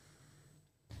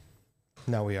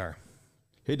Now we are.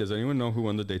 Hey, does anyone know who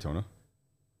won the Daytona?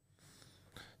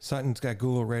 Sutton's got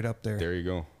Google right up there. There you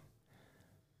go.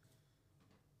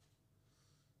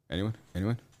 Anyone?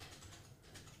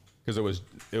 Because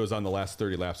it was on the last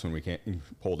 30 laps when we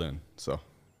pulled in. So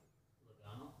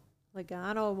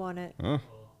Logano won it.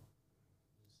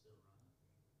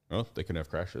 Well, they can have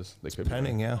crashes. They could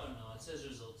Pending, yeah. Oh, no, it says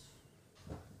results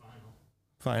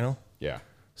Final? Yeah.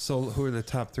 So who are the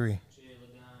top three? Jay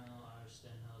Logano, R.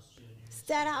 Stenhouse Jr.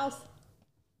 Stenhouse.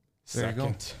 There you go.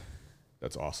 Second.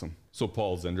 That's awesome. So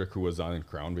Paul Zendrick, who was on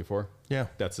Crown before, Yeah.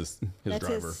 that's his That's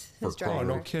driver his driver. Oh,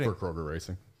 no kidding. for Kroger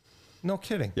Racing. No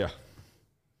kidding. Yeah.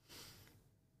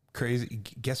 Crazy.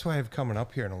 Guess who I have coming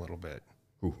up here in a little bit?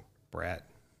 Ooh, Brad.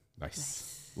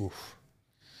 nice. Oof.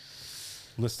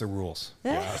 List the rules.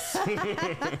 Yes.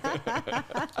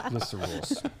 List the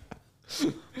rules.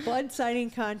 Bud signing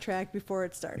contract before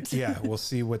it starts. Yeah, we'll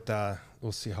see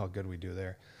we'll see how good we do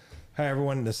there. Hi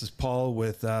everyone, this is Paul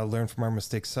with Learn from Our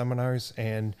Mistakes seminars,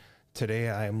 and today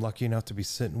I am lucky enough to be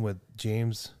sitting with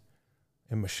James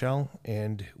and Michelle,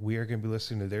 and we are going to be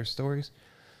listening to their stories.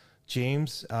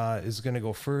 James is going to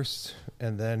go first,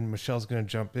 and then Michelle's going to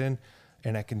jump in,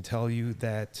 and I can tell you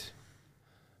that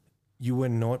you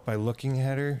wouldn't know it by looking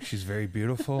at her. She's very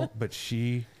beautiful, but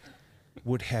she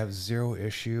would have zero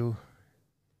issue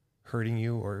hurting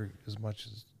you or as much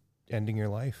as ending your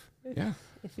life. Yeah.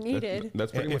 If needed.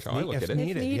 That's pretty much how I look at it. If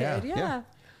needed, yeah.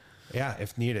 Yeah,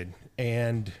 if needed.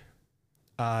 And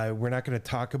we're not going to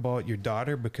talk about your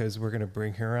daughter because we're going to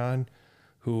bring her on,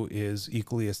 who is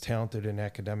equally as talented in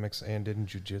academics and in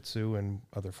jiu-jitsu and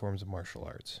other forms of martial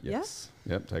arts. Yes.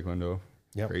 Yep. Taekwondo.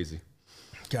 Yep. Crazy.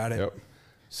 Got it. Yep.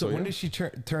 So when did she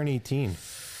turn 18?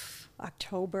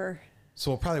 October. So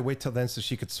we'll probably wait till then so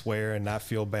she could swear and not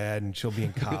feel bad, and she'll be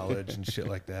in college and shit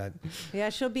like that. Yeah,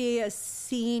 she'll be a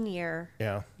senior.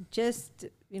 Yeah. Just,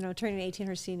 turning 18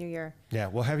 her senior year. Yeah,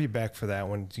 we'll have you back for that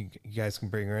one. You guys can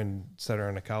bring her in and set her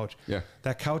on the couch. Yeah.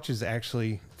 That couch is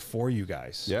actually for you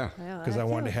guys. Yeah. Because I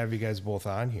wanted to have you guys both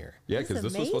on here. Yeah, because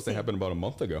this was supposed to amazing. happen about a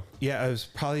month ago. Yeah, it was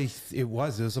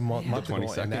a month ago,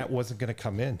 22nd. and that wasn't going to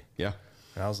come in. Yeah.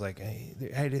 And I was like,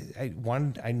 hey,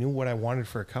 I knew what I wanted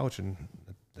for a couch, and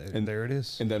there it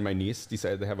is. And then my niece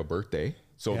decided to have a birthday.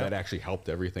 So Yeah. that actually helped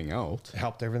everything out.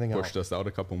 Helped everything Pushed out. us out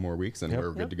a couple more weeks, and Yep. we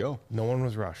were good to go. No one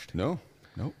was rushed. Nope.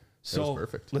 So That was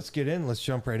perfect. let's get in. Let's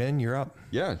jump right in. You're up.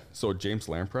 Yeah. So James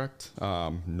Lamprecht,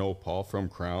 know Paul from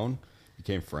Crown,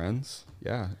 became friends.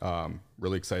 Yeah.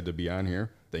 Really excited to be on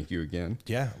here. Thank you again.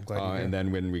 Yeah, I'm glad you're here. And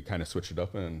then when we kind of switched it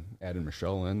up and added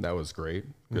Michelle in, that was great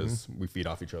because we feed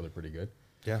off each other pretty good.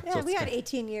 Yeah. Yeah, So we it's had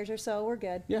 18 years or so. We're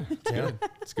good. Yeah, it's good.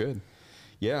 It's good.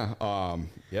 Yeah,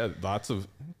 lots of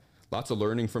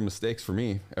learning from mistakes for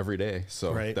me every day.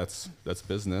 So Right. that's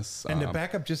business. And to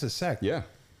back up just a sec. Yeah,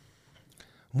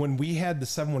 When we had the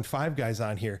 715 guys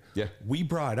on here, Yeah. we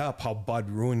brought up how Bud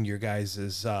ruined your guys'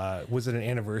 was it an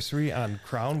anniversary on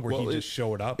Crown where he just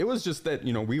showed up? It was just that,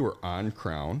 we were on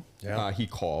Crown. Yeah. He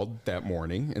called that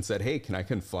morning and said, "Hey, can I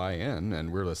fly in?"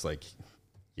 And we're just like,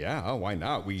 "Yeah, why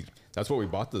not?" That's what we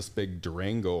bought, this big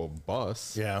Durango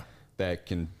bus. Yeah. That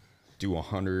can do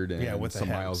 100 and with some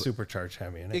the miles. supercharged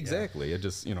Hemi in it. Exactly. It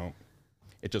just,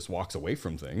 it just walks away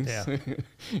from things Yeah.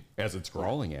 as it's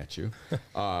crawling at you.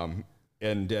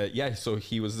 So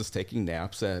he was just taking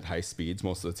naps at high speeds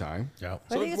most of the time. Yeah.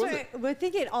 So I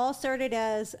think it all started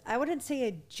as, I wouldn't say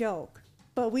a joke,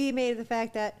 but we made the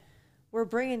fact that we're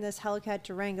bringing this Hellcat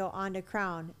Durango onto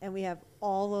Crown, and we have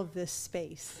all of this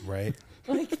space. Right.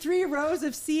 Like 3 rows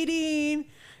of seating,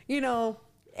 and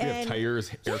we have tires,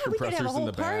 air we could have compressors a in whole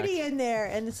the party back. in there.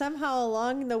 And somehow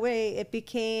along the way, it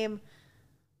became,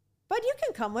 but you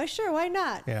can come with, sure, why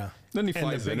not? Yeah. Then he and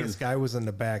flies the in biggest and- guy was in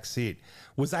the back seat.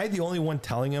 Was I the only one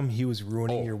telling him he was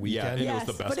ruining your Yeah, weekend? and Yes, it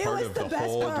was the best but it part was of the the best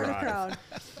whole part of drive. Crown.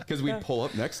 Because we pull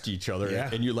up next to each other, Yeah.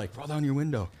 and you're like, roll down your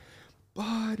window.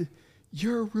 Bud,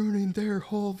 you're ruining their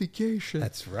whole vacation.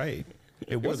 That's right.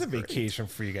 It was a great. vacation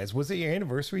for you guys. Was it your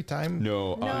anniversary time?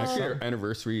 No, No. actually our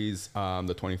anniversary's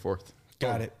the 24th.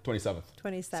 Got it. 27th.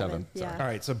 27th, yeah. All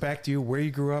right. So back to you, where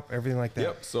you grew up, everything like that.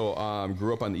 Yep. So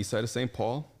grew up on the east side of St.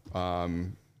 Paul,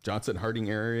 Johnson Harding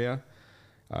area.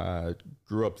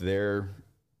 Grew up there.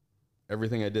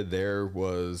 Everything I did there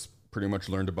was pretty much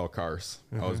learned about cars.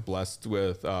 I was blessed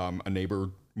with a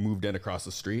neighbor moved in across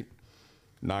the street,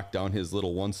 knocked down his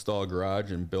little 1-stall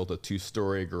garage and built a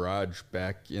 2-story garage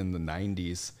back in the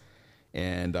 90s.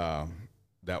 And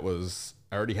that was,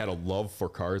 I already had a love for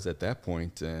cars at that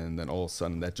point. And then all of a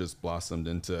sudden that just blossomed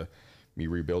into me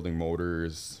rebuilding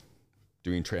motors,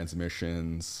 doing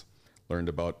transmissions, learned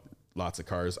about lots of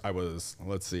cars. I was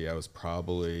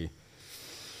probably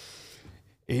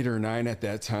 8 or 9 at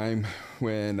that time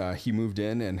when he moved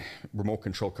in, and remote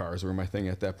control cars were my thing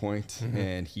at that point.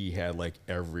 And he had like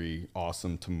every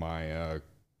awesome Tamiya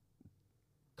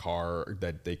car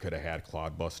that they could have had,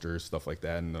 clodbusters, stuff like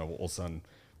that. And then all of a sudden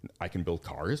I can build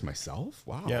cars myself.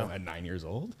 Wow. Yeah. At 9 years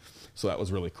old. So that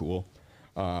was really cool.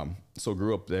 So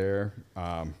grew up there.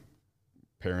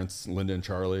 Parents, Linda and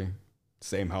Charlie,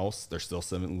 same house. They're still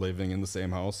living in the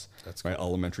same house. That's My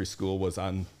elementary school was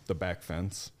on the back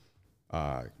fence.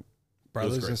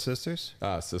 Brothers and sisters?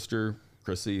 Sister,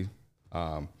 Chrissy,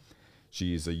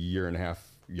 she's a year and a half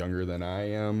younger than I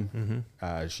am.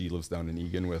 She lives down in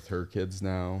Egan with her kids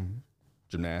now.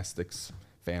 Gymnastics,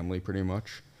 family pretty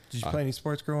much. Did you play any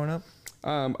sports growing up?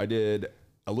 I did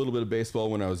a little bit of baseball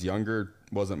when I was younger.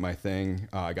 Wasn't my thing.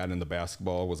 I got into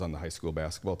basketball, was on the high school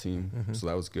basketball team. So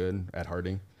that was good at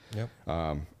Harding. Yep.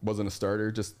 Wasn't a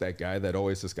starter, just that guy that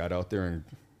always just got out there and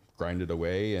grinded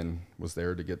away and was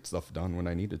there to get stuff done when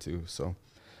I needed to. So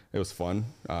it was fun.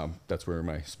 That's where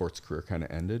my sports career kind of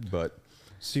ended. But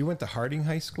So you went to Harding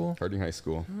High School? Harding High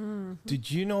School. Did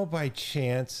you know by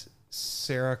chance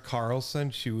Sarah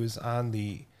Carlson? She was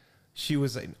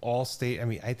an all-state. I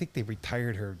mean, I think they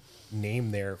retired her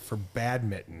name there for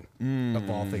badminton of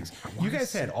all things. You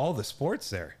guys had all the sports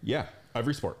there. Yeah,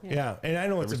 every sport. Yeah, and I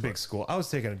know it's a big school. I was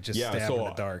taking it just stab in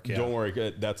the dark. Yeah. Don't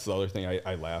worry. That's the other thing.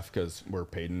 I laugh because where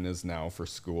Peyton is now for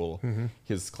school,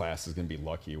 his class is going to be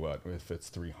lucky. What if it's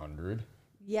 300?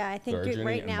 Yeah, I think Virginia,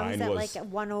 right and now he's mine at was- like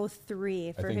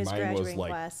 103 for I think his mine was graduating like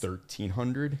class.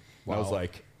 1,300. I was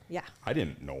like, Yeah. I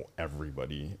didn't know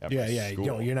everybody at Yeah, my yeah.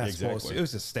 school. You're not supposed to. It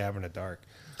was a stab in the dark.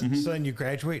 So then you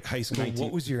graduate high school.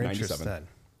 What was your interest 97. then?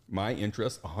 My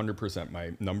interest, 100%.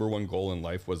 My number one goal in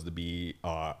life was to be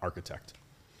architect.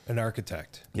 An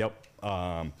architect. Yep.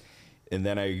 And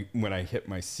then when I hit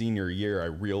my senior year, I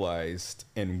realized,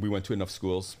 and we went to enough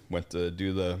schools, went to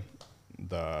do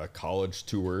the college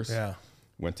tours. Yeah.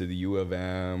 Went to the U of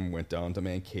M, went down to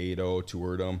Mankato,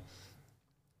 toured them.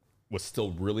 Was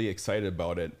still really excited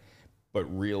about it, but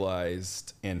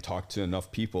realized and talked to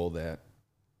enough people that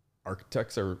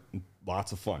architects are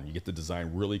lots of fun. You get to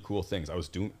design really cool things. I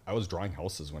was drawing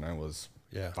houses when I was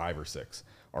 5 or 6,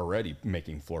 already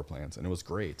making floor plans, and it was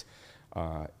great.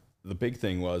 The big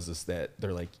thing is that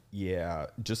they're like, yeah,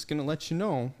 just gonna let you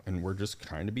know, and we're just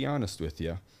trying to be honest with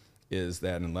you, is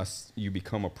that unless you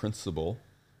become a principal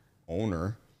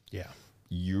owner,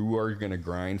 you are gonna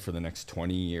grind for the next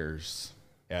 20 years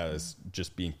as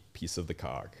just being piece of the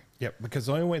cog. Yep, because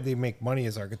the only way they make money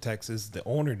as architects is the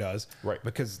owner does. Right.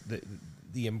 Because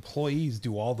the employees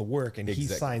do all the work and he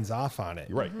Exactly. signs off on it.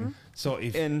 Right. So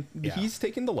he's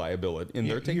taking the liability, and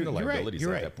they're taking the you're right, liabilities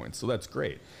you're at right. that point. So that's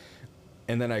great.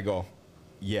 And then I go,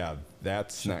 yeah,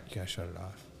 that's not You gotta shut it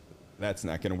off. that's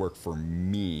not going to work for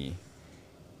me.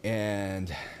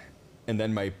 And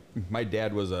then my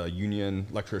dad was a union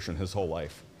electrician his whole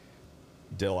life.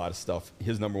 Did a lot of stuff.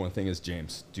 His number one thing is,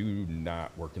 James, do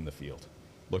not work in the field.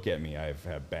 Look at me. I've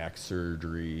had back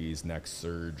surgeries, neck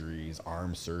surgeries,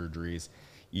 arm surgeries.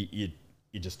 You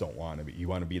just don't want to be. You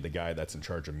want to be the guy that's in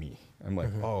charge of me. I'm like,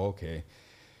 oh, okay.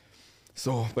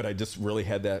 So, but I just really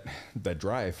had that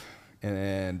drive.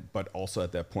 But also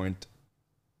at that point,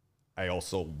 I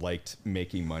also liked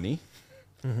making money.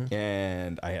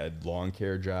 And I had lawn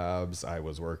care jobs. I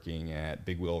was working at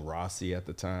Big Wheel Rossi at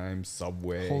the time,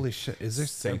 Subway. Holy shit. Is there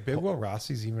St. Big Will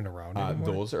Rossi's even around anymore?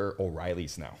 Those are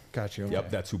O'Reilly's now. Gotcha. Okay. Yep,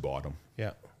 that's who bought them.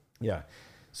 Yeah. Yeah.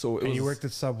 So it And was you worked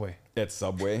at Subway. at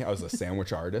Subway. I was a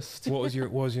sandwich artist. What was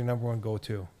your number one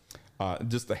go-to?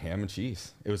 Just the ham and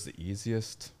cheese. It was the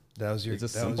easiest. That was your It's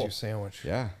just that was simple. your sandwich.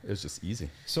 Yeah, it was just easy.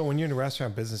 So when you're in the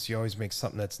restaurant business, you always make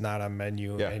something that's not on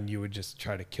menu, Yeah. and you would just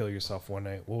try to kill yourself one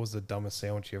night. What was the dumbest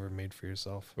sandwich you ever made for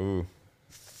yourself? Ooh.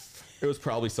 It was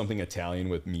probably something Italian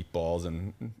with meatballs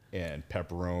and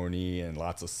pepperoni and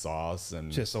lots of sauce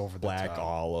and Just over the black top.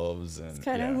 olives and It's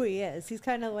kind of who he is. He's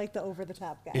kind of like the over the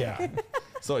top guy. Yeah.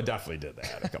 So I definitely did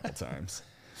that a couple times.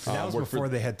 That was Worked for- before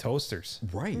they had toasters.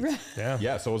 Right. Yeah.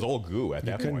 Yeah, so it was all goo at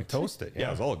that couldn't point. toast it, Yeah, yeah.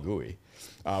 it was all gooey.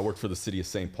 Worked for the city of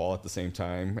St. Paul at the same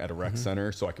time at a rec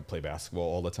center, so I could play basketball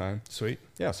all the time. Sweet.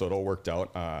 Yeah, so it all worked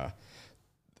out. I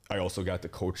also got to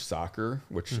coach soccer,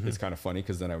 which is kind of funny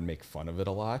because then I would make fun of it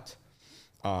a lot.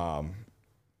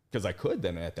 Because I could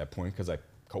then at that point because I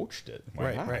coached it.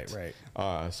 Why not? Right.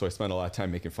 So I spent a lot of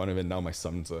time making fun of it. Now my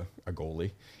son's a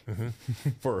goalie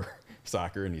for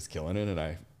soccer, and he's killing it,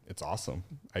 and it's awesome.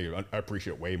 I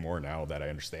appreciate it way more now that I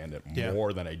understand it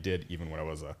more than I did even when I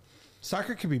was a...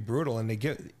 Soccer can be brutal, and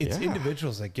it's Yeah.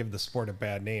 individuals that give the sport a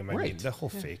bad name. I mean, Right. the whole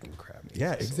fake and crap.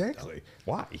 Yeah, It's so exactly.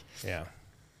 Why? dumb. Yeah.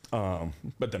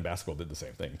 But then basketball did the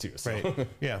same thing too. So. Right.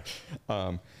 Yeah.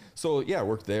 So yeah, I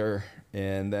worked there,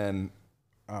 and then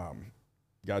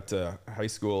got to high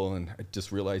school, and I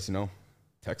just realized,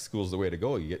 tech school is the way to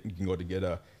go. You can go to get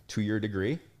a 2-year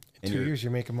degree. In 2 years,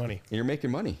 you're making money. And you're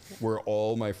making money. Where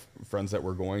all my friends that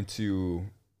were going to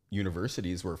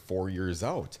universities were 4 years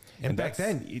out. And back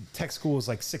then, tech school was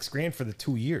like $6,000 for the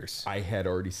 2 years. I had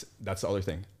already, that's the other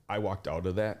thing. I walked out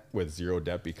of that with zero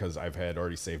debt because I've had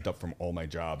already saved up from all my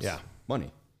jobs. Yeah.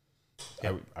 Money.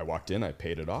 Yeah. I walked in, I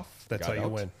paid it off. That's how you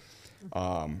win.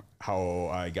 How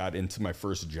I got into my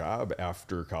first job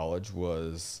after college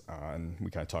was, and we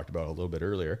kind of talked about it a little bit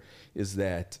earlier, is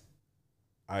that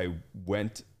I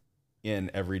went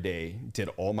in every day, did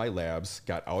all my labs,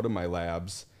 got out of my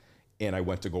labs, and I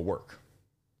went to go work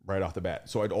right off the bat.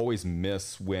 So I'd always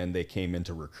miss when they came in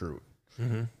to recruit.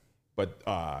 Mm-hmm. But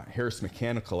Harris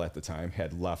Mechanical at the time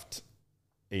had left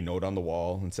a note on the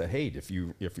wall and said, hey, if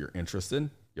you're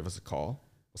interested, give us a call.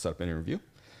 We'll set up an interview.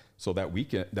 So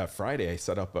that Friday, I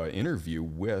set up an interview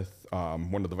with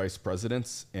one of the vice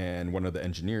presidents and one of the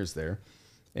engineers there.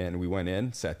 And we went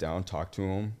in, sat down, talked to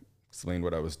him, explained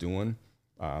what I was doing,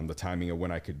 the timing of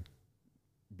when I could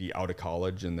be out of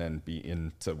college and then be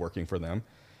into working for them.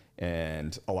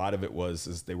 And a lot of it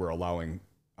is they were allowing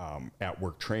at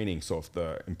work training. So if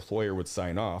the employer would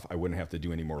sign off, I wouldn't have to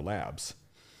do any more labs.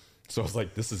 So I was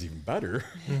like, this is even better.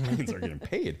 I can start getting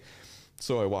paid.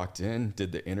 So I walked in,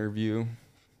 did the interview.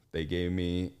 They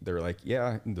were like,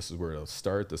 yeah, this is where it'll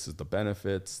start. This is the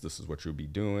benefits. This is what you'll be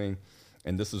doing.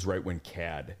 And this is right when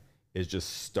CAD is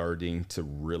just starting to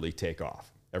really take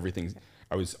off.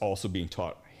 I was also being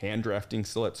taught hand drafting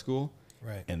still at school.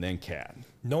 Right. And then CAD.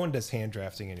 No one does hand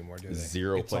drafting anymore, do they?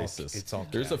 Zero places. It's all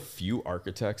There's CAD. a few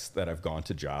architects that have gone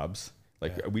to jobs.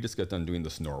 We just got done doing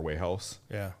this Norway house.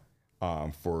 Yeah.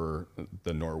 For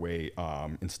the Norway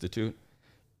Institute.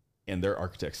 And their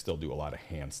architects still do a lot of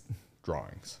hand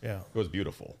drawings. Yeah. It was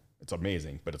beautiful. It's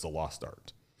amazing, but it's a lost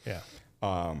art.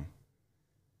 Yeah.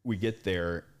 We get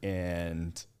there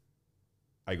and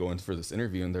I go in for this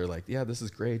interview and they're like, yeah, this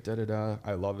is great. Da, da, da.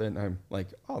 I love it. And I'm like,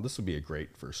 oh, this would be a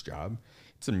great first job.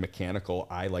 It's a mechanical.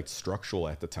 I liked structural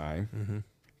at the time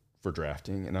for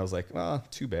drafting. And I was like, well,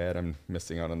 too bad. I'm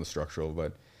missing out on the structural,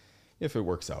 but if it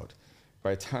works out.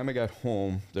 By the time I got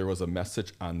home, there was a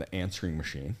message on the answering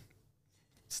machine.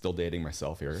 Still dating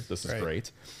myself here. This is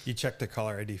great. You check the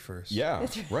caller ID first. Yeah,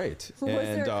 right. Was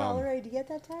there a caller ID at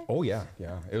that time? Oh yeah.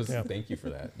 It was. Yeah. Thank you for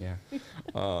that. Yeah.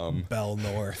 Bell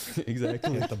North.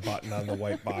 Exactly. Hit the button on the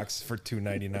white box for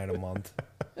 $2.99 a month.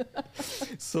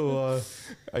 So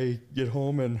I get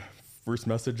home and first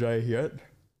message I get,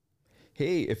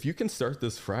 hey, if you can start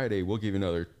this Friday, we'll give you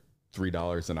another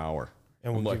 $3 an hour,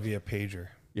 And we'll give you a pager.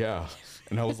 Yeah.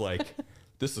 And I was like,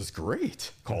 this is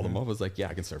great. Called them up. I was like, yeah,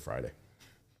 I can start Friday.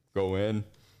 Go in,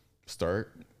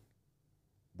 start,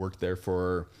 worked there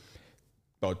for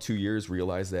about 2 years,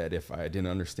 realized that if I didn't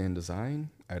understand design,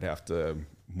 I'd have to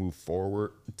move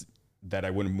forward, that I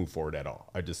wouldn't move forward at all.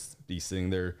 I'd just be sitting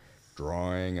there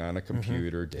drawing on a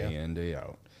computer day in, day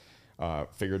out.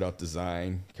 Figured out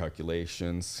design,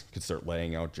 calculations, could start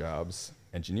laying out jobs.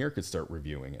 Engineer could start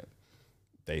reviewing it.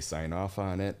 They sign off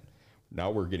on it. Now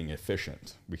we're getting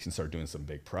efficient. We can start doing some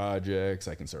big projects.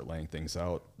 I can start laying things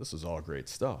out. This is all great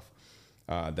stuff.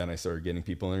 Then I started getting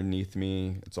people underneath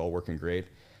me. It's all working great.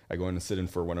 I go in and sit in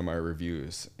for one of my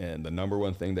reviews. And the number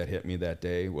one thing that hit me that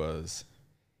day was,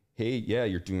 hey, yeah,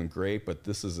 you're doing great, but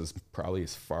this is probably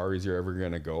as far as you're ever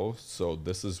going to go. So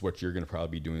this is what you're going to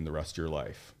probably be doing the rest of your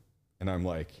life. And I'm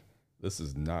like, this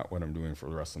is not what I'm doing for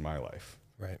the rest of my life.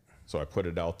 Right. So I put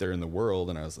it out there in the world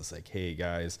and I was just like, hey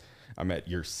guys, I'm at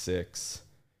year 6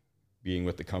 being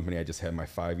with the company. I just had my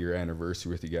 5-year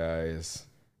anniversary with you guys.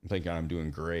 I'm thinking I'm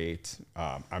doing great.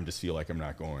 I'm just feel like I'm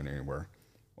not going anywhere.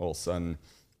 All of a sudden,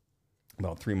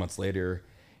 about 3 months later,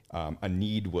 a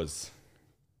need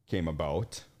came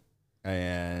about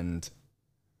and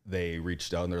they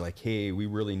reached out and they're like, hey, we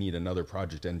really need another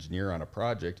project engineer on a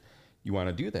project. You want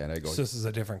to do that? And I go, so this is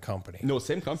a different company. no,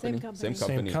 same company. Same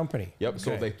company. Yep. Okay.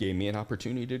 So they gave me an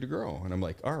opportunity to grow. And I'm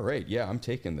like, all right, yeah, I'm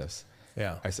taking this.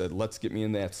 Yeah. I said, let's get me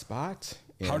in that spot.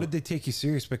 And How did they take you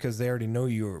serious? Because they already know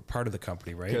you were part of the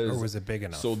company, right? Or was it big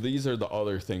enough? So these are the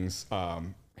other things.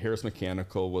 Harris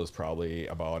Mechanical was probably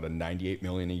about a $98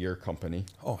 million a year company.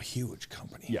 Oh, huge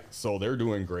company. Yeah. So they're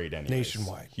doing great anyways.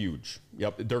 Nationwide. Huge.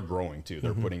 Yep. They're growing too.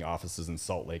 They're putting offices in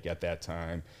Salt Lake at that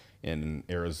time, in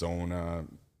Arizona,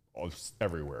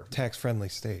 everywhere. Tax-friendly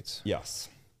states. Yes.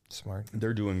 Smart.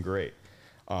 They're doing great.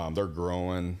 They're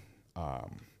growing.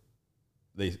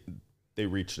 They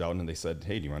reached out and they said,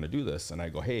 hey, do you want to do this? And I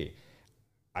go, hey,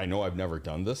 I know I've never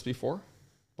done this before,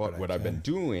 But what I've been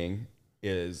doing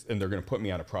is, and they're going to put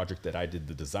me on a project that I did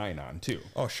the design on too.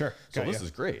 Oh, sure. So this is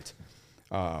great.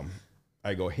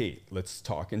 I go, hey, let's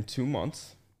talk in 2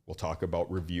 months. We'll talk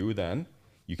about review then.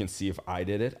 You can see if I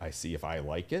did it. I see if I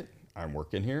like it. I'm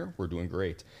working here. We're doing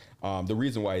great. The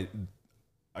reason why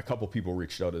a couple people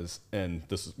reached out is, and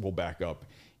we'll back up.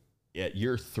 At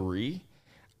year 3,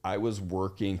 I was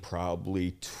working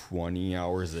probably 20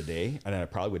 hours a day, and I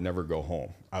probably would never go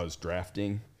home. I was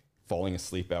drafting, falling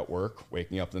asleep at work,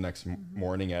 waking up the next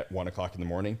morning at 1 o'clock in the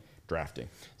morning, drafting.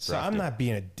 So I'm not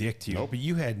being a dick to you, Nope. but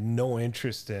you had no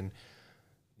interest in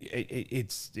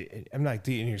I'm not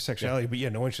in your sexuality, but you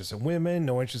had no interest in women,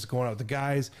 no interest in going out with the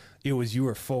guys. It was you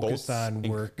were focused Boats on and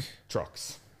work.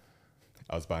 trucks.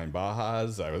 I was buying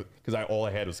Bajas. Because all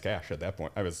I had was cash at that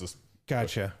point. I was just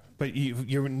Gotcha. But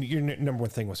your number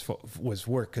one thing was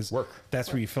work, because Work.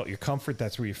 that's where you felt your comfort.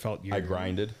 That's where you felt your. I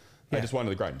grinded. I just wanted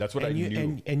to grind. That's what I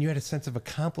knew. And you had a sense of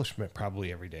accomplishment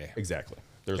probably every day. Exactly.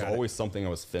 There's Got it. always something I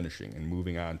was finishing and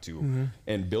moving on to.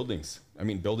 And buildings. I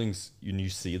mean, buildings, you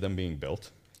see them being built.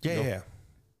 Yeah.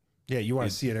 You want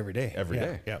to see it every day. Every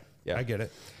Yeah, day. Yeah. I get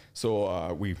it.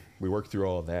 So we worked through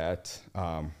all of that,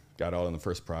 got out on the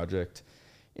first project,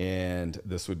 and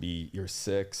this would be year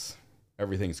 6.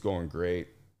 Everything's going great.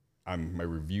 My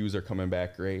reviews are coming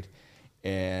back great.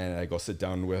 And I go sit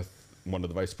down with one of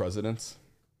the vice presidents,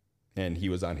 and he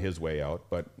was on his way out,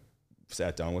 but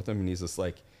sat down with him, and he's just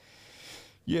like,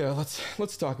 yeah,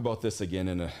 let's talk about this again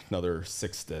in another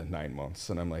 6 to 9 months.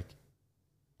 And I'm like,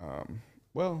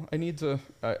 well, I need to,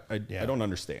 I don't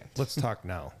understand. Let's talk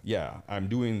now. Yeah, I'm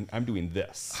doing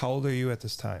this. How old are you at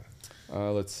this time?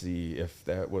 Let's see, if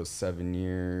that was 7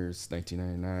 years,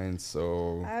 1999,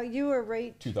 so You were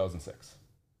right. 2006.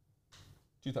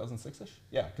 2006-ish?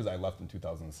 Yeah, because I left in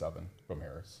 2007 from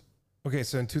Harris. Okay,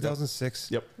 so in 2006.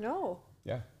 Yep. No.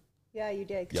 Yeah. Yeah, you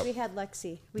did. Because Yep. we had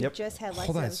Lexi. We Yep. just had Lexi.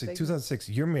 Hold on, That was so big. 2006.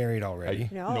 You're married already.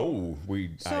 No. I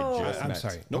just I'm met.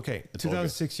 sorry. Nope, Okay, it's all good.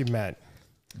 2006 you met.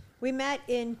 We met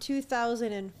in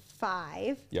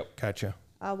 2005. Yep. Gotcha.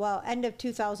 End of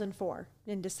 2004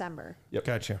 in December. Yep.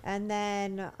 Gotcha. And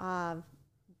then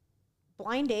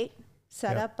blind date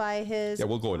set Yep. up by his. Yeah,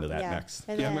 we'll go into that Yeah. next.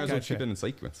 And Yeah, then- might as well Gotcha. keep it in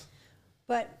sequence.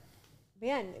 But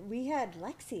man, we had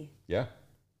Lexi. Yeah.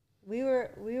 We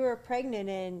were pregnant,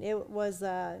 and it was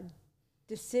a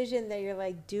decision that you're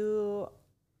like, do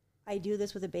I do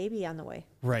this with a baby on the way?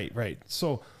 Right.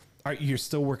 So you're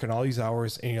still working all these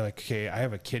hours, and you're like, okay, I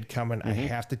have a kid coming. Mm-hmm. I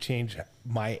have to change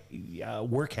my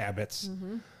work habits.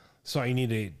 So I need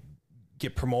to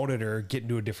get promoted or get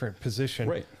into a different position.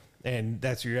 Right. And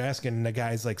that's what you're asking. And the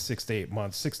guy's like 6 to 8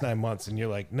 months, 9 months. And you're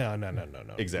like, no.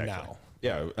 Exactly. Now.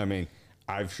 Yeah, I mean,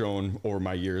 I've shown over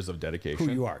my years of dedication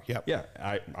Who you are. Yep. Yeah,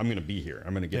 I'm going to be here.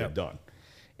 I'm going to get Yep. it done.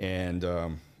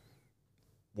 And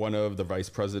one of the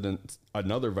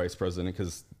another vice president,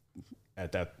 because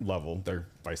at that level, they're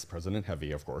vice president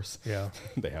heavy, of course. Yeah.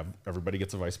 Everybody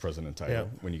gets a vice president title Yeah.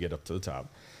 when you get up to the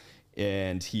top.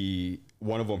 And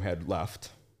one of them had left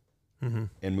and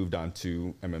moved on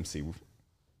to MMC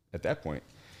at that point.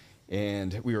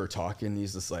 And we were talking,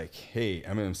 he's just like, hey,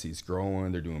 MMC's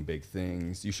growing, they're doing big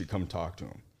things, you should come talk to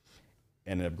him.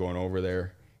 Ended up going over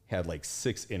there, had like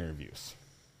 6 interviews.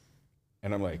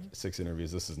 And I'm like, 6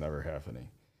 interviews, this is never happening.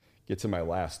 Get to my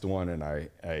last one, and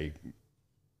I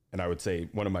would say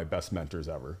one of my best mentors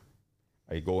ever.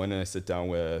 I go in and I sit down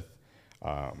with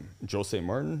Joe St.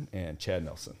 Martin and Chad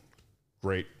Nelson.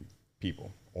 Great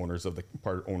people, owners of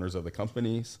the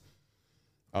companies.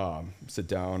 Sit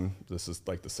down. This is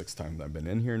like the 6th time that I've been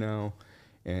in here now.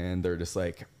 And they're just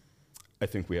like, I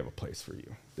think we have a place for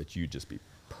you, that you'd just be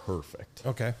perfect.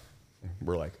 Okay.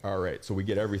 We're like, all right. So we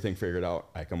get everything figured out.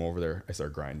 I come over there. I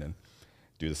start grinding.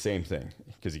 Do the same thing,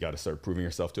 because you got to start proving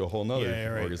yourself to a whole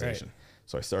nother organization. Right.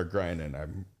 So I start grinding.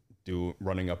 I'm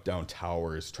running up down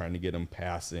towers, trying to get them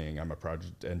passing. I'm a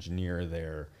project engineer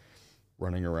there,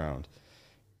 running around.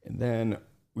 And then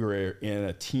we were in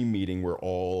a team meeting where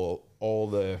all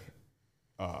the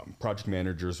project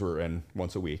managers were in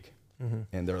once a week.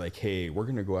 And they're like, hey, we're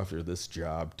going to go after this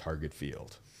job, Target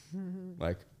Field.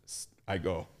 Like, I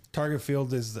go. Target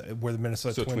Field is where the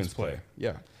Minnesota Twins play.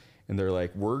 Yeah. And they're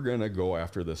like, we're going to go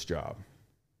after this job.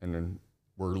 And then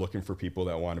we're looking for people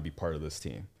that want to be part of this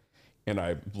team. And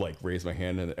I like raise my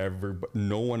hand, and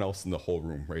no one else in the whole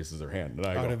room raises their hand. And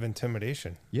I Out go, of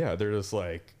intimidation. yeah, they're just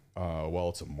like, well,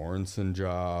 it's a Morrison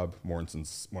job.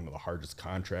 Morrison's one of the hardest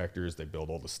contractors. They build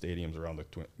all the stadiums around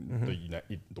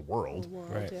the world.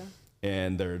 Right. Yeah.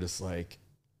 And they're just like,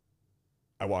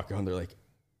 I walk on, they're like,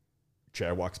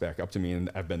 Chad walks back up to me, and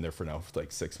I've been there for now for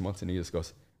like 6 months. And he just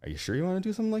goes, are you sure you want to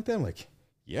do something like that? I'm like,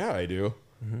 yeah, I do.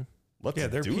 let's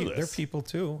they're do this. They're people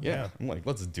too. Yeah. I'm like,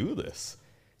 let's do this.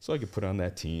 So I could put on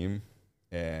that team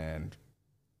and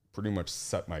pretty much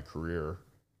set my career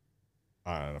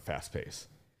on a fast pace.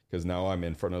 Because now I'm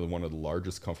in front of one of the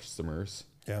largest customers,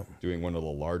 doing one of the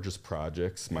largest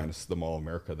projects, minus the Mall of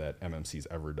America that MMC's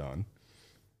ever done.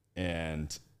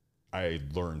 And I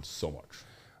learned so much.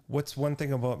 What's one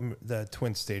thing about the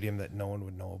Twin Stadium that no one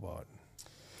would know about?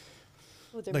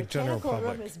 Well, the Like general mechanical room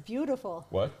public. is beautiful.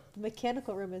 What? The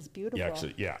mechanical room is beautiful. Yeah,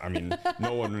 actually, yeah. I mean,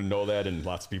 no one would know that, and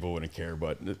lots of people wouldn't care.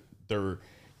 But they're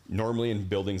normally in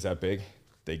buildings that big,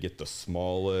 they get the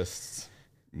smallest,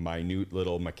 minute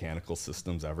little mechanical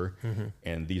systems ever,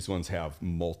 and these ones have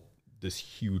this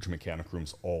huge mechanic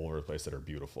rooms all over the place that are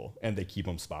beautiful, and they keep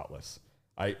them spotless.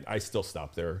 I still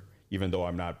stop there, even though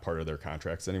I'm not part of their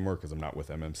contracts anymore because I'm not with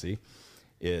MMC.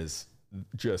 Is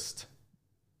just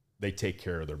they take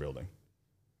care of their building.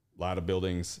 A lot of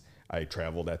buildings, I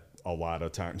traveled at a lot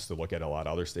of times to look at a lot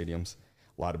of other stadiums.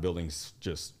 A lot of buildings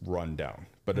just run down.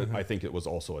 But I think it was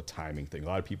also a timing thing. A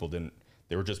lot of people didn't,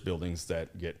 they were just buildings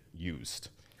that get used.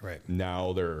 Right.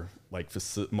 Now they're like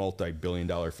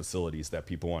multi-billion-dollar facilities that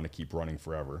people want to keep running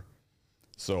forever.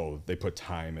 So they put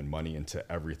time and money into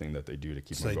everything that they do to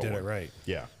keep them going. So they did it right.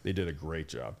 Yeah, they did a great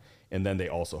job. And then they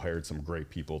also hired some great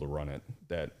people to run it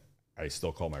that I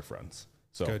still call my friends.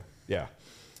 So, Good. Yeah.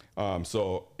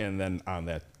 And then on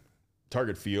that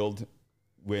Target Field,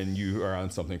 when you are on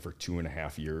something for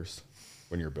 2.5 years,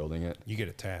 when you're building it, You get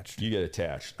attached. you get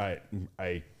attached.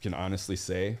 I can honestly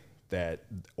say that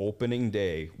opening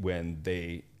day when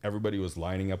everybody was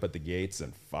lining up at the gates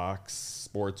and Fox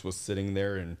Sports was sitting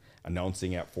there and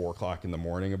announcing at 4:00 in the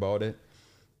morning about it,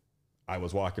 I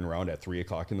was walking around at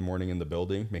 3:00 in the morning in the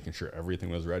building, making sure everything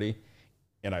was ready.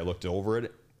 And I looked over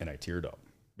it and I teared up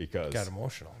because Got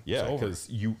emotional. yeah, It's over. because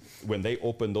when they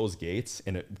opened those gates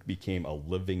and it became a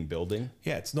living building,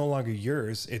 Yeah, it's no longer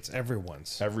yours. It's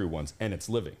everyone's. everyone's, and it's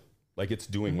living, like it's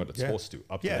doing what it's Yeah. supposed to.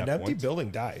 Up to Yeah, that an empty point.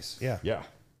 building dies. Yeah. Yeah,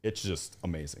 it's just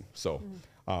amazing. So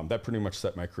that pretty much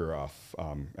set my career off.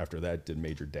 After that, did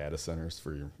major data centers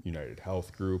for United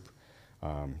Health Group.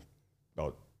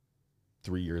 About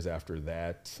 3 years after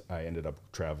that, I ended up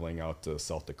traveling out to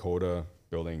South Dakota,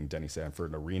 building Denny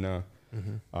Sanford Arena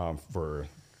for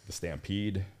the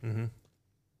Stampede.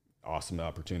 Awesome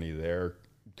opportunity there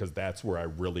because that's where I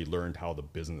really learned how the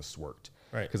business worked.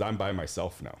 Right. Because I'm by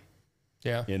myself now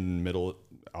Yeah.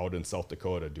 out in South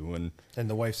Dakota doing And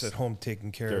the wife's at home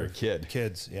taking care Their of kid.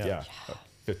 kids. Yeah. a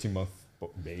 15-month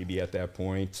baby at that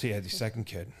point. So you had your second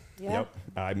kid. Yeah.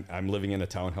 Yep. I'm living in a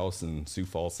townhouse in Sioux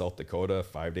Falls, South Dakota,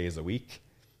 5 days a week.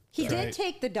 He did Right.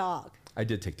 take the dog. I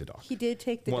did take the dog. He did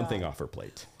take the One dog. thing off her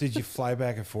plate Did you fly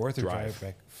back and forth or drive Drive.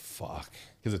 back? Fuck.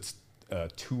 because it's a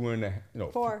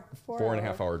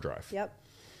 4.5 hour drive. Yep.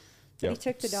 Yep. He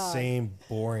took the dog. Same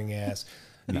boring ass.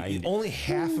 90. Only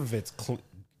half of it's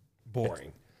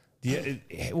boring. Yeah.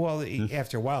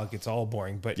 After a while, it gets all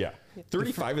boring. But Yeah.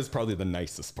 35 is probably the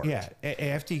nicest part. yeah,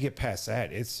 after you get past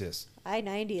that, it's just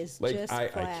I-90 is Like just I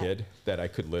flat. kid that I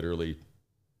could literally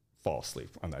fall asleep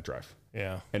on that drive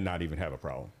yeah. and not even have a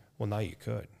problem. Well, now you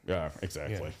could. Yeah,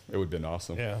 exactly. It would have been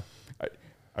awesome. Yeah.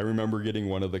 I remember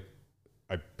getting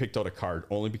I picked out a car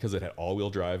only because it had all-wheel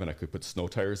drive and I could put snow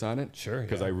tires on it. Sure,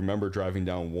 Because yeah. I remember driving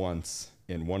down once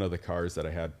in one of the cars that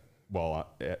I had while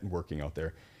working out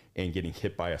there and getting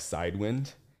hit by a side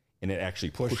wind, and it actually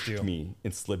pushed you. me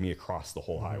and slid me across the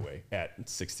whole highway at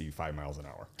 65 miles an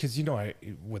hour. Because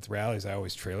with rallies, I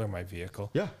always trailer my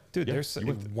vehicle. Yeah. Dude, Yeah. there's You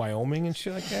went Wyoming and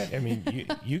shit like that. I mean,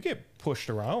 you get pushed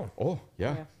around. Oh,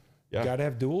 yeah. Yeah. Yeah, You gotta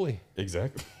have dually.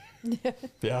 exactly.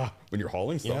 Yeah, when you're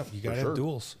hauling Yeah, stuff. you for gotta sure. have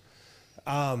duals.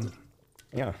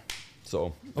 Yeah.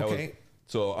 So that Okay.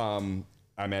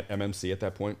 I'm at MMC at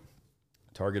that point,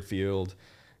 Target Field,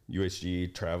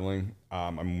 UHG, traveling.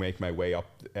 I'm making my way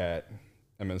up at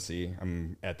MMC.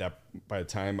 I'm at that by the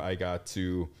time I got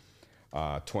to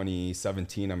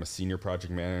 2017. I'm a senior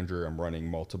project manager. I'm running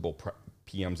multiple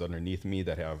PMs underneath me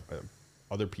that have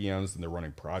other PMs, and they're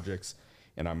running projects.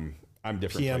 And I'm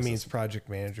different. PM places. means project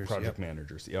managers. Project Yep.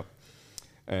 managers, yep.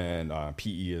 And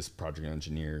PE is project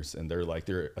engineers, and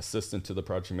they're assistant to the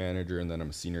project manager, and then I'm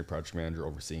a senior project manager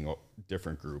overseeing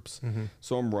different groups.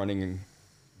 So I'm running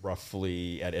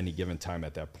roughly at any given time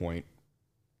at that point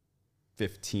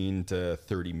 $15 to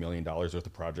 $30 million worth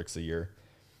of projects a year,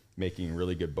 making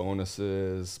really good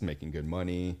bonuses, making good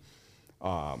money.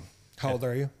 How old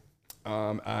are you?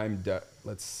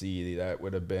 Let's see, that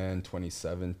would have been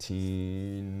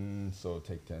 2017. So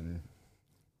take 10,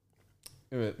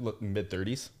 mid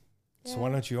 30s. So why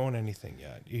don't you own anything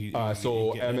yet?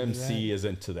 So getting into MMC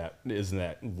isn't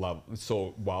that level.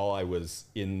 So while I was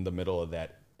in the middle of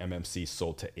that MMC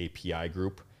sold to API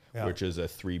Group, Yeah. which is a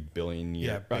 $3 billion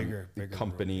bigger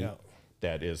company group.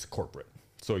 that is corporate.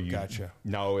 So Gotcha.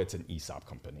 now it's an ESOP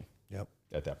company Yep.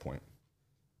 at that point.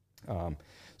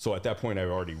 So at that point, I've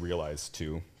already realized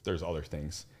too, there's other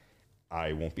things.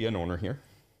 I won't be an owner here,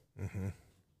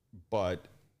 but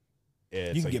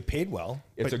You can get paid well.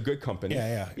 it's but- a good company.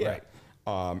 Yeah, right.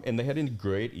 And they had a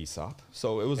great ESOP,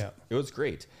 so it was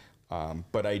great.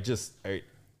 But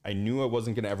I knew I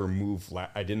wasn't going to ever move.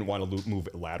 I didn't want to move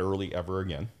laterally ever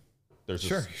again. There's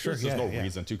Sure, there's yeah, no yeah.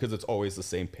 reason to, because it's always the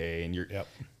same pay, and Yep.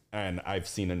 and I've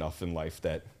seen enough in life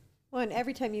that Well, and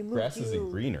every time you move, Grass you isn't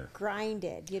greener. grind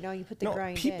it. You know, you put the No,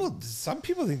 grind in. some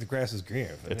people think the grass is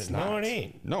greener. it's no, not. it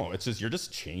ain't. No, it's just you're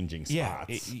just changing Yeah,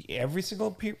 spots. every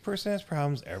single person has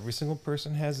problems. Every single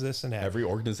person has this and that. Every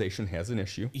organization has an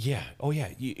issue. Yeah. Oh, yeah.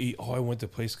 I went to a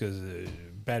place because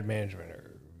bad management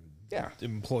or Yeah.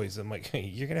 employees. I'm like, hey,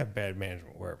 you're gonna have bad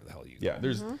management wherever the hell you go. Yeah,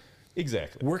 there's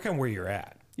exactly. Work on where you're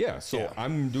at. Yeah, so Yeah.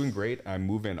 I'm doing great. I'm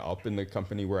moving up in the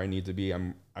company where I need to be.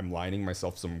 I'm lining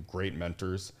myself some great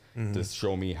mentors to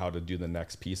show me how to do the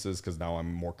next pieces, because now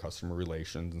I'm more customer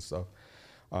relations and stuff.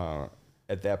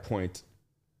 At that point,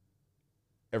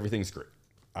 everything's great.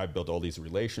 I built all these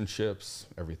relationships.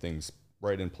 Everything's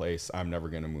right in place. I'm never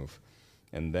going to move.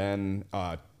 And then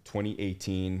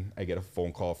 2018, I get a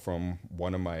phone call from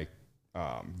one of my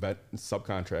vet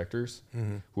subcontractors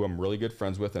who I'm really good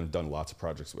friends with and have done lots of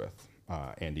projects with,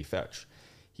 Andy Fetch.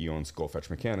 He owns Go Fetch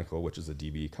Mechanical, which is a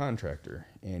DB contractor.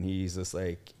 And he's just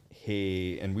like,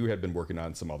 hey, and we had been working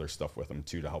on some other stuff with him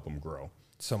too to help him grow.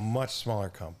 It's a much smaller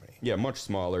company. Yeah, much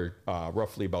smaller,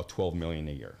 roughly about $12 million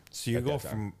a year. So you at go that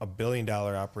time. from $1 billion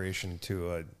operation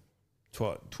to a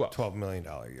 $12 million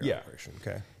a year Yeah. operation.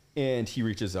 Okay. And he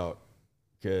reaches out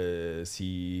because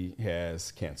he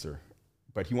has cancer,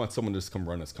 but he wants someone to just come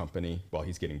run his company while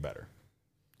he's getting better.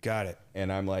 Got it.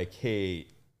 And I'm like, hey,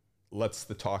 let's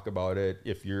talk about it.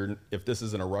 If this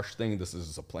isn't a rush thing, this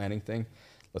is a planning thing.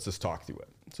 Let's just talk through it.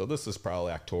 So this is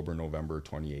probably October, November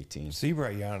 2018. So you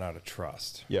brought you on out of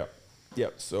trust. Yep.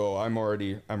 So I'm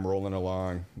rolling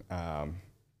along.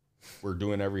 We're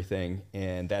doing everything.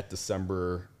 And that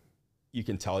December, you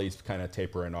can tell he's kind of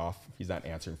tapering off. He's not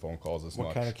answering phone calls as much.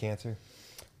 What kind of cancer?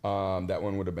 That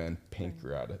one would have been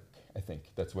pancreatic. I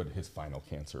think that's what his final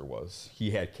cancer was.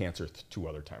 He had cancer 2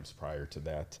 other times prior to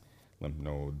that. Lymph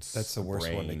nodes. That's the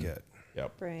worst one to get.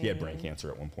 Yep. Brain. He had brain cancer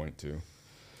at one point too.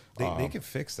 They could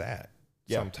fix that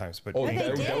yeah. sometimes, but Oh, And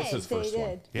that, they that was did. his first They one.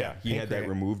 did. Yeah, he had that pancreatic.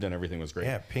 removed and everything was great.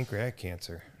 yeah, pancreatic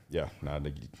cancer. Yeah, not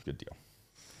a good deal.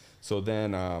 So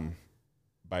then,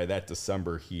 by that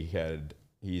December,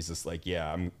 he's just like,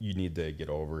 yeah, you need to get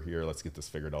over here. Let's get this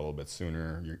figured out a little bit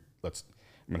sooner. I'm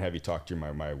gonna have you talk to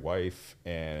my wife,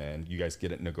 and you guys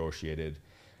get it negotiated.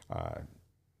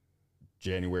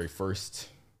 January 1st,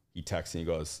 he texts me. He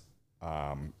goes,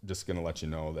 just gonna let you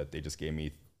know that they just gave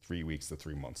me 3 weeks to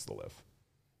 3 months to live.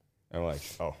 And I'm like,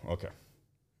 oh, okay.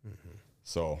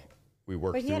 So we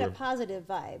worked But he through had a it. positive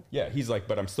vibe. Yeah, he's like,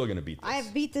 but I'm still gonna beat this.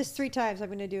 I've beat this 3 times. I'm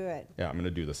going to do it. Yeah, I'm going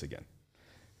to do this again.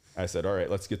 I said, all right,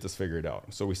 let's get this figured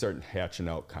out. So we started hatching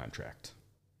out contract.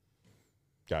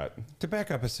 Got To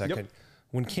back up a second,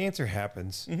 when cancer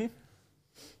happens,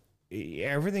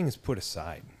 everything is put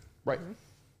aside. right.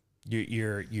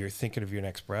 You're thinking of your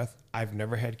next breath. I've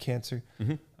never had cancer.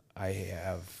 I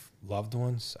have loved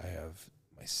ones. I have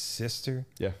my sister.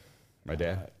 Yeah. My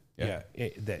dad.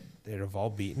 That have all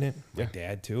beaten it. My Yeah.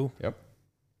 dad too. Yep.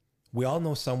 We all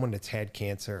know someone that's had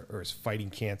cancer or is fighting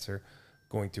cancer,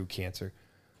 going through cancer,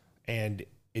 and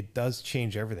it does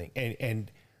change everything.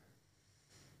 And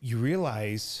you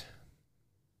realize,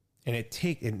 and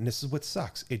this is what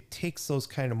sucks. It takes those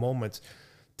kind of moments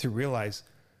to realize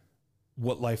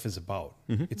what life is about.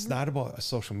 It's not about a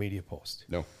social media post.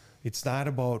 No. It's not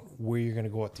about where you're going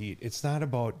to go out to eat. It's not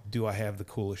about, do I have the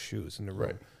coolest shoes in the room?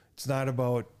 Right. It's not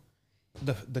about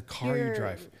the car you Your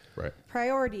drive. Right.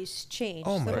 Priorities change.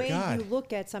 Oh my the way God. you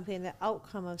look at something, the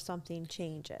outcome of something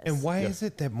changes. And why Yeah. is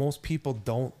it that most people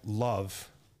don't love?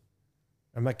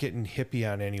 I'm not getting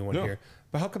hippie on anyone No. here,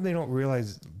 but how come they don't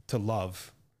realize to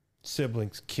love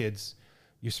siblings, kids,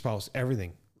 your spouse,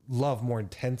 everything, love more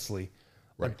intensely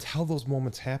until those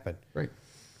moments happen? Right.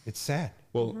 It's sad.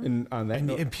 Well, and on that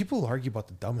note, And people argue about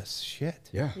the dumbest shit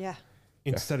yeah. Yeah.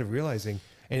 instead of realizing,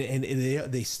 and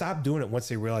they stop doing it once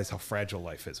they realize how fragile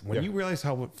life is. When Yeah. you realize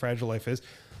how fragile life is,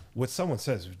 what someone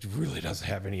says really doesn't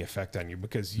have any effect on you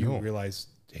because you realize,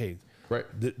 hey, Right.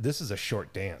 this is a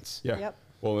short dance. Yeah. Yep.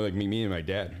 Well, like me and my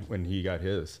dad, when he got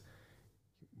his,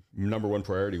 number one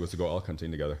priority was to go elk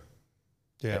hunting together.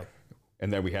 Yeah.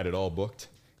 And then we had it all booked.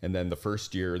 And then the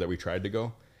first year that we tried to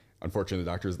go, unfortunately,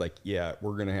 the doctor's like, yeah,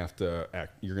 you're going to have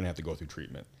to go through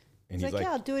treatment. And He's like,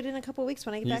 yeah, I'll do it in a couple of weeks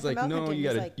when I get back he's from like, Elkington. no,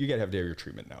 He's like, you got to have your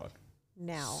treatment now.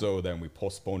 now. So then we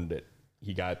postponed it.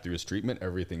 He got through his treatment.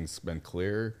 Everything's been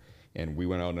clear. And we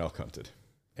went out and elk hunted.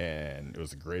 And it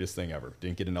was the greatest thing ever.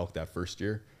 Didn't get an elk that first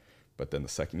year. But then the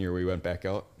second year we went back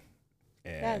out.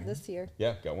 And Yeah, this year.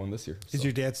 Yeah, got one this year. Is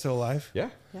your dad still alive? Yeah.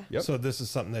 Yeah. Yep. So this is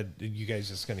something that you guys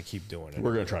just going to keep doing.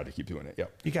 We're going to try to keep doing it.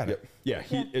 Yep. You got Yep. it. Yeah.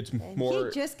 It's And more.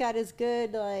 he just got his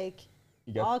good, like,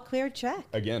 You got- all clear check.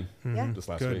 Again, Yeah. just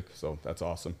last Good. week. So that's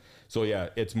awesome. So yeah,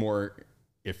 it's more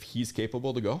if he's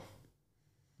capable to go,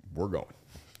 we're going.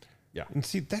 Yeah. And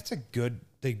see, that's a good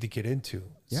thing to get into.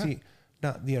 Yeah. See,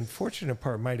 now the unfortunate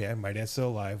part, my dad's still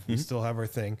alive. We still have our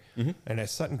thing. And as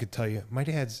Sutton could tell you, my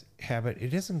dad's habit,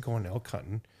 it isn't going elk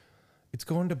hunting. It's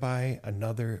going to buy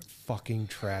another fucking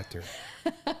tractor.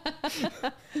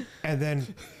 and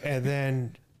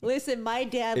then, Listen, my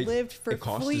dad lived for it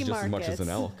costs flea us just markets. as much as an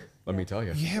elk. Let me tell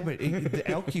you. yeah, but the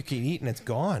elk you can eat and it's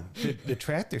gone. The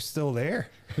tractor's still there.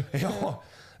 You know,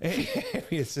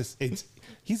 it's just,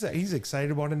 he's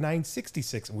excited about a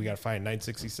 966 and we got to find a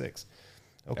 966.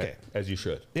 Okay. As you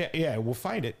should. Yeah, we'll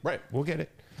find it. Right. We'll get it.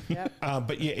 Yep.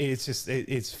 But yeah, it's just,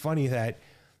 it's funny that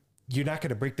you're not going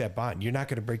to break that bond. You're not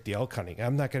going to break the elk hunting.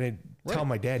 I'm not going to tell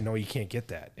my dad, no, you can't get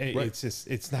that. Right. It's just,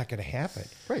 it's not going to happen.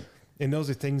 Right. And those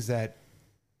are things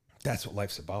that's what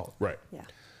life's about. Right. Yeah.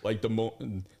 Like the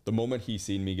moment he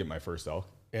seen me get my first elk,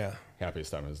 Yeah.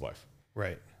 happiest time of his life.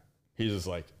 Right. He's just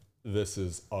like, this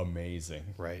is amazing.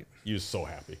 Right. He was so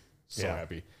happy. So Yeah.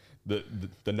 happy.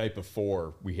 The night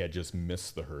before we had just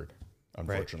missed the herd,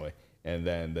 unfortunately. And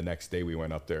then the next day we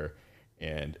went up there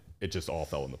and it just all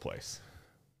fell into place.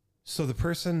 So the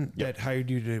person that hired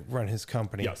you to run his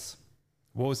company, Yes.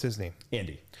 what was his name?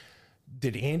 Andy.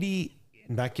 Did Andy,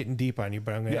 not getting deep on you,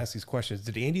 but I'm going to Yeah. ask these questions.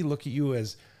 Did Andy look at you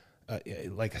as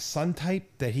like a son type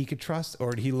that he could trust,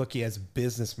 or did he look at you as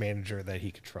business manager that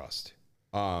he could trust?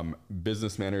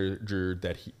 Business manager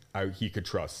that he could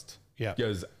trust. Yeah.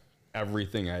 Because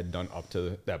everything I had done up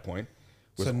to that point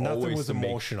was So nothing always was to make-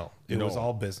 emotional. It was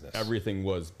all business. Everything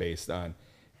was based on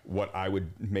what I would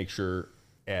make sure,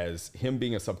 as him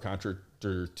being a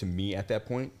subcontractor to me at that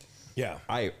point. Yeah.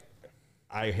 I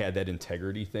had that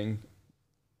integrity thing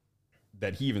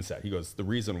that he even said. He goes, the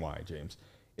reason why, James,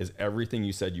 is everything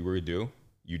you said you were going to do,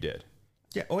 you did.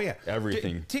 Yeah. Oh, yeah.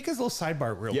 Everything. Take us a little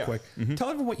sidebar real Yeah. quick. Tell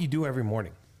everyone what you do every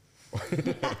morning.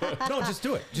 No, just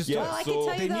do it. Just Yeah. do Well, it. I So can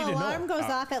tell they you the need to know. alarm goes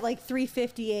off at like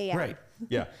 3:50 a.m. Right.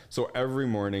 Yeah. So every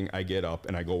morning I get up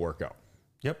and I go work out.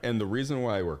 Yep. And the reason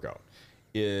why I work out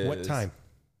is What time?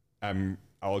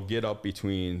 I'll get up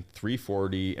between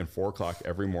 3:40 and 4 o'clock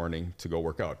every morning to go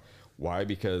work out. Why?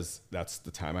 Because that's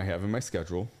the time I have in my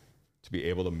schedule to be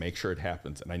able to make sure it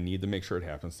happens. And I need to make sure it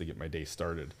happens to get my day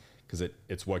started because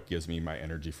it's what gives me my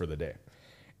energy for the day.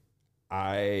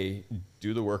 I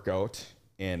do the workout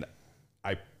and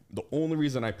the only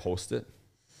reason I post it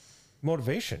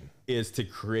Motivation. is to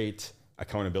create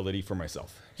accountability for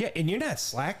myself. Yeah. And you're not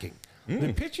slacking.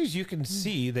 The pictures you can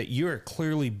see that you're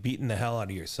clearly beating the hell out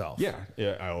of yourself. Yeah.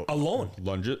 Yeah. Alone.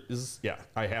 Lunges. Yeah.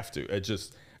 I have to.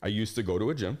 I used to go to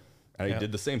a gym. I Yeah.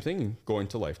 did the same thing going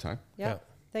to Lifetime. Yep. Yeah.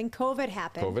 Then COVID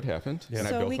happened. COVID happened, and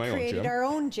I So built we my own created gym. our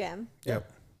own gym, Yep.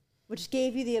 which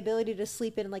gave you the ability to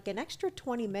sleep in like an extra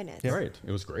 20 minutes. Right.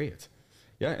 It was great.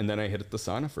 Yeah. And then I hit the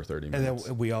sauna for 30 And minutes.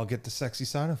 then we all get the sexy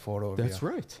sauna photo of That's you.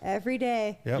 right. Every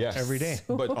day. Yep. Yes. Every day.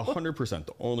 But 100%.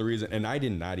 The only reason, and I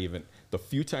did not even, the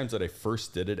few times that I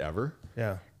first did it ever,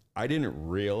 Yeah. I didn't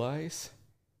realize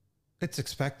It's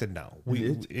expected now.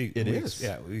 It is.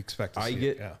 Yeah. We expect to I see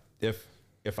get, it. Yeah.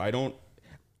 if I don't,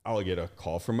 I'll get a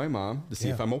call from my mom to see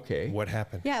if Yeah. I'm okay. What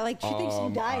happened? Yeah, like she thinks you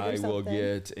died or I something. will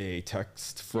get a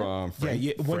text from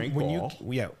Frank, when Ball.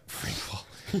 Frank Ball.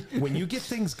 When you get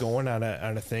things going on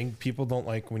a thing, people don't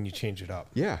like when you change it up.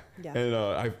 Yeah. Yeah. And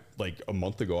I like a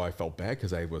month ago, I felt bad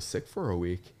because I was sick for a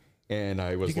week. And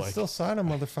I was You can like, still sign a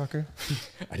motherfucker.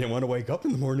 I didn't want to wake up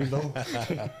in the morning though.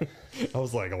 I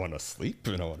was like, I want to sleep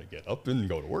and I want to get up and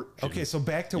go to work. Okay, so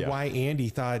back to Yeah. why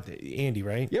Andy,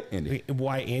 right? Yep, Andy.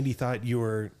 Why Andy thought you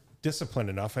were disciplined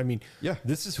enough. I mean, Yeah.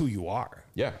 this is who you are.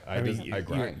 Yeah. I you-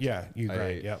 grind. you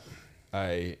grind. Yep.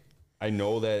 I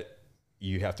know that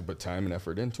you have to put time and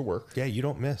effort into work. Yeah, you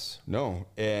don't miss. No.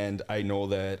 And I know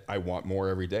that I want more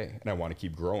every day and I want to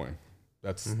keep growing.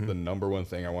 That's the number one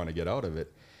thing I want to get out of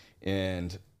it.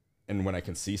 And when I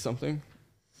can see something,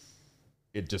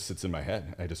 it just sits in my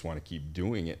head. I just want to keep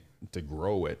doing it to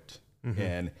grow it.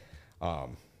 And,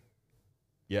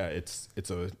 yeah, it's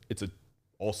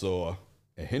also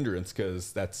a hindrance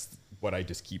because that's what I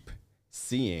just keep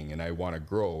seeing, and I want to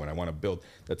grow, and I want to build.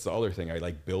 That's the other thing. I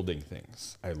like building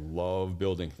things. I love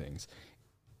building things.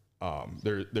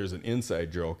 There's an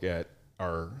inside joke at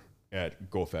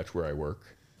Go Fetch where I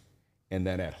work, and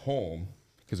then at home,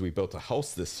 because we built a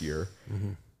house this year,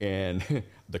 and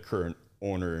the current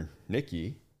owner,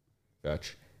 Nikki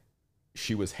Fetch,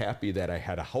 she was happy that I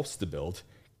had a house to build,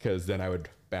 because then I would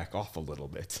back off a little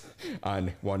bit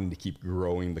on wanting to keep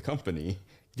growing the company,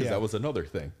 because that was another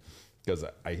thing. Because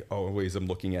I always am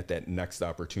looking at that next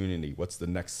opportunity. What's the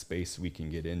next space we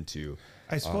can get into?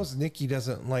 I suppose Nikki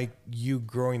doesn't like you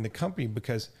growing the company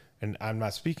because, and I'm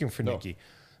not speaking for Nikki,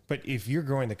 but if you're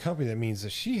growing the company, that means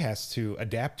that she has to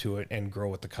adapt to it and grow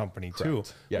with the company too.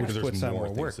 Yeah, which because puts there's on more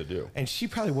things work to do. And she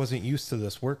probably wasn't used to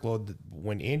this workload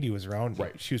when Andy was around.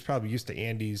 Right. She was probably used to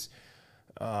Andy's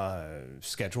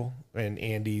schedule and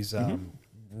Andy's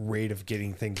rate of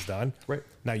getting things done. Right.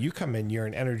 Now you come in, you're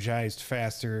an energized,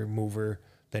 faster mover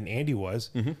than Andy was,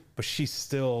 but she's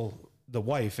still the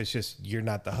wife. It's just you're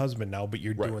not the husband now, but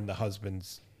you're doing the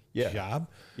husband's job.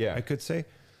 Yeah. I could say.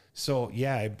 So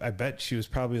yeah, I bet she was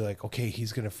probably like, okay,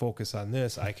 he's going to focus on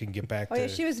this. I can get back to. Yeah,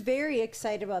 she was very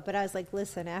excited about it, but I was like,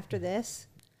 listen, after this,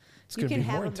 you gonna can be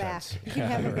have more him back. intense. You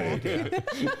can have him back.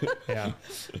 Yeah.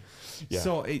 Yeah.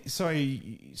 So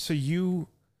you,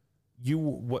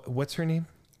 what's her name?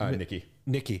 Nikki.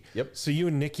 Nikki. Yep. So you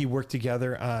and Nikki worked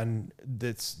together on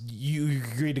this. You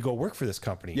agreed to go work for this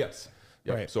company. Yes.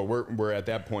 Yep. Right. So we're at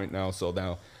that point now. So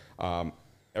now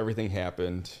everything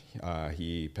happened.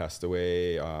 He passed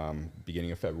away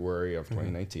beginning of February of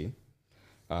 2019.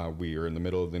 We were in the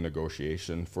middle of the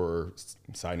negotiation for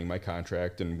signing my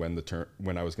contract and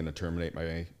when I was going to terminate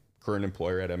my current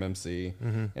employer at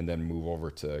MMC and then move over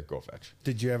to Go Fetch.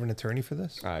 Did you have an attorney for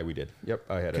this? We did. Yep.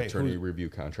 I had an attorney review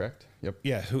contract. Yep.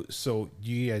 Yeah. So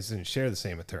you guys didn't share the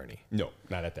same attorney? No,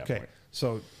 not at that Okay. point.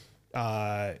 So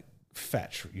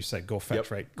Fetch, you said Go Fetch,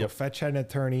 Yep. right? Go Yep. Fetch had an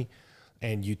attorney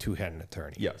and you two had an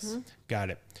attorney. Yes. Got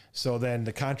it. So then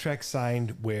the contract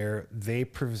signed where they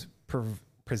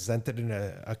presented in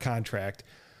a contract,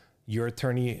 your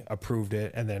attorney approved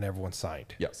it, and then everyone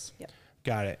signed. Yes. Yep.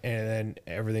 Got it. And then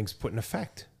everything's put in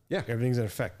effect. Yeah. Everything's in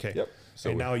effect. Okay. Yep. So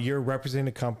and now you're representing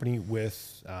a company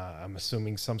with, I'm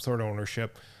assuming, some sort of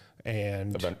ownership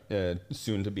and.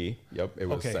 Soon to be. Yep. It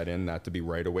was set in not to be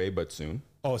right away, but soon.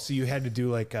 Oh, so you had to do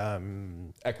like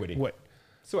Equity. what?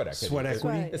 Sweat equity. Sweat equity?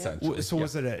 Sweat, yeah. Essentially. So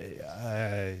was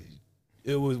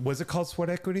it was it called sweat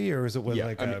equity, or was it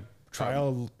a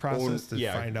trial process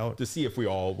to find out? To see if we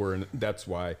all were in, that's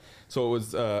why. So it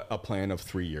was a plan of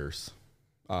 3 years.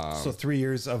 So 3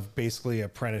 years of basically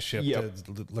apprenticeship to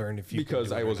learn if you could because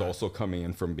do it I or was not. also coming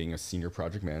in from being a senior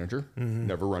project manager,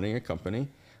 never running a company.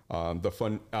 I'll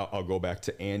go back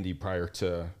to Andy prior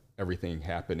to everything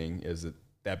happening. Is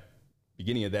that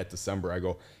beginning of that December? I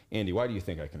go, Andy, why do you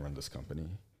think I can run this company?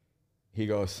 He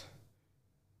goes,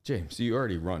 James, you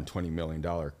already run $20 million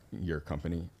year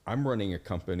company. I'm running a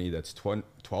company that's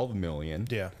 $12 million.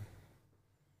 Yeah.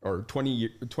 Or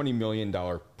 $20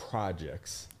 million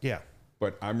projects. Yeah.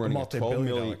 But I'm running a $12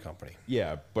 million company.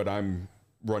 Yeah, but I'm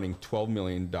running $12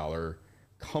 million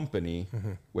company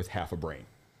with half a brain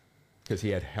because he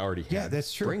had already had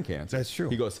that's true. brain cancer. That's true.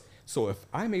 He goes, so if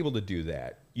I'm able to do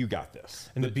that, you got this.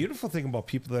 And the beautiful thing about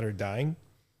people that are dying,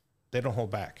 they don't hold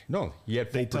back. No, he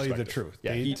had full They tell you the perspective.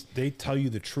 truth. Yeah, They tell you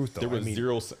the truth, though. there was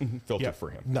zero filter yeah, for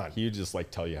him. none. He would just like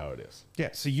tell you how it is. Yeah,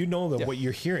 so you know that what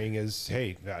you're hearing is,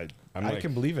 hey, I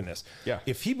can believe in this. Yeah.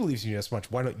 If he believes in you this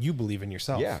much, why don't you believe in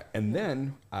yourself? Yeah, and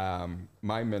then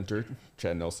my mentor,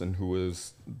 Chad Nelson, who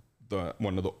was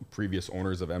one of the previous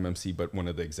owners of MMC, but one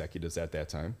of the executives at that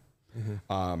time,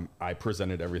 I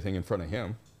presented everything in front of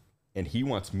him, and he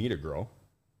wants me to grow.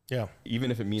 Yeah.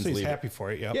 Even if it means So he's leaving. happy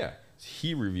for it. Yep. Yeah.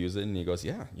 He reviews it and he goes,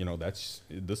 yeah,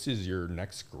 this is your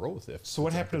next growth. So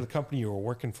what happened to the company you were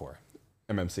working for?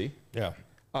 MMC? Yeah.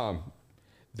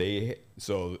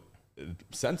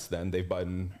 Since then they've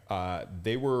been,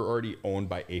 they were already owned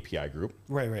by API Group.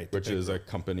 Right. Which is a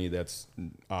company that's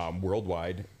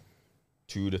worldwide,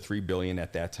 2 to 3 billion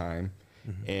at that time.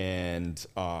 And,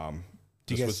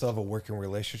 do you guys still have a working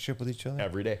relationship with each other?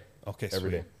 every day. Okay. Every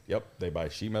sweet. day. Yep. They buy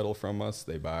sheet metal from us.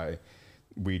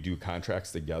 We do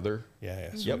contracts together. Yeah.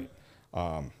 Sweet.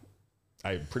 Yep.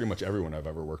 I pretty much everyone I've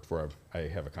ever worked for, I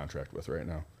have a contract with right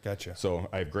now. Gotcha. So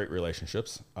I have great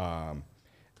relationships.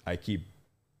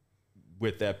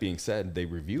 With that being said, they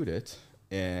reviewed it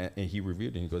and he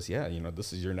reviewed it and he goes, yeah,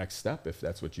 this is your next step if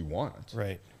that's what you want.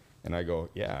 Right. And I go,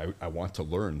 yeah, I want to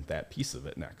learn that piece of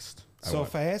it next. So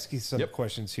if I ask you some Yep.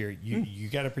 questions here, you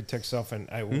got to protect yourself, and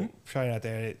I will try not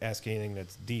to ask anything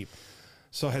that's deep.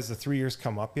 So has the 3 years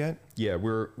come up yet? Yeah,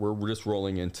 we're just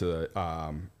rolling into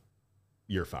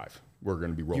year 5. We're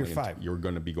going to be rolling. Year 5. You're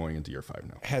going to be going into year 5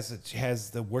 now. Has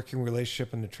the working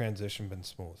relationship and the transition been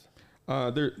smooth?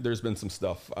 There's been some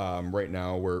stuff. Right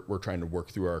now, we're trying to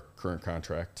work through our current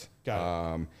contract.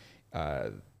 Got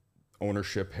it.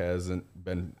 Ownership hasn't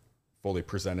been fully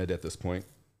presented at this point,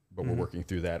 but we're working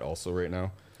through that also right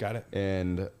now. Got it.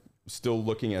 And still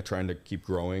looking at trying to keep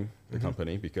growing the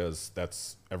company, because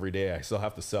that's every day I still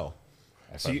have to sell.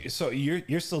 So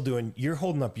you're still you're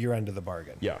holding up your end of the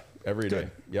bargain. Yeah, every day.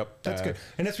 Good. Yep. That's good.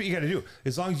 And that's what you got to do.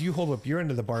 As long as you hold up your end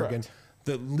of the bargain, Correct.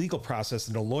 the legal process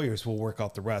and the lawyers will work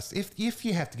out the rest. If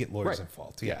you have to get lawyers Right.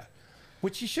 involved. Yeah.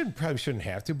 Which you probably shouldn't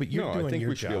have to, but you're doing I think your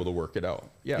we should job. be able to work it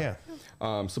out. Yeah.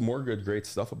 Some more great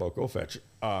stuff about GoFetch.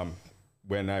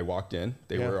 When I walked in,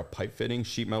 they Yeah. were a pipe fitting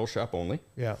sheet metal shop only.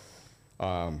 Yeah.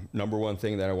 Number one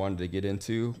thing that I wanted to get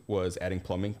into was adding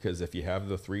plumbing, because if you have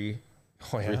the three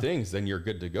things, then you're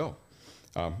good to go.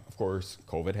 Of course,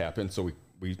 COVID happened, so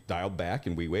we dialed back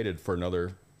and we waited for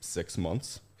another 6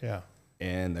 months. Yeah.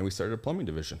 And then we started a plumbing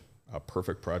division. A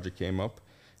perfect project came up.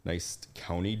 Nice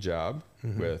county job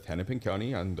with Hennepin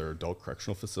County on their adult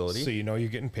correctional facility. So you know you're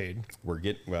getting paid. We're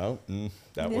getting,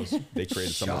 they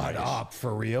created some. Shut up,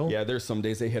 for real? Yeah, there's some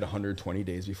days they hit 120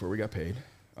 days before we got paid.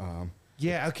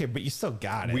 Yeah, okay, but you still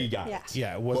got it. We got Yeah. it.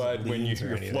 Yeah, it wasn't But when liens or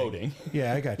you're anything. floating,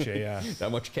 Yeah, I got you, yeah.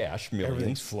 that much cash, millions.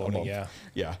 Everything's floating, a month.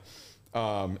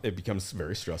 Yeah. It becomes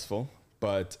very stressful.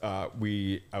 But I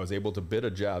was able to bid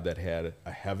a job that had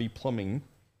a heavy plumbing,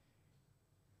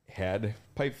 had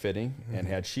pipe fitting, and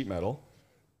had sheet metal,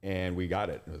 and we got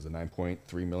it. It was a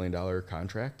 $9.3 million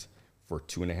contract for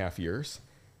 2.5 years.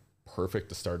 Perfect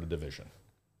to start a division.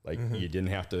 Like you didn't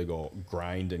have to go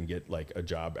grind and get like a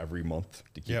job every month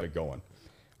to keep it going.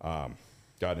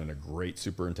 Got in a great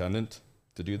superintendent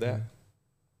to do that.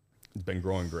 It's been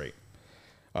growing great.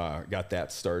 Got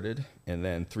that started, and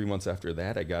then 3 months after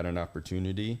that, I got an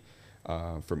opportunity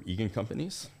from Egan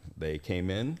Companies. They came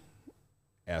in,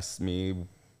 asked me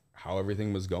how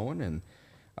everything was going,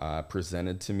 and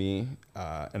presented to me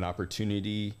an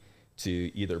opportunity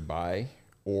to either buy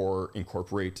or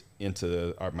incorporate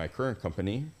into my current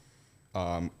company,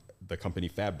 the company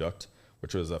FabDuct,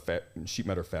 which was a sheet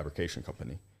metal fabrication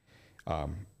company.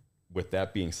 With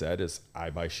that being said, is I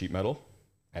buy sheet metal.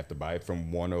 I have to buy it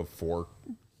from one of 4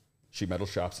 sheet metal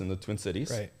shops in the Twin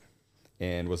Cities. Right.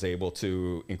 And was able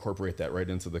to incorporate that right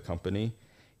into the company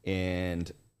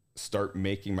and start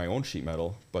making my own sheet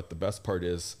metal. But the best part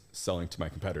is selling to my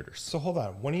competitors. So hold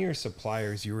on. One of your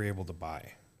suppliers you were able to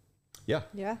buy, Yeah.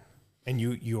 Yeah. and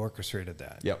you orchestrated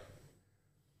that. Yep.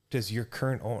 Does your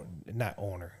current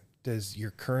does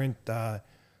your current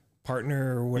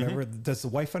partner or whatever, does the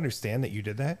wife understand that you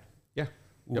did that? Yeah.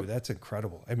 Ooh, Yep. that's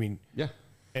incredible. I mean, Yeah.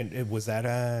 and was that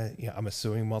I'm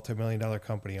assuming multi-million-dollar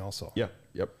company also? Yep.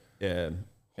 Yep. And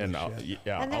And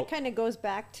that kind of goes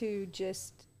back to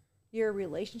just your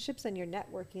relationships and your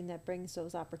networking that brings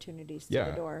those opportunities to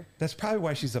the door. That's probably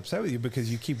why she's upset with you, because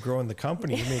you keep growing the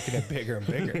company, you're making it bigger and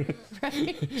bigger.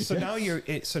 Right. So now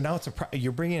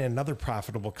you're bringing in another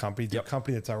profitable company, the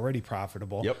company that's already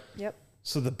profitable. Yep. Yep.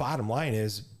 So the bottom line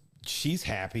is she's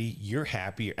happy, you're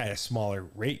happy, at a smaller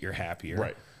rate, you're happier.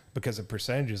 Right. Because of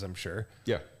percentages, I'm sure.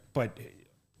 Yeah. But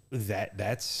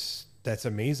that's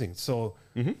amazing. So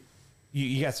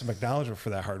you got some acknowledgement for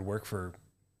that hard work for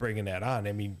bringing that on.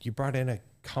 I mean, you brought in a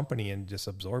company and just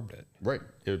absorbed it. Right.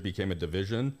 It became a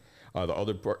division.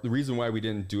 The reason why we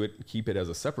didn't keep it as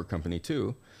a separate company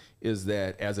too, is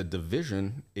that as a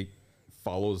division, it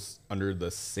follows under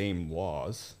the same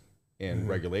laws and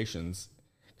regulations,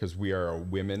 because we are a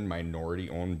women minority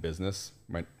owned business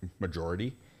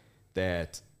majority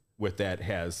that with that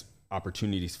has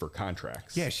opportunities for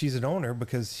contracts. Yeah, she's an owner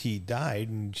because he died,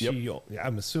 and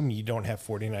I'm assuming you don't have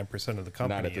 49% of the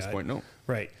company. Not at this point, no.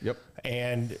 Right. Yep.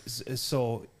 And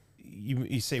so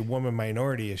you say woman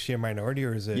minority. Is she a minority,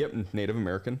 or is it? Yep. Native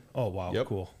American. Oh, wow. Yep.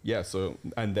 Cool. Yeah. So,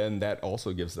 and then that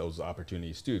also gives those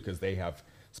opportunities too, because they have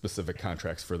specific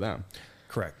contracts for them.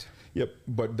 Correct. Yep.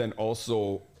 But then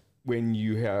also when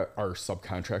you are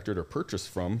subcontracted or purchased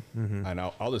from, and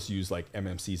I'll just use like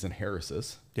MMCs and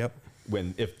Harris's. Yep.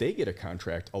 If they get a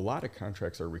contract, a lot of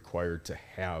contracts are required to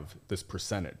have this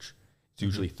percentage. It's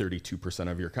usually 32%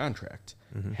 of your contract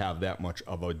have that much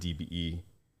of a DBE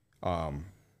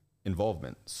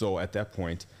involvement. So at that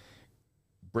point,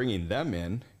 bringing them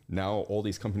in, now all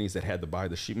these companies that had to buy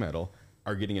the sheet metal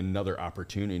are getting another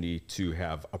opportunity to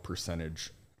have a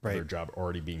percentage of their job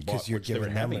already being bought, Because you're which they were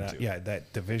giving them having to. yeah,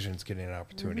 that division's getting an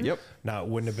opportunity. Yep. Now, it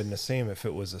wouldn't have been the same if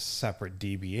it was a separate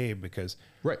DBA, because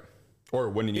Right. Or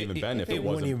it wouldn't even been if it wouldn't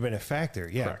wasn't. even been a factor.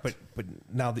 Yeah. Correct. But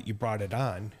now that you brought it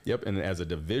on, Yep. And as a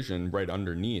division right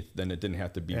underneath, then it didn't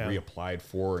have to be Yeah. reapplied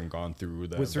for and gone through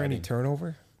the. was there any vetting.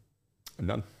 turnover?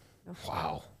 None.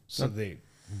 Wow. So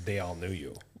they all knew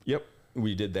you. Yep.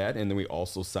 We did that. And then we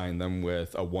also signed them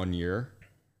with a 1-year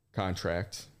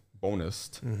contract bonus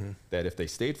that if they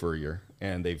stayed for a year,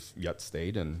 and they've yet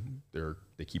stayed, and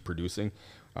they keep producing.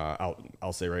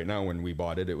 I'll say right now, when we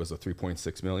bought it, it was a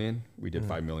 3.6 million. We did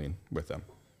 5 million with them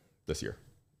this year.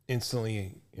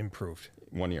 Instantly improved.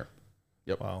 1 year.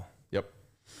 Yep. Wow. Yep.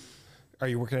 Are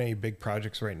you working on any big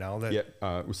projects right now? That Yeah.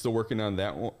 We're still working on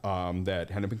that one, that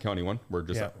Hennepin County one. We're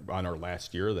just on our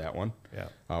last year of that one. Yeah.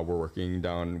 We're working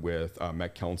down with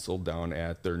Met Council down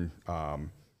at their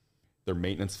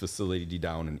maintenance facility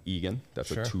down in Egan. That's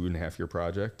Sure. a 2.5-year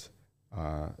project.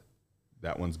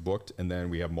 That one's booked. And then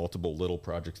we have multiple little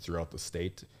projects throughout the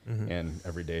state and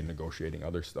every day negotiating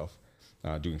other stuff,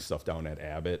 doing stuff down at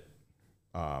Abbott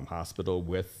Hospital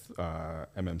with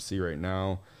MMC right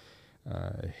now.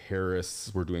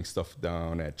 Harris, we're doing stuff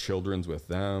down at Children's with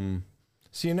them.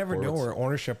 So you never know Forwards. where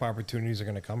ownership opportunities are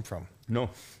going to come from. No.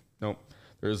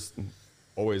 There's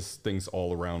always things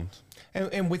all around.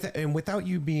 And without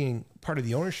you being part of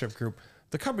the ownership group,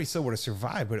 the company still would have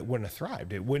survived, but it wouldn't have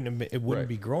thrived. It wouldn't Right.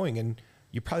 be growing, and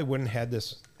you probably wouldn't have had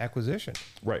this acquisition.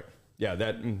 Right. Yeah.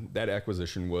 That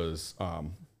acquisition was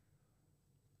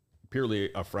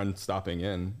purely a friend stopping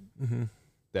in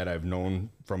that I've known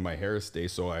from my Harris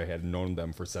days. So I had known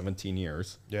them for 17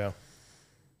 years, Yeah.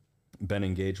 been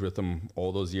engaged with them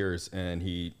all those years. And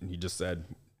he just said,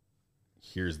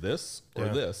 here's this or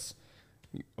Yeah. this.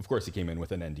 Of course, he came in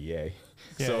with an NDA.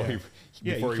 Yeah, so yeah.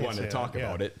 Yeah, before you he can't wanted to say talk that, yeah.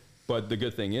 about it. But the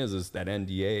good thing is that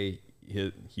NDA,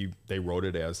 they wrote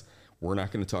it as, we're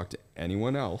not going to talk to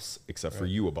anyone else except for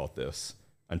you about this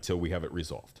until we have it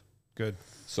resolved. Good.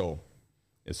 So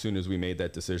as soon as we made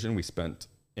that decision,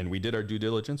 we did our due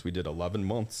diligence. We did 11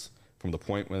 months from the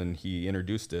point when he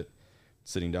introduced it,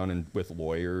 sitting down with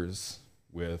lawyers,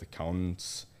 with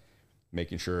accountants,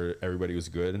 making sure everybody was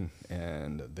good.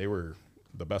 And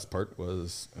the best part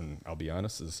was, and I'll be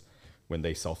honest, is when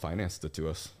they self-financed it to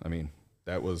us. I mean,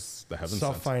 that was the heaven sent.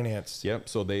 Self-financed. Yep.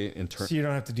 So they in turn, So you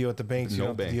don't have to deal with the banks. You No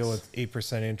don't have to deal banks. with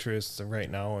 8% interest right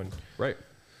now. And right.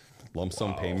 Lump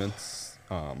sum payments.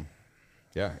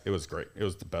 Yeah, it was great. It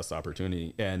was the best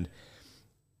opportunity. And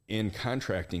in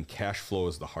contracting, cash flow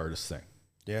is the hardest thing.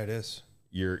 yeah, it is.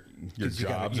 Your 'Cause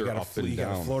jobs are up and you got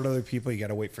to down. float other people. You got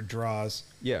to wait for draws.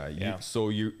 Yeah, so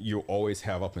you always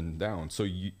have up and down. So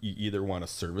you either want a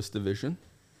service division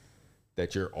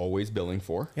that you're always billing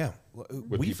for. Yeah.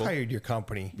 We people. fired your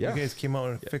company. Yeah. You guys came out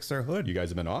and fixed our hood. You guys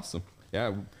have been awesome.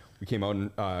 Yeah, we came out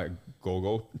and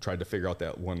go tried to figure out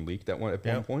that one leak at one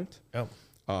point. Yep.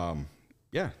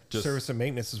 Yeah, just Service and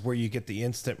maintenance is where you get the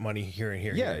instant money here and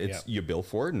here. yeah, here. it's you bill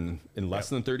for it, and in less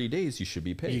than 30 days you should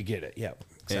be paid. You get it. Yeah,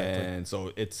 exactly. And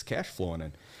so it's cash flowing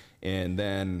in. And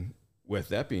then with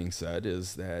that being said,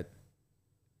 is that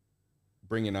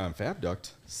bringing on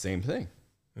FabDuct, same thing.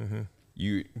 Mm-hmm.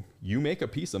 You make a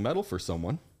piece of metal for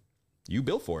someone, you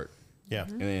bill for it. Yeah.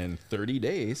 And in 30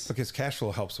 days, Because cash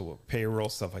flow helps with payroll,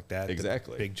 stuff like that. The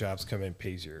Exactly. big jobs come in,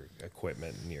 pays your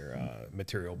equipment and your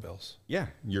material bills. yeah,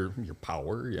 your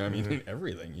power, I mean,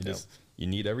 everything. You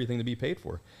need everything to be paid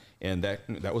for. And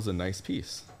that was a nice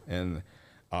piece. And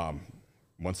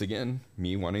once again,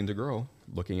 me wanting to grow,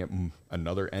 looking at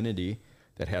another entity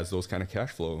that has those kind of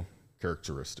cash flow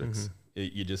characteristics.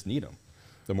 You just need them.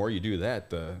 The more you do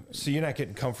that, So you're not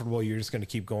getting comfortable. You're just going to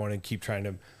keep going and keep trying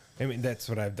to. I mean, that's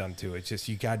what I've done too. It's just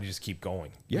you got to just keep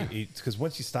going. Yeah. Because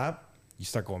once you stop, you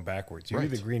start going backwards. You're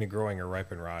Right. either green and growing or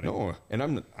ripe and rotting. no, and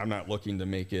I'm not looking to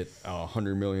make it a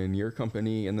 $100 million year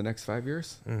company in the next 5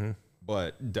 years,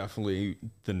 but definitely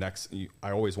the next.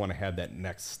 I always want to have that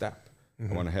next step.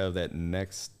 I want to have that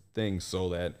next thing so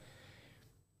that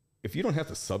if you don't have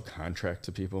to subcontract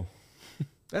to people,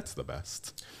 that's the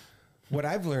best. What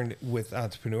I've learned with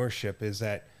entrepreneurship is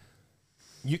that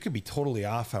you could be totally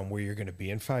off on where you're going to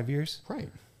be in 5 years, Right.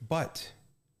 but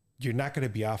you're not going to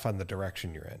be off on the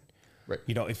direction you're in. Right.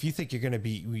 You know, if you think you're going to be,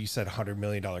 you said $100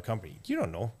 million company, you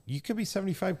don't know. You could be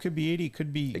 75, could be 80,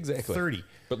 could be Exactly. 30.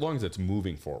 But as long as it's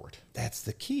moving forward. That's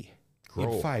the key.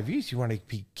 Grow. In 5 years, you want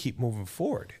to keep moving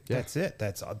forward. Yeah. That's it.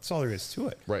 That's all there is to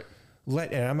it. Right.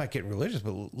 And I'm not getting religious,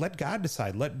 but let God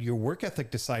decide. Let your work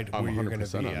ethic decide I'm where you're going to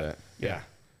 100% be on at. that. Yeah.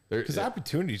 There- Because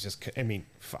opportunities just, I mean,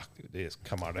 fuck, dude, they just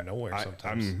come out of nowhere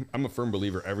sometimes. I'm a firm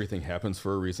believer everything happens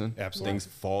for a reason. Absolutely. Things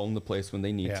fall into place when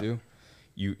they need Yeah. to.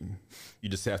 You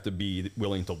just have to be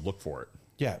willing to look for it.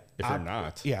 Yeah. If you're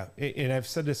not. Yeah. And I've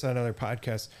said this on other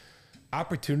podcasts.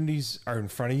 Opportunities are in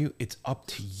front of you. It's up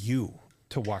to you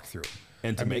to walk through.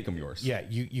 And to make them yours. Yeah,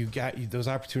 you got those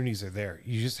opportunities are there.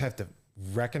 You just have to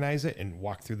recognize it and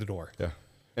walk through the door. Yeah.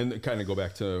 And kind of go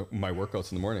back to my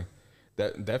workouts in the morning.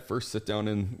 That first sit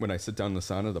down when I sit down in the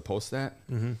sauna to post that,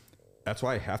 that's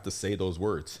why I have to say those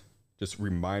words. Just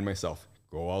remind myself,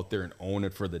 go out there and own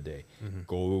it for the day.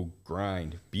 Go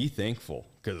grind. Be thankful,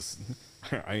 because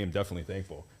I am definitely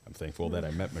thankful. I'm thankful that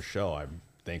I met Michelle. I'm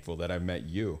thankful that I met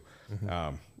you.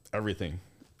 Everything,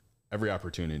 every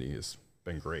opportunity has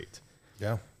been great.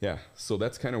 Yeah. Yeah. So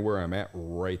that's kind of where I'm at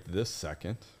right this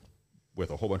second, with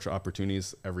a whole bunch of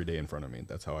opportunities every day in front of me.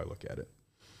 That's how I look at it.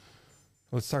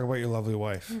 Let's talk about your lovely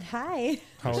wife. Hi.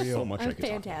 How are you? So much I I'm could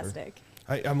talk about her. fantastic.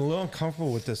 I'm a little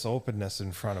uncomfortable with this openness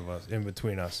in front of us, in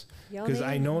between us, because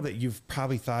I know that you've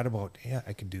probably thought about, yeah,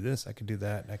 I could do this, I could do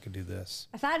that, and I could do this.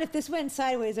 I thought if this went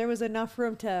sideways, there was enough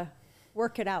room to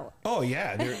work it out. Oh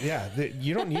yeah,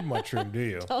 you don't need much room, do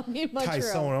you? Don't need much Tie room.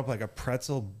 someone up like a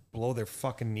pretzel, blow their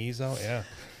fucking knees out. Yeah.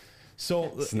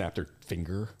 So Snapped her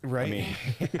finger. right, I mean,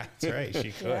 that's right.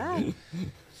 She could. Yeah.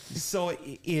 So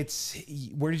it's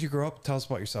where did you grow up? Tell us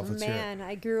about yourself. Let's hear it. Man,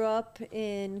 I grew up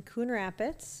in Coon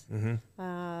Rapids.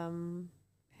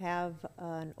 Have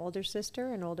an older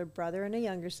sister, an older brother, and a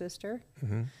younger sister.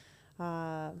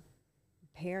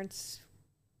 Parents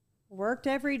worked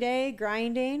every day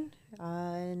grinding,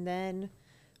 and then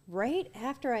right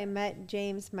after I met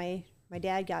James, my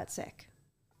dad got sick.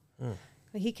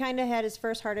 He kind of had his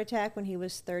first heart attack when he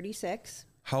was 36.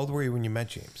 How old were you when you met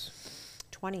James?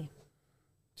 20.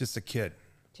 Just a kid.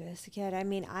 Just a kid. I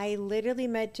mean, I literally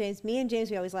met James. Me and James,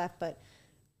 we always laugh, but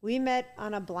we met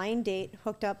on a blind date,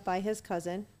 hooked up by his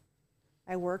cousin.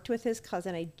 I worked with his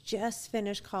cousin. I just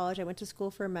finished college. I went to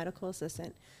school for a medical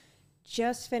assistant.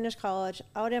 Just finished college,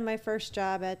 out in my first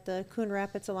job at the Coon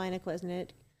Rapids Alina Clinic,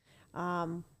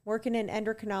 working in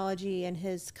endocrinology, and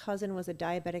his cousin was a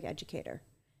diabetic educator.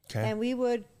 Okay. And we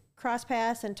would cross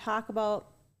paths and talk about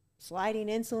sliding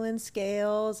insulin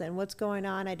scales and what's going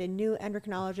on. I had a new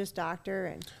endocrinologist doctor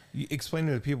and You explain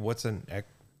to the people what's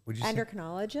would you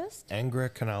endocrinologist. say?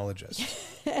 Endocrinologist.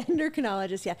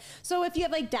 Endocrinologist, yeah. So if you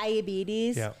have like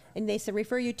diabetes Yep. and they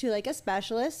refer you to like a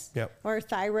specialist Yep. or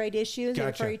thyroid issues, they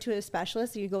Gotcha. refer you to a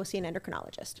specialist, you go see an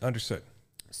endocrinologist. Understood.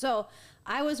 So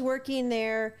I was working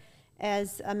there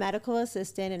as a medical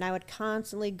assistant, and I would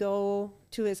constantly go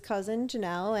to his cousin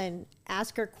Janelle and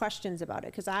ask her questions about it,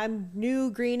 because I'm new,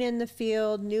 green in the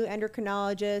field, new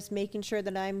endocrinologist, making sure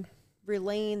that I'm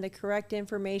relaying the correct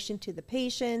information to the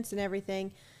patients and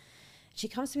everything. She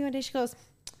comes to me one day, she goes,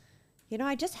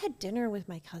 I just had dinner with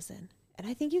my cousin, and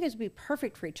I think you guys would be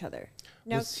perfect for each other.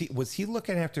 Now, Was he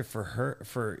looking after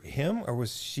for him, or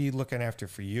was she looking after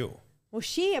for you? well,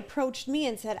 she approached me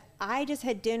and said, I just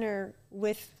had dinner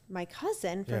with my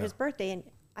cousin for Yeah. his birthday, and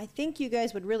I think you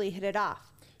guys would really hit it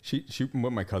off.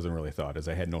 what my cousin really thought is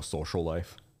I had no social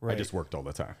life. Right. I just worked all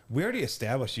the time. We already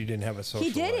established you didn't have a social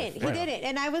He didn't. life. He didn't.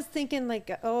 And I was thinking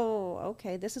like, oh,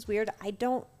 okay, this is weird. I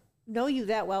don't know you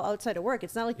that well outside of work.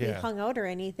 It's not like we Yeah. hung out or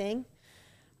anything.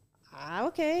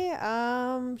 Okay.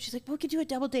 She's like, we'll could do a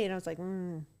double date. And I was like,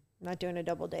 not doing a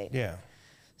double date. Yeah.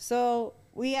 So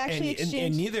we actually And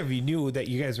exchanged neither of you knew that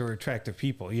you guys were attractive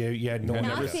people. You had no I've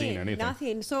idea. never seen anything.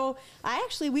 Nothing. So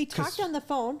we talked on the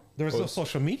phone. There was no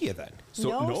social media then.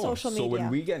 No social So when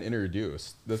media. we got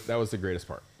introduced, that was the greatest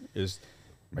part. Is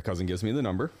my cousin gives me the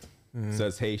number,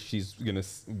 says, "Hey, she's gonna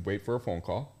wait for a phone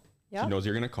call. Yep. She knows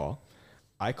you're gonna call."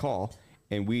 I call,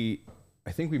 and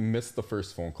I think we missed the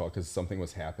first phone call because something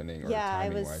was happening. Or Yeah, I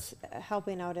timing was wise.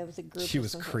 helping out. It was a group. She or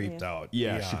was something, creeped yeah. out.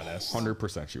 Yeah, be she honest.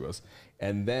 100% she was.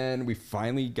 And then we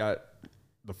finally got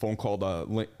the phone call.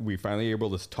 We finally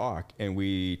able to talk, and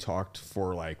we talked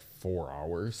for like 4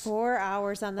 hours. 4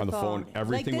 hours on the phone.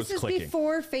 Everything like, this was clicking. is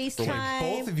before FaceTime. Like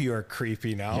both of you are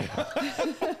creepy now.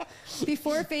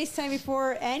 Before FaceTime,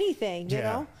 before anything, you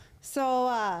Yeah. know?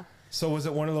 So, So was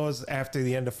it one of those after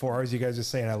the end of 4 hours, you guys are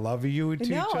saying "I love you" to each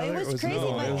no, other? it was crazy.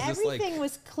 no, Like, it was just like- everything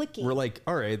was clicking. We're like,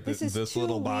 all right, This this is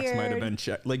little too box might have weird. been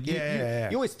checked. Like, Yeah.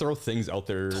 you always throw things out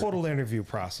there. Total interview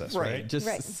process, right? Right. Just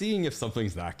Right. seeing if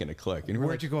something's not going to click. And we're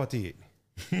Where'd like, you go out to eat?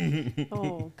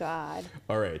 Oh, God.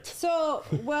 all right. So,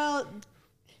 well,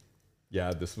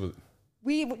 Yeah, this was.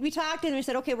 we talked and we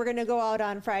said, okay, we're going to go out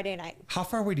on Friday night. How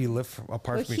far away do you live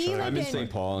apart Well, from each he other? lived I'm in in- St.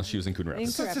 Paul, and she was in Coon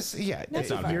Rapids. So it's just, yeah, Not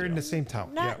too far. you're in the same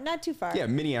town. Not too far. Yeah,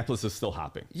 Minneapolis is still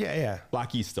hopping. Yeah.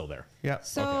 Blacky's still there. Yeah.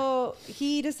 So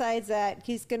he decides that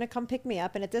he's going to come pick me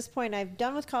up. And at this point, I'm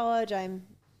done with college. I'm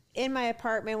in my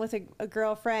apartment with a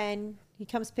girlfriend. He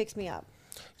comes, picks me up.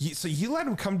 So you let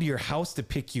him come to your house to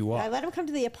pick you I up? let him come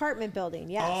to the apartment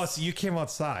building. Yes. Oh, so you came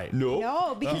outside?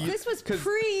 No, because this was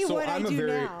pre what I do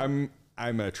now.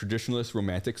 I'm a traditionalist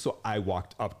romantic, so I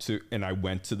walked up to and I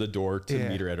went to the door to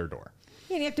meet her at her door.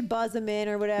 And you have to buzz them in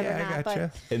or whatever. Yeah, I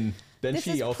gotcha. And then This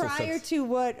she is also prior said, to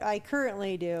what I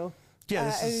currently do. Yeah,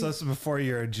 this is before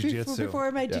your jiu-jitsu.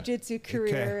 Before my jiu-jitsu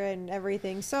career and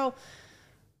everything. So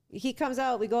he comes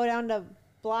out, we go down to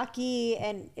Block E,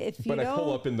 and if you but know... I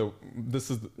pull up in the,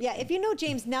 Yeah, if you know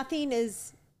James,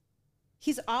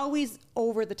 he's always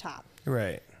over the top.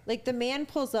 Right. Like the man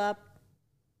pulls up.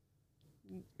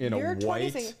 in a You're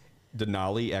white 20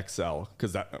 Denali XL,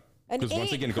 because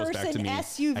once again, it goes back to me.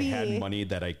 SUV. I had money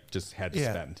that I just had to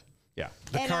spend. Yeah.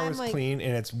 The And car I'm was like, clean,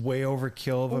 and it's way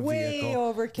overkill of a way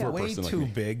vehicle. overkill. Way person like too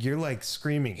me. big. You're like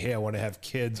screaming, hey, I want to have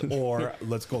kids, or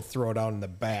let's go throw it out in the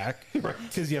back.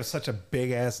 Because you have such a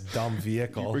big-ass, dumb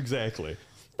vehicle. Exactly.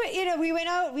 But, you know, we went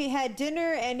out, we had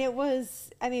dinner, and it was,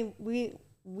 I mean, we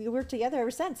worked together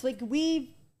ever since. Like,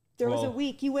 there was a Well-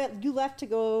 week, you leteft to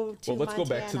go to Well, let's go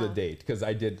back to the Montana. date, because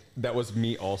that was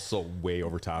me also way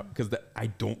over top, because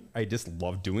I just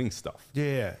love doing stuff.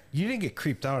 Yeah. You didn't get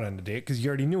creeped out on the date because you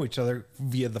already knew each other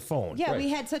via the phone. Yeah, Right. we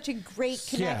had such a great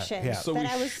connection yeah. So that we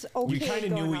I was okay. You kind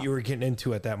of knew going what out. you were getting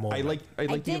into at that moment. I to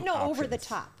didn't give know over the options.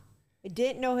 top. I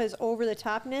didn't know his over the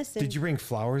topness. Did you bring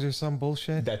flowers or some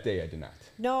bullshit? That day I did not.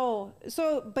 No.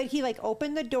 So, but he like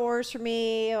opened the doors for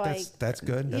me. Like, That's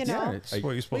good. That's, you know, that's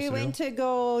what you're supposed we to went do. to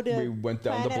go to. We went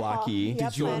down the Planet Block Hall. E. Yep,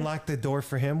 Did you Planet- unlock the door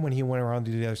for him when he went around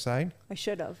to the other side? I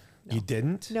should have. No. You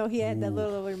didn't? No, he had that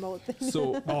little remote thing.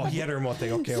 So Oh, he had a remote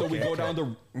thing. Okay, so okay.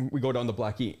 we go down the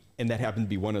Block E, and that happened to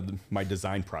be one of my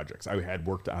design projects. I had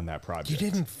worked on that project. You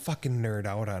didn't fucking nerd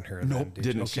out on her. Nope, then, did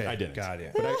didn't. You? Okay, I didn't. Got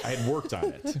it. But I had worked on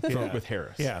it Yeah. with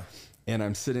Harris. Yeah. And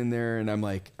I'm sitting there, and I'm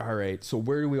like, all right, so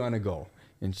where do we want to go?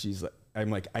 And she's like, I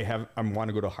want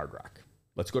to go to Hard Rock.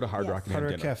 Let's go to Hard Yes. Rock and Hard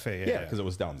have Rock dinner. Cafe, Yeah, yeah. because it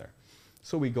was down there.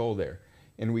 So we go there,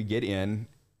 and we get in,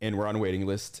 and we're on a waiting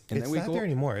list. And It's then we not go, there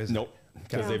anymore, is it? Nope.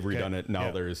 Because No. they've redone Okay. it. Now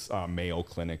Yeah. there's Mayo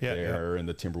Clinic Yeah, there and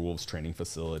the Timberwolves training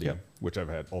facility, Yeah. which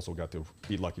also got to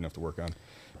be lucky enough to work on.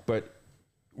 But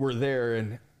we're there,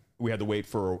 and we had to wait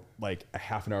for like a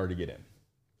half an hour to get in.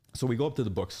 So we go up to the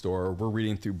bookstore. We're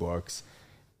reading through books.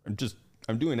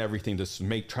 I'm doing everything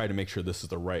to try to make sure this is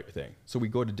the right thing. So we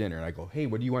go to dinner, and I go, hey,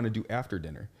 what do you want to do after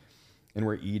dinner? And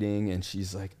we're eating, and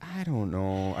she's like, I don't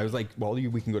know. I was like, well,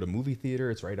 we can go to movie theater.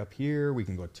 It's right up here. We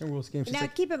can go to Timberwolves game. She's Now,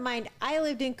 like, keep in mind, I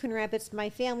lived in Coon Rapids. My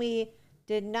family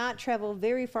did not travel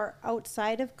very far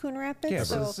outside of Coon Rapids. Yeah,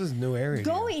 so this is a new area.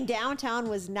 going downtown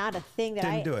was not a thing that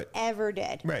Didn't do it. ever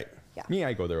did. Right. Yeah. me,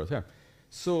 I go there all the time.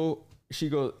 So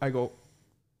I go,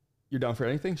 you're down for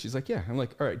anything? She's like, yeah. I'm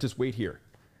like, all right, just wait here.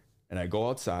 And I go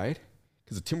outside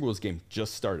because the Timberwolves game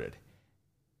just started.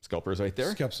 Scalper's right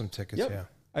there. Scalp some tickets, Yep. yeah.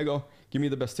 I go, give me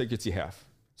the best tickets you have.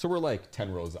 So we're like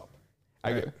 10 rows up.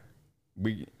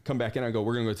 We come back in. I go,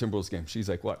 we're going to go to Timberwolves game. She's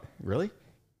like, what? Really?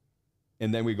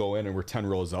 And then we go in, and we're 10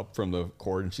 rows up from the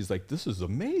court. And she's like, this is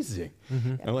amazing.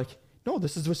 And I'm like, no,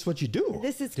 this is just what you do.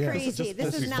 This is Yeah. crazy.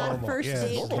 This is not normal. first Yeah,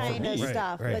 date normal for kind of me.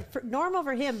 stuff. Right. But normal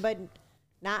for him, but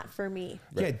not for me.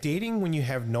 Yeah, dating when you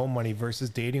have no money versus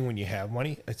dating when you have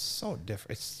money, it's so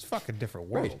different. It's fucking different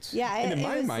worlds. Yeah. And in it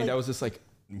my was mind, like- I was just like,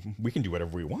 we can do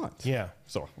whatever we want. Yeah.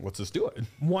 So let's just do it.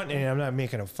 One, and I'm not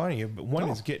making it fun of you, but one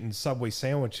No. is getting Subway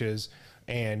sandwiches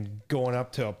and going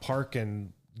up to a park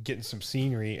and getting some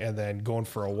scenery and then going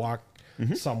for a walk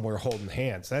somewhere holding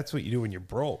hands. That's what you do when you're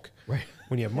broke. Right.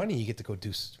 When you have money, you get to go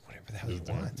do whatever the hell you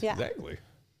want. Yeah. Exactly.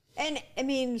 And I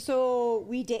mean, so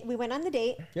we went on the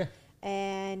date. Yeah.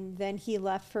 And then he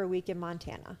left for a week in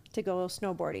Montana to go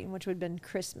snowboarding, which would have been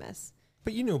Christmas,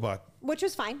 But you knew about, which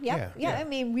was fine. Yep. Yeah, Yeah. yeah. I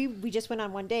mean, we just went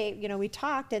on one date. You know, we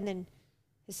talked, and then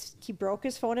he broke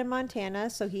his phone in Montana,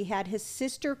 so he had his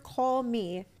sister call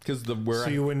me. Because so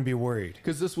you wouldn't be worried.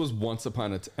 this was once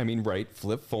upon a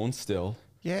flip phone still.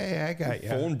 Yeah, I got you.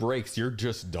 Phone breaks, you're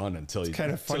just done until you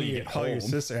Kind of until funny you you get call your home.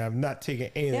 sister. I'm not taking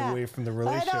anything away from the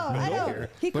relationship. I know. here.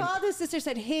 He called his sister,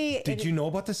 said, "Hey." Did you know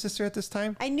about the sister at this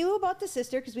time? I knew about the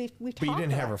sister because we've talked. But you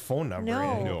didn't a have lot. her phone number.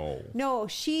 No, No.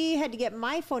 She had to get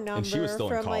my phone number she was still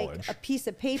in from like college. a piece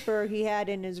of paper he had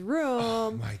in his room.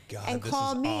 Oh my God, And this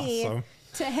call is me awesome.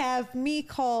 to have me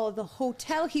call the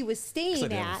hotel he was 'Cause I staying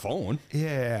didn't have a at, phone.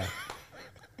 Yeah.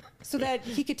 so that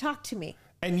he could talk to me.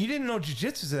 And you didn't know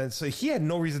jiu-jitsu then, so he had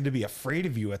no reason to be afraid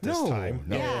of you at this No, time.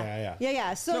 no.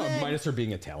 Yeah. So No, then, minus her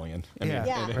being Italian. I mean,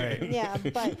 yeah, Right. yeah,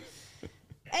 but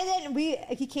and then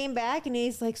he came back and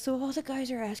he's like, so all the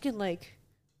guys are asking like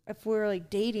if we're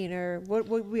like dating or what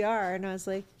we are, and I was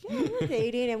like, yeah, we're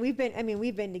dating, and we've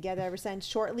been together ever since.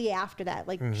 Shortly after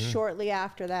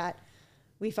that,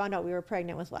 we found out we were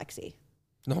pregnant with Lexi.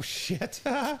 No shit.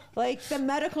 Like the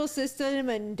medical system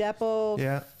and Depo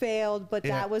Yeah. failed, but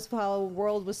Yeah. that was how the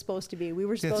world was supposed to be. We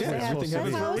were supposed what to it's have. supposed That's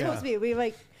to be. how it was Yeah. supposed to be. We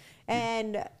like,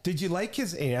 and Did you like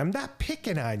his? And I'm not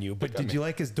picking on you, but did you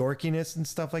like his dorkiness and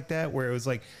stuff like that, where it was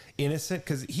like innocent?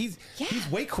 Because he's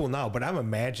way cool now, but I'm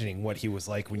imagining what he was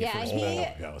like when you yeah, first he.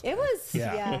 met him. It was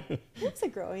Yeah. It's a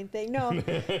growing thing. No,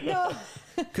 no.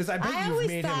 Because I bet I you've always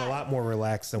made him a thought- lot more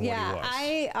relaxed than what he Yeah, was.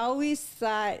 I always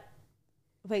thought,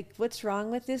 like, what's wrong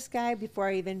with this guy before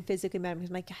I even physically met him? He's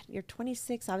like, God, you're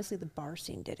 26. Obviously, the bar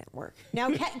scene didn't work.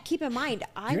 Now, keep in mind,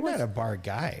 You're not a bar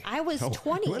guy. I was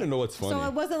 20. you wanna know what's funny? So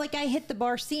it wasn't like I hit the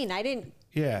bar scene. I didn't.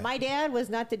 Yeah. My dad was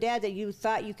not the dad that you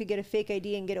thought you could get a fake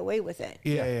ID and get away with it.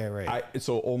 Yeah, right.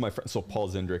 So all my friends, so Paul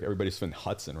Zindrick, everybody's from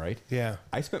Hudson, right? Yeah.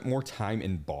 I spent more time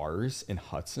in bars in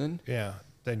Hudson Yeah.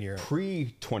 Then you're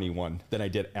pre 21 than I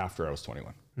did after I was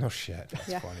 21. no shit. That's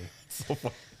Yeah. funny. So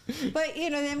fun. But,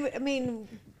 then, I mean,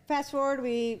 fast forward,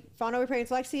 we found out we were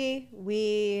parents Lexi.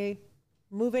 We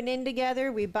moving in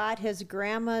together. We bought his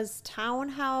grandma's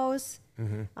townhouse.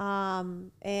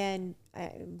 And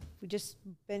we just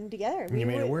been together. And you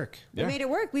made it work. We Yeah. made it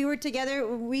work. We were together.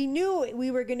 We knew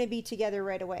we were going to be together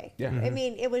right away. Yeah. I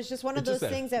mean, it was just one of It's just those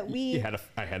things that we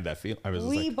I had that feel. I was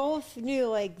we like, both knew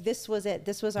like this was it.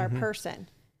 This was our person.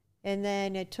 And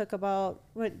then it took about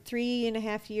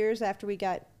 3.5 years after we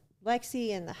got Lexi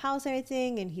and the house and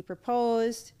everything, and he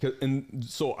proposed. and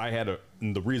so I had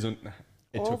the reason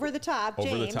it Over the top,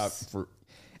 over the James. top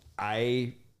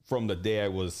from the day I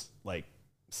was like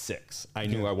 6, I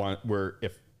knew I want where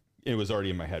if it was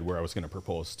already in my head where I was going to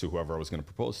propose to whoever I was going to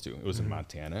propose to. It was in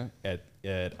Montana at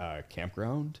a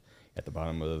campground at the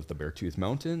bottom of the Beartooth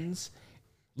Mountains.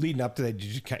 Leading up to that,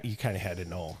 you kind of had to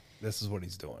know this is what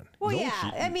he's doing. Well, No,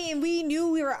 yeah. he- I mean, we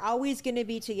knew we were always going to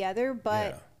be together,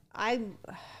 but Yeah.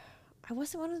 I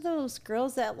wasn't one of those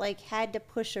girls that like had to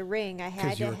push a ring. I had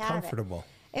Because to you were have comfortable.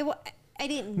 it. I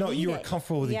didn't. No, need you were it.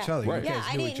 comfortable with each other. Right. You Yeah, guys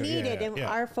I knew didn't each other. need Yeah, it, and yeah.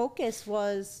 our focus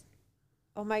was,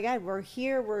 oh my God, we're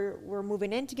here. We're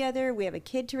moving in together. We have a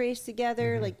kid to raise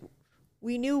together. Mm-hmm. Like,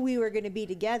 we knew we were going to be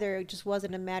together. It just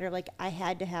wasn't a matter of like I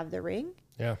had to have the ring.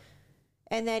 Yeah.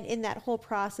 And then in that whole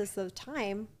process of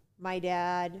time, my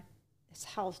dad's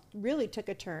health really took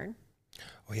a turn.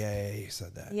 Oh yeah, you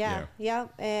said that. Yeah.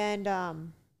 And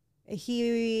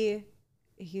he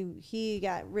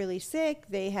got really sick.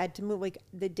 They had to move. Like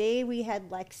the day we had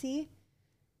Lexi,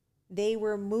 they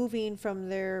were moving from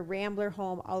their Rambler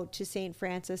home out to St.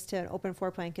 Francis to an open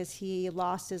floor plan because he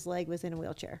lost his leg, was in a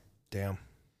wheelchair. Damn.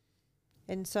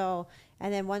 And so,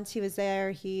 and then once he was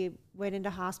there, he went into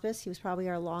hospice. He was probably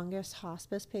our longest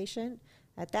hospice patient.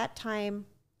 At that time,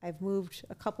 I've moved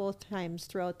a couple of times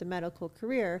throughout the medical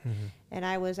career, and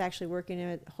I was actually working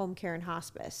in home care and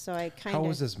hospice. So I kind How of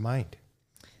was his mind?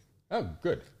 Oh,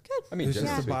 good. Good. I mean, Just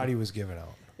just the body was given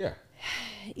out. Yeah.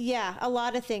 Yeah, a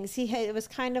lot of things. It was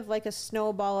kind of like a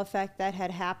snowball effect that had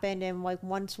happened, and like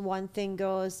once one thing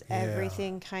goes, Yeah.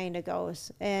 everything kind of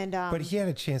goes. And But he had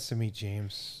a chance to meet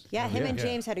James. yeah, him and Yeah.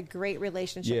 James had a great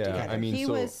relationship Yeah. together. I mean, he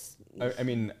so, was. I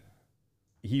mean,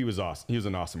 he was awesome. He was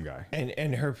an awesome guy.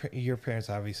 And your parents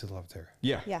obviously loved her.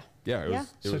 Yeah. Yeah. Yeah. It Yeah.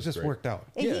 was, So it just great. worked out.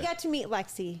 And he Yeah. got to meet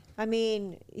Lexi. I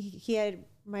mean, he had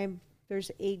there's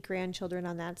 8 grandchildren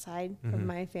on that side Mm-hmm. of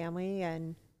my family,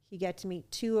 and he got to meet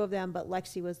 2 of them, but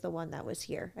Lexi was the one that was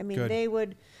here. I mean,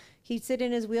 Good. he'd sit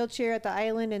in his wheelchair at the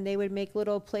island, and they would make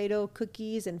little Play-Doh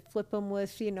cookies and flip them with,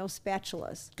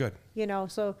 spatulas. Good.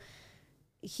 So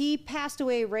he passed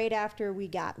away right after we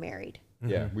got married.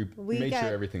 Yeah. We made got-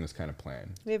 sure everything was kind of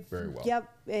planned very well. Yep.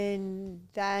 And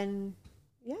then,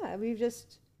 we've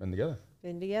just Been together.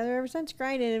 been together ever since,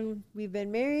 grinding, and we've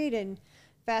been married. And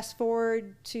fast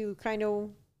forward to kind of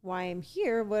why I'm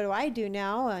here. What do I do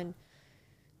now? And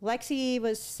Lexi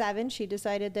was 7. She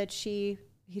decided that he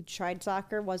tried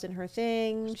soccer, wasn't her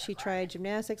thing. She tried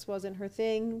gymnastics, wasn't her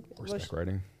thing. Horseback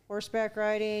riding. Horseback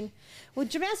riding. Well,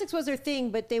 gymnastics was her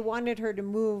thing, but they wanted her to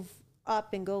move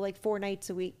up and go like 4 nights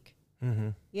a week. Mm-hmm.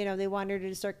 They wanted her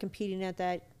to start competing at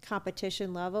that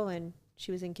competition level, and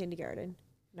she was in kindergarten.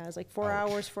 And I was like, 4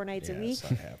 hours, 4 nights a week. It's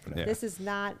not happening. Yeah. This is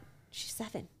not, she's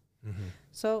 7.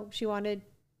 So she wanted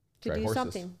to Try do horses.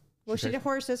 something. Well, she tried- did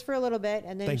horses for a little bit,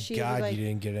 and then Thank she God was like, you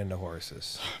didn't get into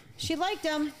horses. she liked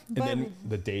them, And but then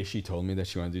the day she told me that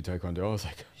she wanted to do Taekwondo, I was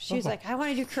like, she was like, I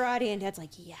want to do karate, and Dad's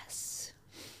like, yes.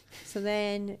 So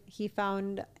then he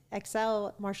found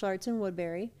Excel Martial Arts in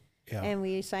Woodbury, Yeah. and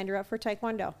we signed her up for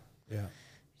Taekwondo. Yeah.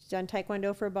 She's done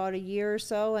Taekwondo for about a year or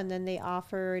so, and then they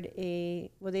offered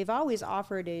they've always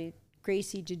offered a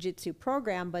Gracie Jiu-Jitsu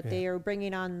program, but they are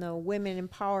bringing on the Women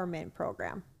Empowerment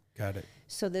program. Got it.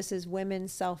 So this is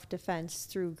women's self-defense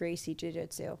through Gracie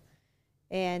Jiu-Jitsu.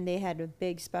 and they had a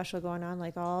big special going on,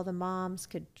 like all the moms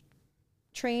could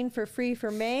train for free for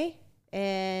May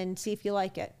and see if you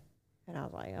like it. And I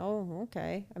was like, oh,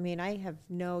 okay. I mean, I have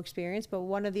no experience, but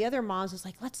one of the other moms was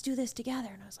like, let's do this together.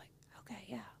 And I was like, okay,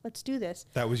 yeah, let's do this.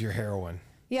 That was your heroine.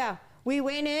 Yeah. We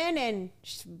went in and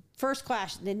first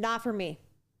class, not for me.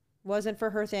 Wasn't for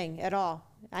her thing at all.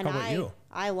 And How about you?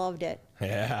 I loved it.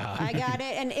 Yeah. I got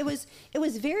it. And it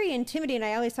was very intimidating.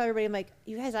 I always tell everybody, I'm like,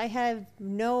 you guys, I have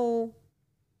no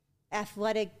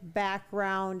athletic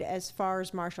background as far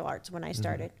as martial arts when I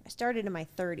started. I started in my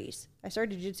 30s. I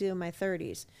started jiu-jitsu in my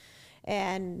 30s.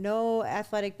 And no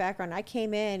athletic background. I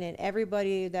came in and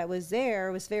everybody that was there,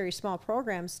 it was very small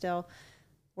program still,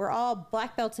 were all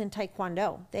black belts in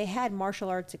Taekwondo. They had martial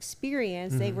arts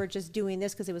experience. They were just doing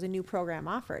this because it was a new program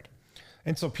offered.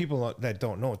 And so people that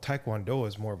don't know, Taekwondo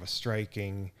is more of a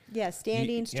striking. Yeah,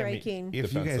 standing, I striking. mean,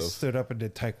 if you Defensive. guys stood up and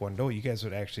did Taekwondo, you guys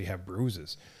would actually have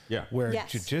bruises. Yeah. Where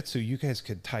Yes. jiu-jitsu, you guys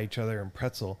could tie each other in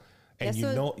pretzel, and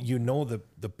Yeah, so- you know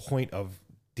the point of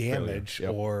damage,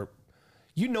 Yep. or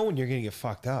you know when you're going to get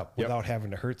fucked up Yep. without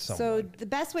having to hurt someone. So the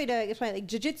best way to explain, like,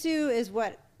 jiu-jitsu is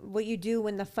what you do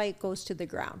when the fight goes to the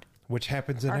ground, which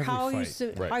happens in or every how fight.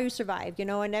 you Right. how you survive. You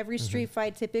know, in every street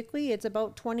fight, typically it's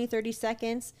about 20, 30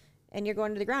 seconds, and you're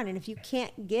going to the ground. And if you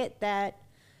can't get that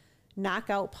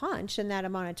knockout punch in that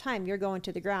amount of time, you're going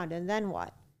to the ground. And then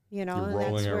what? You know, You're and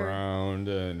rolling that's where, around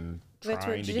and that's what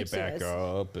trying to get jiu-jitsu back is.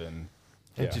 up, and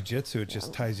In yeah, jiu-jitsu, it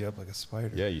just ties you up like a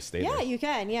spider. yeah, you stay Yeah, there. you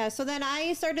can. Yeah. So then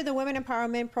I started the women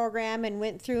empowerment program and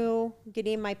went through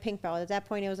getting my pink belt. At that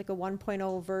point, it was like a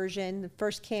 1.0 version. The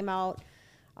first came out.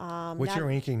 What's not- your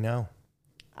ranking now?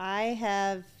 I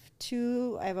have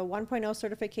I have a 1.0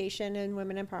 certification in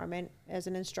women empowerment as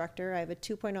an instructor. I have a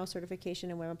 2.0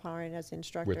 certification in women empowerment as an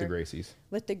instructor With the Gracies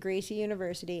with the Gracie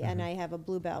University, and I have a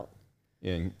blue belt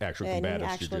in actual in combatives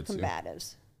actual jiu-jitsu.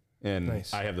 combatives. And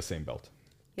Nice. I have the same belt.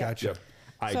 Yep. Gotcha.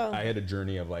 Yep. So- I had a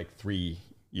journey of like 3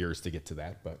 years to get to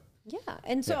that, but Yeah,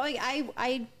 and so like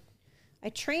I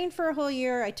trained for a whole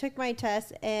year. I took my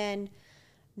test, and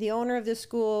the owner of the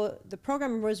school, the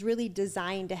program was really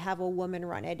designed to have a woman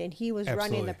run it, and he was running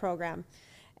Absolutely. the program.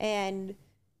 And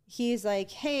he's like,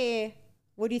 "Hey,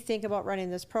 what do you think about running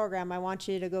this program? I want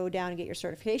you to go down and get your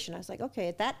certification." I was like, "Okay."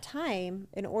 At that time,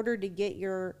 in order to get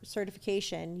your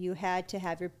certification, you had to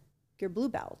have your blue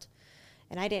belt,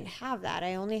 and I didn't have that.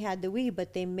 I only had the WE,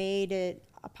 but they made it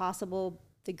a possible.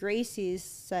 The Gracies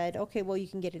said, "Okay, well, you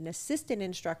can get an assistant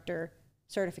instructor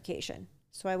certification."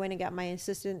 So I went and got my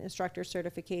assistant instructor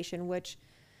certification, which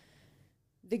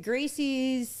the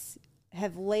Gracies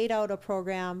have laid out a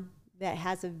program that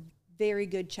has a very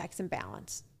good checks and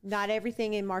balance. Not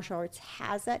everything in martial arts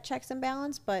has that checks and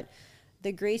balance, but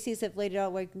the Gracies have laid it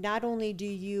out like, not only do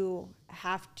you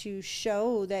have to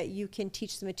show that you can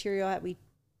teach the material that we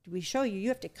show you, you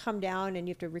have to come down and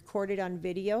you have to record it on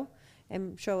video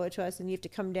and show it to us, and you have to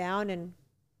come down and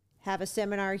have a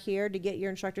seminar here to get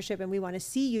your instructorship, and we want to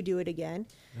see you do it again.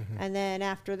 And then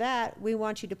after that, we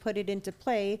want you to put it into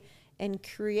play and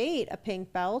create a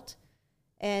pink belt.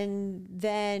 And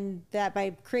then that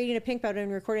by creating a pink belt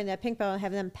and recording that pink belt and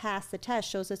having them pass the test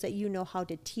shows us that you know how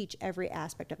to teach every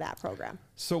aspect of that program.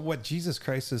 So what Jesus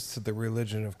Christ is to the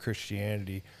religion of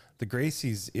Christianity, the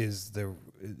Gracies is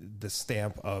the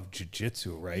stamp of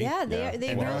jiu-jitsu, right? Yeah, they Yeah. they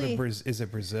And they're out really of is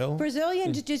it Brazil?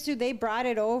 Brazilian jiu-jitsu, they brought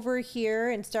it over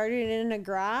here and started it in a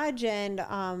garage, and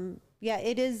yeah,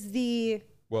 it is the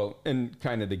well, and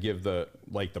kind of to give the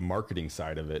marketing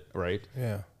side of it, right?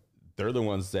 Yeah. They're the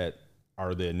ones that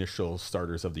are the initial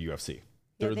starters of the UFC.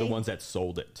 They're the they- ones that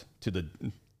sold it to the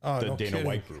Oh, Dana kidding.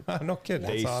 White group. No kidding.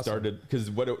 They That's awesome. started because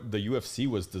the UFC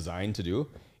was designed to do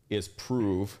is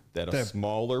prove that a That-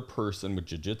 smaller person with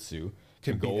jiu-jitsu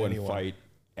Can can go beat and anyone. fight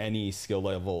any skill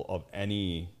level of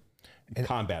any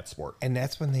combat sport. And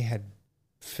that's when they had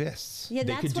fists. yeah.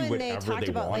 They That's could do when they whatever talked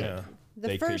they about like wanted. the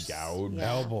They could first gouge.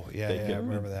 yeah. Elbow. Yeah, They yeah, I could-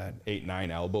 remember that.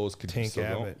 8-9 elbows could Tank still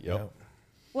go. Abbott. Yep. Yep.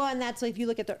 Well, and that's like if you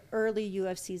look at the early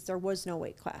UFCs, there was no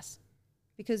weight class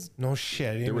because No shit.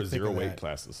 I didn't There even were think 0 of weight that.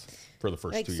 classes for the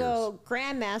first like 2 years. so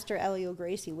Grandmaster Elio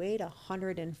Gracie weighed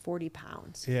 140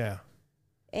 pounds. Yeah.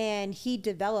 And he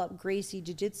developed Gracie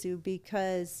Jiu-Jitsu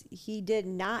because he did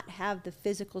not have the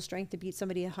physical strength to beat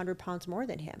somebody 100 pounds more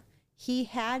than him. He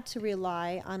had to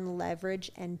rely on leverage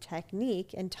and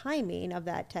technique and timing of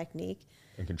that technique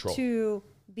And control. to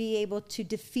be able to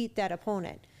defeat that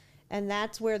opponent. And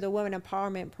that's where the women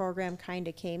empowerment program kind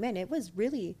of came in.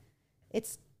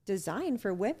 It's designed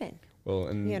for women. Well,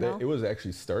 and You know? it was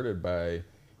actually started by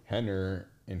Henner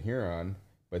in Huron,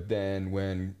 but then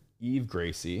when Eve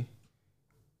Gracie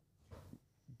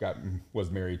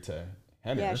was married to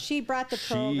Henner. Yeah, she brought the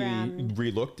She program.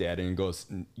 re-looked at it and goes,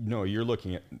 no, you're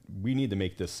looking at, we need to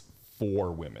make this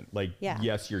for women. Like, Yeah.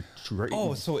 yes, you're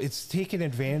Oh, so it's taking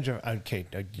advantage of. Okay,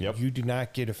 Yep. you do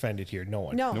not get offended here. No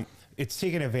one. No. Nope. It's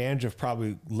taking advantage of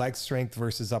probably leg strength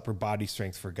versus upper body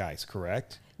strength for guys.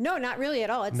 Correct. No, not really at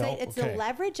all. It's No? it's Okay. the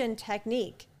leverage and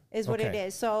technique is what it Okay.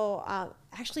 is. So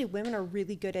actually, women are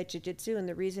really good at jiu-jitsu, and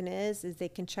the reason is they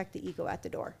can check the ego at the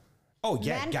door. Oh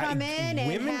yeah, Men come in and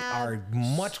women have- are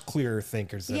much clearer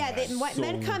thinkers than Yeah, men.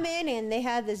 men come in and they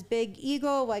have this big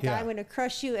ego, like Yeah. I'm going to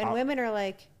crush you, and women are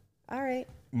like, all right.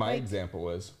 My Like, example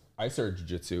is I started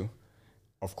jiu-jitsu,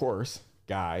 of course,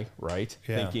 guy, right?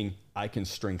 Yeah. Thinking I can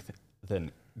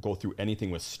strengthen, go through anything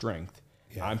with strength.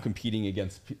 Yeah. I'm competing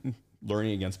against,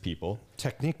 learning against people.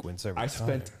 Technique wins every I time.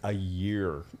 spent a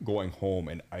year going home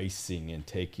and icing and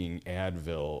taking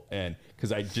Advil, and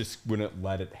because I just wouldn't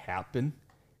let it happen.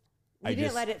 you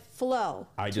didn't let it flow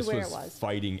I to just where was it was.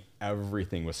 fighting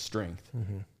everything with strength.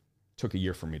 Took a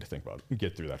year for me to think about it,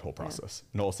 get through that whole process.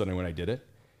 And all of a sudden when I did it,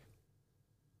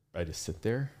 I just sit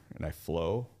there and I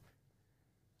flow.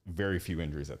 Very few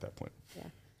injuries at that point. Yeah.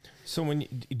 So when do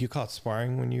you call it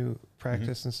sparring when you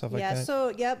practice and stuff like Yeah, that? so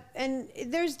yep, and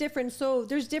there's different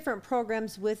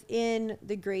programs within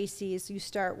the Gracies. You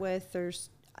start with there's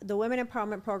the Women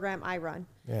Empowerment Program I run,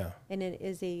 Yeah. and it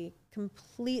is a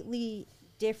completely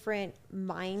different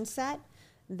mindset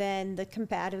than the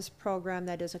Combatives program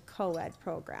that is a co-ed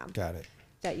program Got it.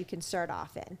 that you can start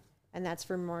off in, and that's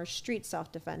for more street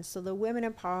self-defense. So the Women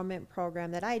Empowerment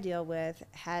Program that I deal with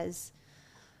has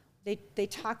they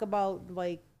talk about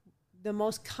like the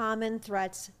most common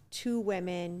threats to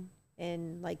women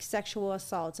in like sexual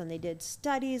assaults, and they did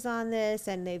studies on this,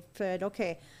 and they've said,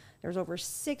 okay, there's over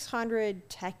 600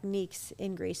 techniques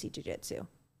in Gracie Jiu-Jitsu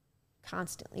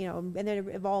constantly, and they're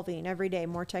evolving every day,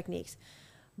 more techniques.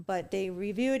 But they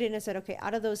reviewed it and said, okay,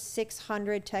 out of those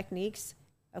 600 techniques,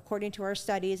 according to our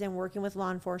studies and working with law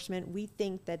enforcement, we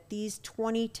think that these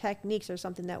 20 techniques are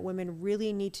something that women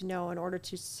really need to know in order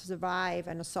to survive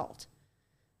an assault.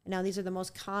 Now, these are the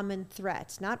most common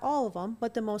threats. Not all of them,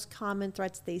 but the most common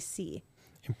threats they see.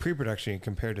 In pre-production, you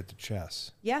compared it to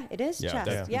chess. Yeah, it is Yeah, chess.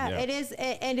 definitely, Yeah, yeah.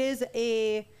 it is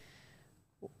a...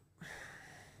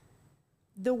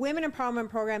 The Women Empowerment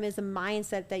Program is a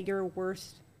mindset that you're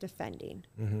worth defending.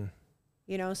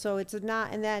 So it's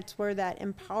not, and that's where that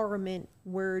empowerment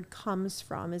word comes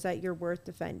from, is that you're worth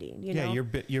defending. You know?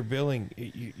 You're building.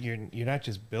 You're not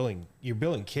just building. You're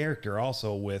building character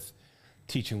also with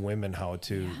teaching women how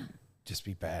to just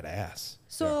be badass.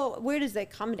 So where does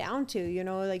that come down to?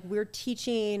 Like we're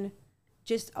teaching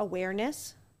just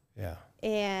awareness Yeah.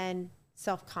 and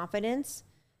self-confidence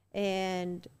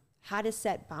and how to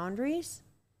set boundaries.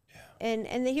 Yeah.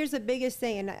 And here's the biggest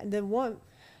thing. And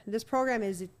this program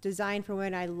is designed for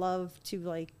women. I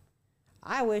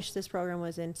wish this program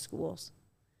was in schools.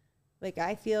 Like,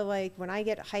 I feel like when I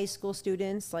get high school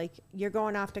students, like you're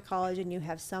going off to college and you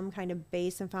have some kind of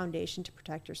base and foundation to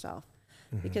protect yourself.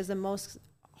 Because the most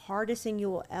hardest thing you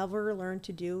will ever learn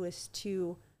to do is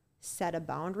to set a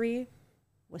boundary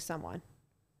with someone.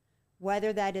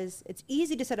 Whether that is, it's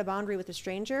easy to set a boundary with a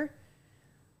stranger,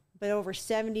 but over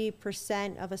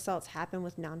 70% of assaults happen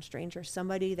with non-strangers.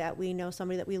 Somebody that we know,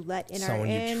 somebody that we let in Someone our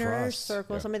you inner trust.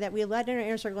 circle, Yeah. somebody that we let in our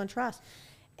inner circle and trust.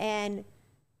 And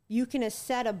you can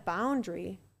set a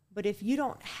boundary, but if you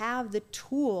don't have the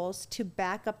tools to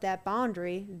back up that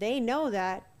boundary, they know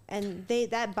that, and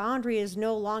that boundary is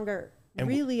no longer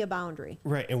really a boundary.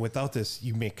 Right. And without this,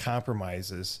 you make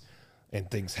compromises, and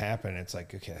things happen. It's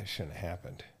like, okay, that shouldn't have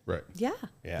happened. Right. Yeah.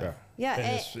 Yeah. Yeah,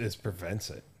 And this prevents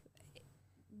it.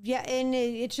 Yeah, and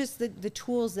it's just the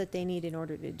tools that they need in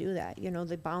order to do that,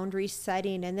 the boundary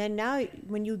setting. And then now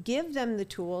when you give them the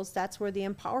tools, that's where the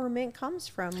empowerment comes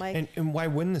from. Like, And why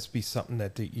wouldn't this be something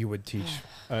that you would teach?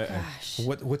 gosh.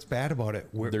 What's bad about it?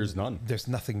 There's none. There's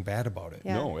nothing bad about it.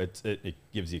 Yeah. No, it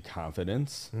gives you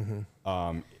confidence.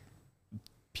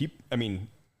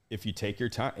 If you take your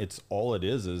time, all it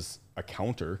is a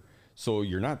counter. So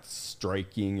you're not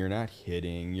striking, you're not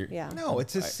hitting. Yeah. No,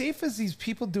 it's as safe as these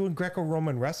people doing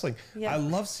Greco-Roman wrestling. Yeah. I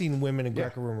love seeing women in Yeah.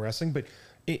 Greco-Roman wrestling, but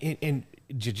in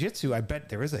jiu-jitsu, I bet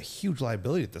there is a huge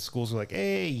liability that the schools are like,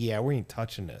 hey, yeah, we ain't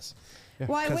touching this.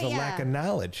 Why, Because of yeah. lack of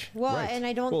knowledge. Well, Right. and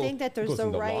I don't Well, think that it there's goes the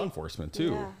into right law enforcement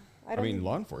too. Yeah, I I mean, don't-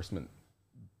 law enforcement.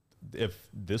 If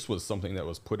this was something that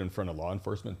was put in front of law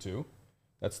enforcement too,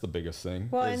 that's the biggest thing.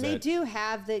 Well, is and they that- do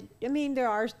have the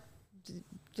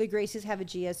Gracies have a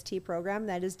GST program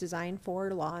that is designed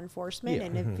for law enforcement. Yeah.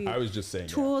 And if you I was just saying.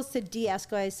 tools to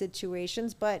de-escalate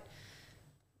situations, but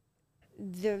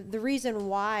the reason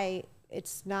why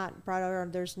it's not brought out, or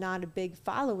there's not a big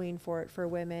following for it for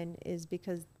women, is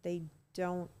because they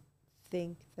don't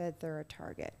think that they're a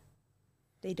target.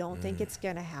 They don't think it's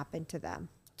going to happen to them.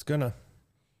 It's gonna.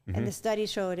 And the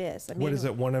studies show it is. I mean, What is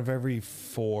it? 1 of every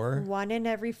 4 1 in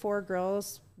every 4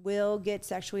 girls will get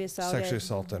sexually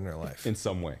assaulted. in their life. In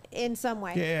some way. In some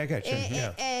way. Yeah, I got you.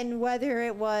 Yeah. And whether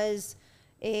it was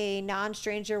a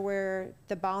non-stranger where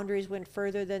the boundaries went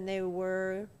further than they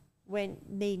were when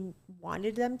they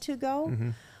wanted them to go,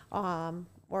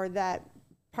 or that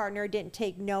partner didn't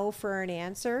take no for an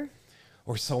answer.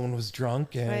 Or someone was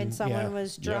drunk and When someone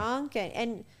was drunk.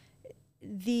 And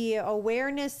the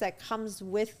awareness that comes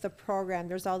with the program,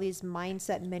 there's all these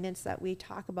mindset minutes that we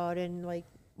talk about. And like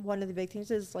one of the big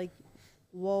things is like,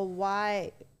 well,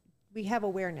 why we have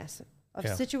awareness of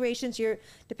situations. You're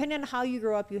depending on how you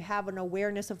grow up, you have an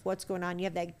awareness of what's going on. You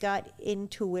have that gut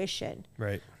intuition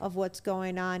of what's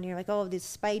going on. You're like, oh, these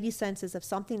spidey senses of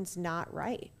something's not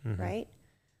right, right?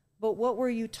 But what were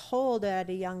you told at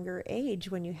a younger age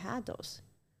when you had those?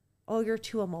 Oh, you're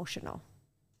too emotional.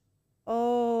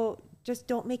 Oh, just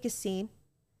don't make a scene.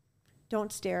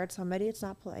 Don't stare at somebody. It's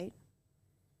not polite.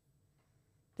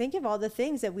 Think of all the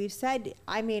things that we've said.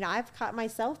 I mean, I've caught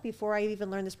myself before I even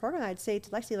learned this program. I'd say to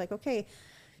Lexi, like, okay,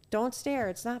 don't stare.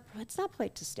 It's not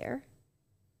polite to stare.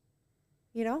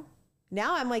 You know?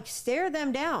 Now I'm like, stare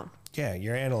them down. Yeah,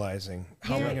 you're analyzing.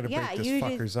 How am I going to break this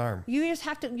fucker's arm? You just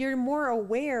have to, you're more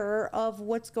aware of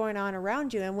what's going on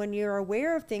around you. And when you're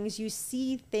aware of things, you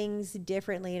see things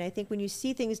differently. And I think when you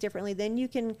see things differently, then you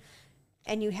can,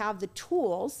 and you have the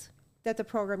tools that the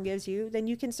program gives you, then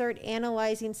you can start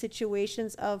analyzing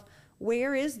situations of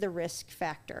where is the risk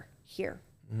factor here?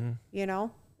 You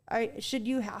know, should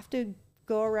you have to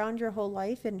go around your whole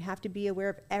life and have to be aware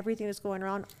of everything that's going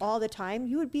on all the time?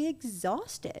 You would be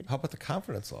exhausted. How about the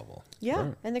confidence level? Yeah,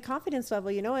 right. And the confidence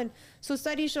level, you know. And so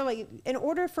studies show, like, in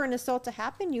order for an assault to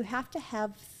happen, you have to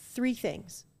have 3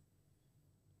 things.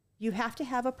 You have to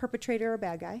have a perpetrator or a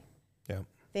bad guy. Yeah.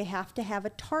 They have to have a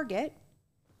target.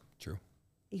 True.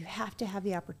 You have to have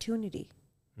the opportunity.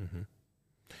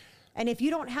 And if you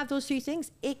don't have those 3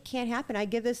 things, it can't happen. I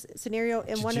give this scenario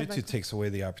in one of my... Jiu-jitsu takes away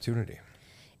the opportunity.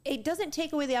 It doesn't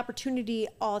take away the opopportunity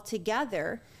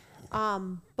altogether,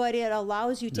 but it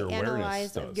allows you to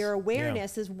analyze your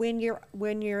awareness. Is when you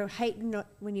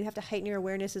have to heighten your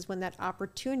awareness is when that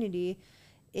opportunity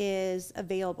is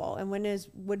available. And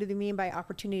what do they mean by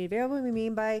opportunity available? We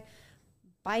mean by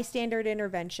bystander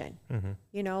intervention.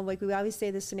 You know, like we always say,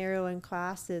 the scenario in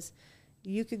class is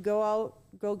you could go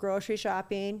grocery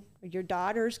shopping, or your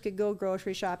daughters could go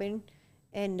grocery shopping,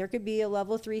 and there could be a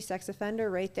level 3 sex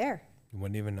offender right there. You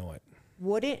wouldn't even know it.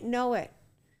 Wouldn't know it.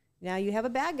 Now you have a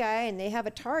bad guy and they have a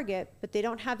target, but they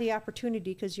don't have the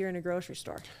opportunity because you're in a grocery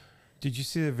store. Did you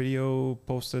see the video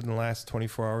posted in the last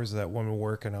 24 hours of that woman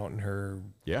working out in her...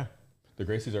 Yeah. The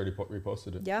Gracie's already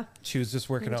reposted it. Yeah. She was just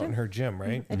working out in her gym,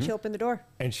 right? And she opened the door.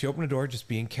 And she opened the door just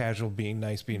being casual, being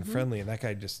nice, being friendly. And that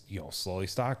guy just, slowly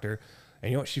stalked her.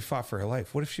 And you know what? She fought for her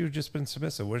life. What if she would just been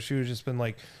submissive? What if she would just been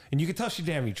like... And you could tell she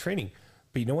didn't have any training.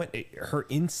 But you know what? Her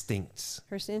instincts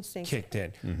kicked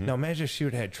in. Now imagine if she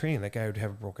would have had training, that guy would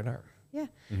have a broken arm. Yeah.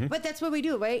 But that's what we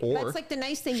do, right? Or that's like the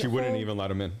nice thing. She wouldn't even let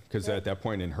him in, because at that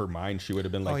point in her mind, she would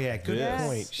have been like, oh yeah, good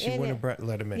point. She wouldn't have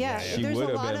let him in. Yeah, she would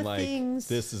have been like,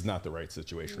 this is not the right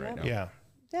situation right now. Yeah.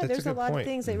 Yeah, there's a lot of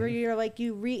things that where you're like,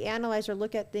 you reanalyze or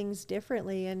look at things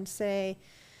differently and say,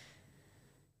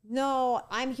 no,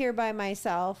 I'm here by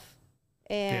myself.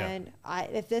 And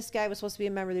if this guy was supposed to be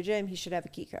a member of the gym, he should have a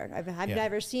key card. I've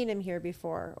never seen him here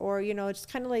before. Or, it's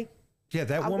kind of like... Yeah,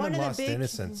 that woman lost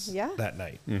innocence that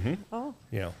night. Oh.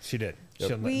 She did.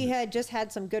 Yep. We had just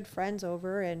had some good friends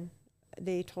over, and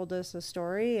they told us a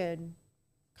story in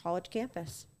college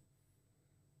campus.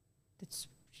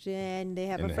 And they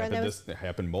have a friend that was... It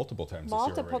happened multiple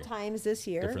times this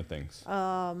year. Different things.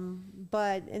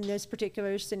 But in this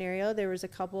particular scenario, there was a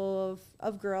couple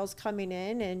of girls coming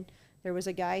in, and there was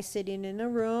a guy sitting in a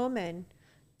room, and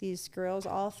these girls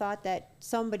all thought that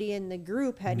somebody in the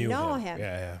group had known him.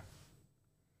 Yeah.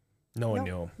 No one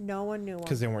knew him. No one knew him.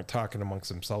 Because they weren't talking amongst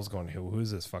themselves going, who's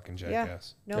this fucking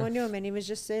jackass? Yeah. No one knew him, and he was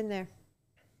just sitting there.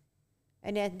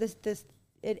 And it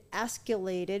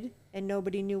escalated, and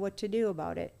nobody knew what to do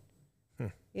about it.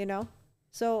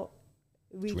 So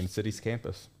Twin Cities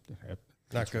campus.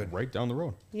 Not good. Right down the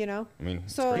road. I mean,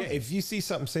 so if you see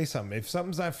something, say something. If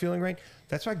something's not feeling right,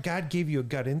 that's why God gave you a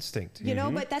gut instinct.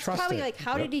 But that's Trust probably it. like,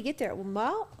 how did he get there?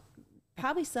 Well,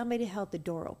 probably somebody held the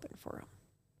door open for him.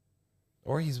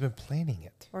 Or he's been planning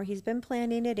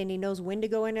it. And he knows when to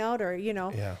go in and out, or,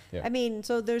 Yeah. I mean,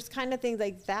 so there's kind of things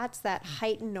like that's that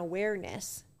heightened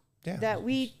awareness that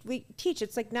we teach.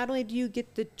 It's like, not only do you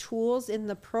get the tools in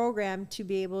the program to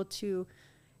be able to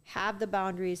have the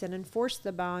boundaries and enforce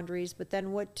the boundaries, but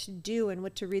then what to do and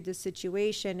what to read the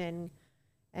situation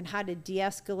and how to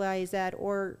de-escalate that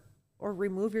or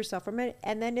remove yourself from it.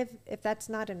 And then if that's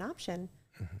not an option,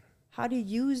 how to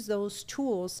use those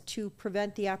tools to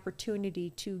prevent the opportunity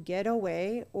to get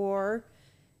away or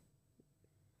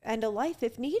end a life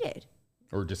if needed.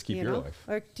 Or just keep your life.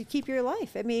 Or to keep your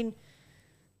life. I mean,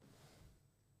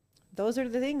 those are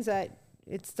the things that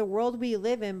it's the world we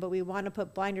live in, but we want to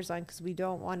put blinders on because we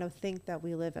don't want to think that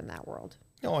we live in that world.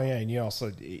 Oh yeah, and you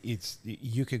also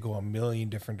you could go a million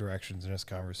different directions in this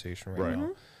conversation right now,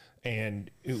 and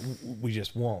we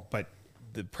just won't. But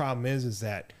the problem is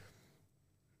that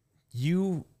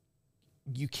you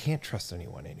can't trust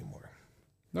anyone anymore.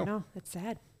 No, it's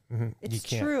sad. It's You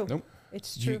can't. true. Nope.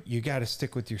 It's true. You got to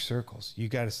stick with your circles. You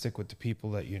got to stick with the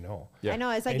people that you know. Yeah. I know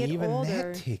as I and get even older,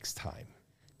 that takes time.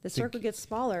 the circle gets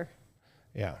smaller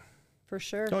Yeah. for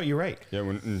sure. No, you're right. Yeah,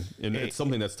 and it's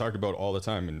something that's talked about all the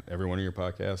time in every one of your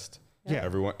podcasts. Yeah.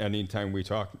 Everyone, anytime we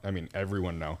talk, I mean,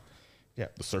 everyone now, Yeah.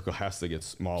 the circle has to get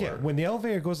smaller. Yeah. When the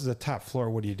elevator goes to the top floor,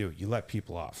 what do? You let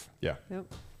people off. Yeah. Yep.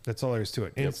 That's all there is to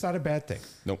it. And it's not a bad thing.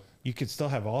 Nope. You could still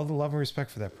have all the love and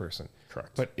respect for that person.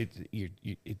 Correct. But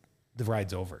the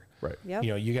ride's over. Right. Yep. You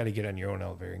know, you got to get on your own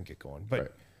elevator and get going.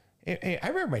 But I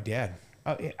remember my dad.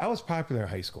 I was popular in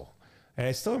high school, and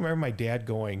I still remember my dad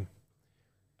going,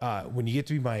 when you get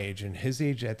to be my age, and his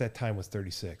age at that time was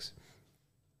 36.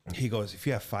 He goes, if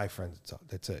you have 5 friends,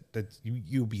 that's it.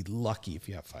 You'll be lucky if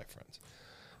you have 5 friends.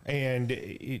 And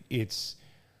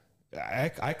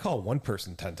I call one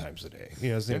person 10 times a day. You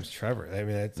know, his name's Trevor. I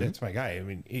mean, that's my guy. I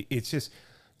mean, it's just,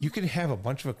 you can have a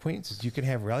bunch of acquaintances. You can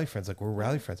have rally friends, like we're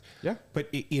rally friends. Yeah. But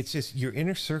it's just, your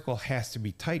inner circle has to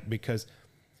be tight, because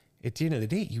at the end of the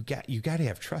day, you got to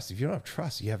have trust. If you don't have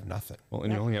trust, you have nothing. Well,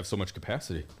 and you only have so much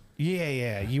capacity.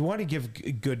 Yeah. You want to give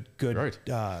good. Right.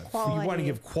 You want to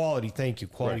give quality. Thank you,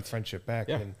 quality Right. friendship back.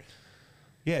 Yeah. And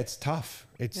yeah, it's tough.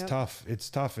 It's tough. It's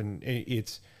tough, and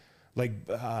it's like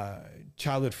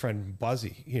childhood friend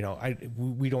Buzzy. You know,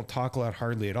 we don't talk a lot,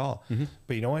 hardly at all.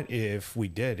 But you know what? If we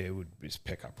did, it would just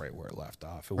pick up right where it left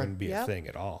off. It wouldn't be a thing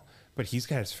at all. But he's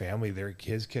got his family.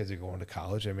 His kids are going to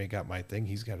college. I mean, I got my thing.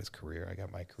 He's got his career. I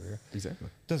got my career. Exactly.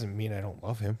 Doesn't mean I don't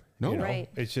love him. No. you know? Right.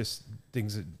 It's just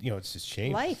things that, you know, it's just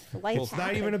changed. Life It's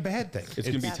not even a bad thing. It's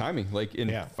going to be timing. Like in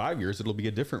Yeah. 5 years, it'll be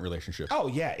a different relationship. Oh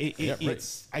yeah, right.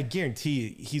 it's. I guarantee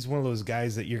you, he's one of those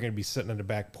guys that you're going to be sitting on the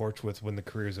back porch with when the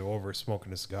careers are over,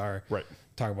 smoking a cigar, Right.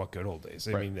 talking about good old days.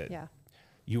 I Right. mean, that Yeah.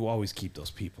 you always keep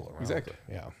those people around. Exactly.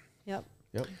 Yeah. Yep.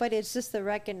 Yep. But it's just the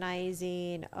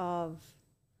recognizing of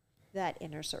that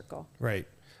inner circle Right.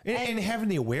 And having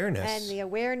the awareness. and the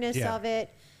awareness Yeah. of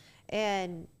it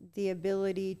and the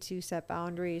ability to set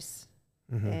boundaries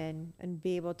and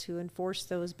be able to enforce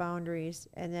those boundaries.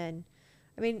 And then,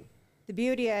 I mean, the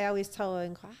beauty I always tell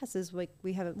in class is like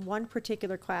we have one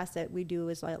particular class that we do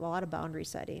is like a lot of boundary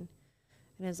setting.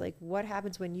 And it's like, what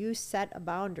happens when you set a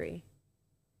boundary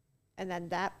and then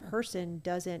that person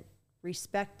doesn't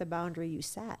respect the boundary you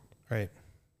set? Right.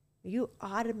 You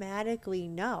automatically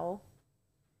know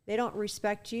they don't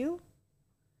respect you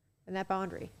and that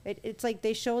boundary. It's like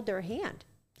they showed their hand,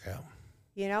 Yeah.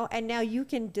 you know, and now you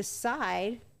can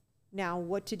decide now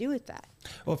what to do with that.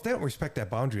 Well, if they don't respect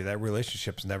that boundary, that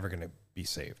relationship's never going to be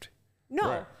saved. No,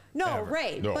 Right. no, Ever.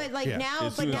 right. No. But like Yeah. now,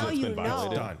 As but soon as now it's you been know,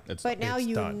 violated, Done. it's- but now it's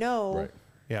you done. know, Right.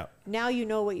 Yeah. now you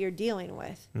know what you're dealing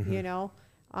with, you know.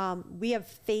 We have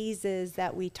phases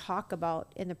that we talk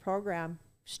about in the program,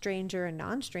 stranger and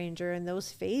non-stranger, and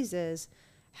those phases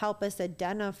help us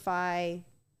identify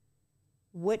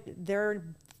what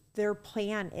their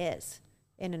plan is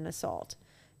in an assault.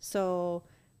 So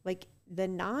like the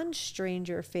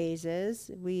non-stranger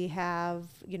phases, we have,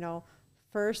 you know,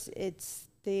 first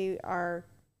they are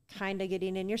kind of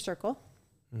getting in your circle,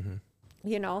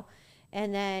 you know,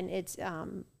 and then it's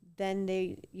then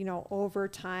they, you know, over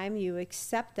time you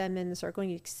accept them in the circle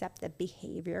and you accept the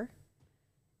behavior,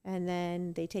 and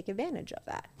then they take advantage of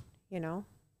that, you know,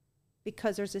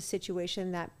 because there's a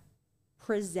situation that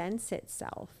presents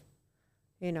itself,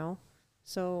 you know.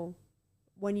 So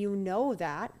when you know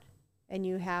that and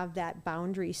you have that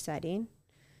boundary setting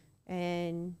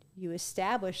and you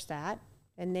establish that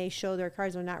and they show their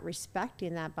cards are not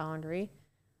respecting that boundary,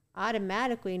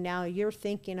 automatically now you're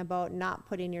thinking about not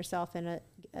putting yourself in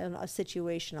a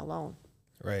situation alone,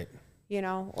 Right. you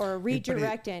know, or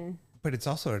redirecting. But it's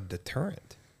also a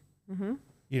deterrent.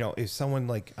 You know, if someone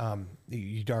like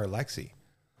your daughter Lexi,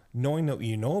 knowing that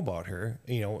you know about her,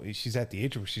 you know, she's at the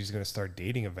age where she's going to start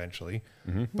dating eventually.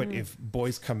 But if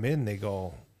boys come in, they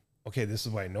go, okay, this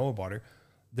is what I know about her.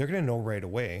 They're going to know right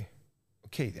away.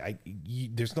 okay,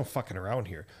 there's no fucking around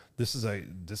here.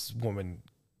 This woman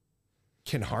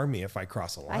can harm me if I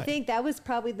cross a line. I think that was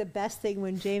probably the best thing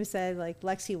when James said, like,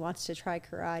 Lexi wants to try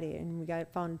karate, and we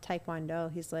found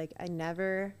Taekwondo. He's like, I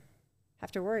never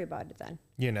have to worry about it then.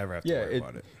 You never have to worry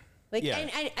about it. Like,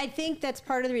 and I think that's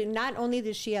part of the reason. Not only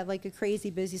does she have like a crazy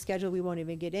busy schedule we won't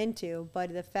even get into,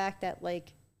 but the fact that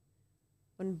like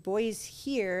when boys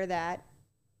hear that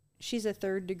she's a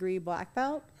 3rd degree black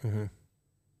belt,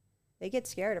 they get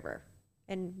scared of her,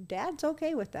 and Dad's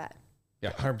okay with that.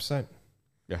 Yeah, 100%.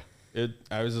 Yeah.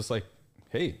 I was just like,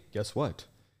 hey, guess what?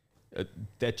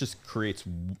 That just creates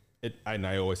it. And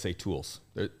I always say tools.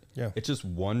 It's just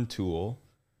one tool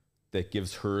that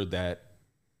gives her that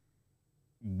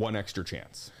one extra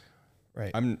chance.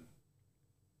 Right.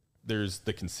 There's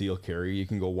the concealed carry. You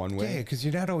can go one way. Yeah, because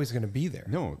you're not always going to be there.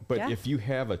 No, but if you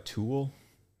have a tool,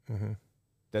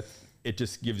 that it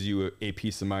just gives you a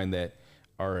peace of mind that,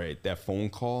 all right, that phone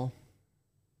call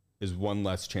is one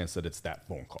less chance that it's that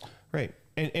phone call. Right.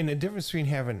 And the difference between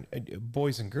having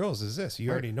boys and girls is this. You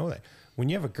already know that. When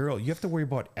you have a girl, you have to worry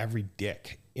about every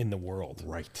dick in the world.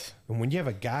 Right. And when you have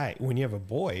a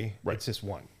boy, it's just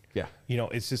one. Yeah. You know,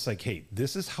 it's just like, hey,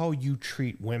 this is how you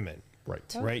treat women.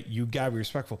 Right. Right. You got to be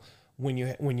respectful. When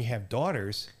you have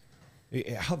daughters,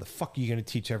 how the fuck are you going to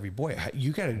teach every boy?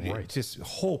 You got to just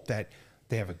hope that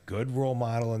they have a good role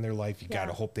model in their life. You got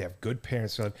to hope they have good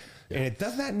parents. And it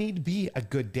does not need to be a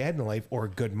good dad in life or a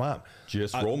good mom.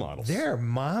 Just role models. There are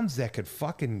moms that could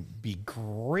fucking be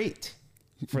great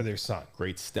for their son.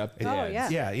 Great stepdads. Oh,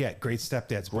 yeah. Yeah. Great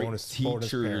stepdads. Great bonus teachers.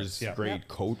 parents. Great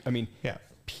coach. I mean, Yeah.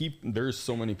 There's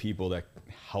so many people that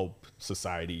help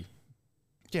society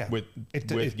Yeah. with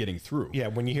getting through. Yeah.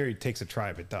 When you hear it takes a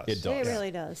tribe, it does. It does. It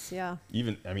really does. Yeah.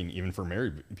 Even for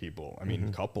married people, I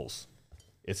mean, couples,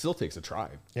 it still takes a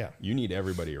tribe. Yeah. You need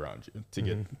everybody around you to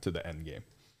get to the end game.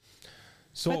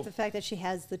 So But the fact that she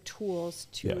has the tools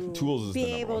to tools is be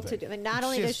the number able one to thing. do, and not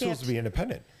only she does has she tools have to be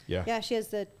independent. Yeah. she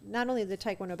has not only the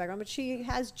Taekwondo background, but she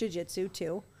has jujitsu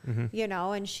too, you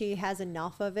know, and she has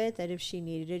enough of it that if she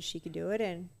needed it, she could do it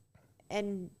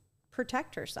and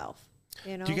protect herself,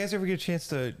 you know. Do you guys ever get a chance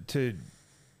to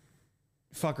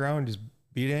fuck around and just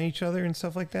beat at each other and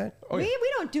stuff like that? We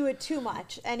don't do it too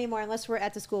much anymore unless we're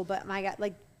at the school, but my God,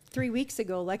 like 3 weeks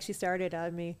ago, Lexi started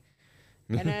on me.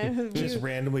 And Just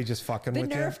randomly just fucking the with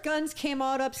Nerf guns came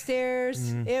out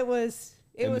upstairs. It was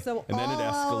And then it all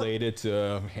out. escalated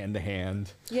to hand to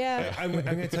hand. Yeah. I'm going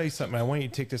to tell you something. I want you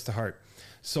to take this to heart.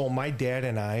 So my dad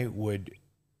and I would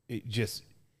and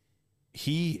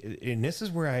this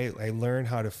is where I learned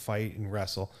how to fight and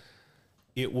wrestle.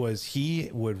 He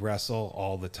would wrestle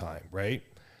all the time, right?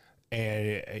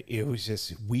 And it was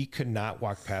just, we could not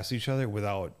walk past each other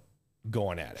without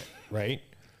going at it, right?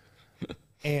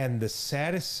 And the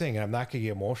saddest thing, and I'm not going to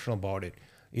get emotional about it,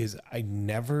 is I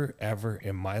never, ever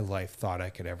in my life thought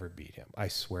I could ever beat him. I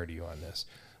swear to you on this.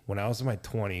 When I was in my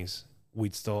 20s,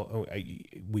 we'd still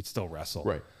wrestle.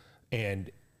 Right. And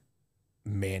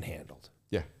manhandled.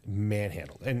 Yeah.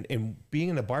 Manhandled. And being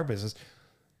in the bar business,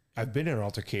 I've been in an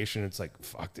altercation. It's like,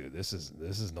 fuck, dude, this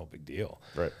is no big deal.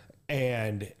 Right.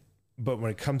 But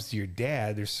when it comes to your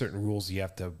dad, there's certain rules you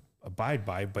have to abide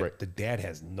by, but Right. the dad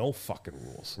has no fucking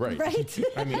rules. Right. Right.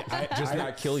 I mean, Just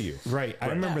not kill you. Right. I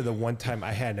remember the one time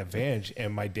I had an advantage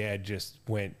and my dad just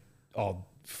went all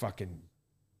fucking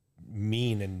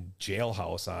mean and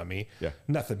jailhouse on me. Yeah.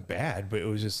 Nothing bad, but it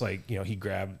was just like, he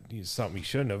grabbed something he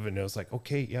shouldn't have. And it was like,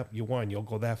 okay, yep, you won. You'll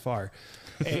go that far.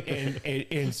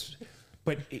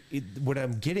 But what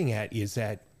I'm getting at is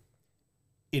that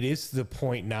it is the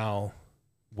point now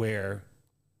where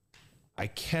I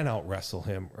can out wrestle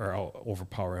him or out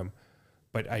overpower him,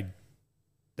 but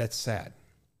that's sad.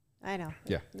 I know.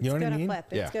 Yeah. It's You know what I gonna mean? flip.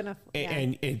 Yeah. It's gonna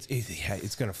And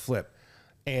it's going to flip.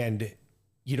 And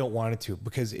you don't want it to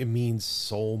because it means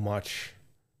so much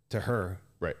to her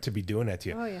Right. to be doing that to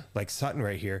you. Oh, yeah. Like Sutton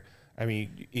right here. I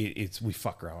mean, we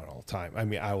fuck around all the time. I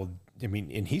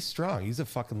mean, and he's strong. He's a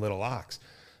fucking little ox,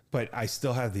 but I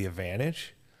still have the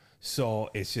advantage. So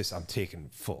it's just, I'm taking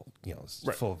full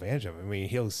advantage of it. I mean,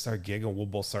 he'll start giggling. We'll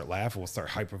both start laughing. We'll start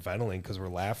hyperventilating because we're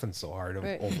laughing so hard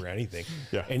over anything.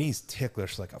 Yeah. And he's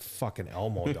ticklish like a fucking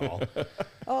Elmo doll.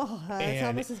 Oh, that's And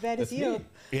almost as bad as you. me.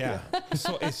 Yeah.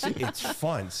 So it's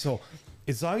fun. So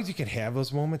as long as you can have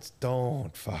those moments, don't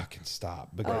fucking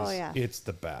stop because it's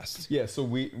the best. Yeah. So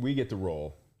we get to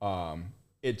roll.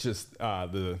 It just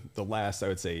the last, I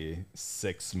would say,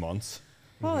 6 months.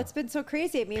 Oh, it's been so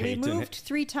crazy. I mean, Peyton- we moved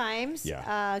 3 times.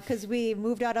 Yeah. Because we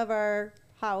moved out of our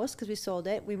house because we sold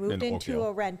it. We moved In into Oakdale.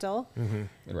 a rental. In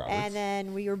Roberts. And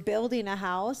then we were building a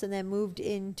house and then moved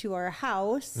into our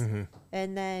house.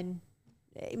 And then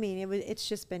I mean, it's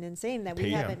just been insane that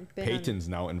we haven't been. Peyton's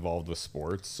now involved with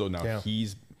sports, so now Yeah.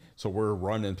 so we're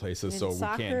running places, so we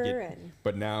can't get.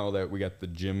 But now that we got the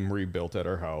gym rebuilt at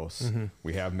our house,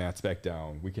 we have mats back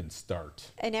down, we can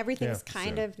start. And everything's Yeah.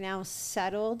 kind of now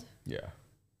settled. Yeah.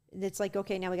 It's like,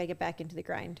 okay, now we got to get back into the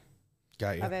grind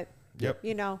Got you. of it. Yep.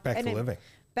 You know, Back and to then living.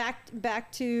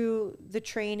 back to the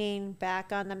training,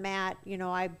 back on the mat. You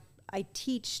know, I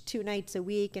teach 2 nights a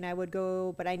week, and I would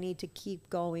go, but I need to keep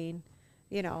going.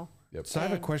 You know. Yep. So I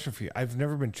have a question for you. I've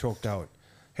never been choked out.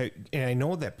 Hey, and I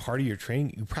know that part of your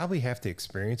training, you probably have to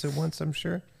experience it once, I'm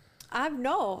sure. I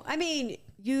mean,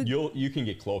 You can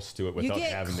get close to it without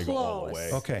get having to go all the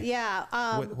close. way. Okay. Yeah.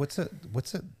 What's it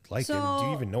like? So Do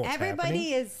you even know what's everybody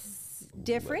happening? is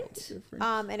different,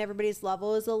 and everybody's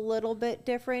level is a little bit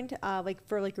different. Like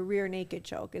for like a rear naked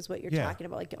choke is what you're Yeah. talking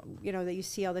about, like that you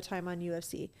see all the time on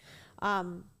UFC.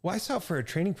 Well, I saw for a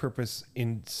training purpose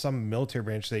in some military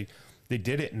branch, they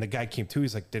did it, and the guy came to.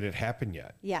 He's like, "Did it happen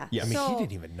yet?" Yeah. Yeah. I mean, So- he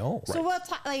didn't even know. So what's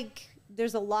like?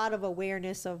 There's a lot of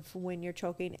awareness of when you're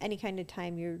choking, any kind of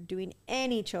time you're doing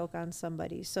any choke on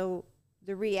somebody. So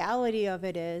the reality of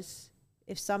it is,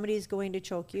 if somebody's going to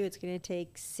choke you, it's going to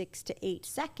take 6 to 8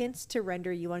 seconds to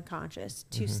render you unconscious,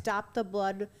 to stop the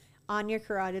blood on your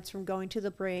carotids from going to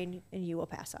the brain, and you will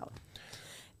pass out.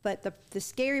 But the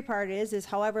scary part is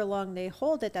however long they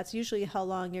hold it, that's usually how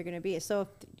long you're going to be. So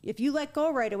if you let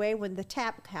go right away when the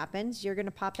tap happens, you're going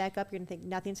to pop back up. You're going to think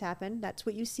nothing's happened. That's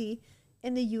what you see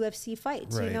in the UFC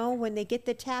fights. Right. You know, when they get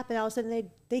the tap and all of a sudden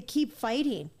they keep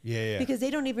fighting. Yeah. Because they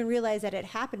don't even realize that it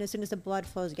happened as soon as the blood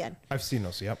flows again. I've seen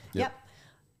those. Yep. Yep.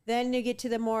 Then you get to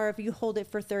the more if you hold it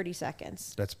for 30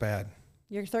 seconds. That's bad.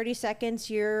 Your 30 seconds,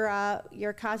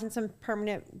 you're causing some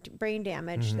permanent brain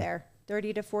damage there.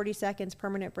 30 to 40 seconds,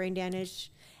 permanent brain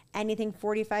damage. Anything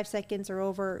 45 seconds or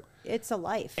over, it's a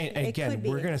life. And It again, could be.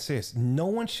 we're gonna say this: no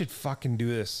one should fucking do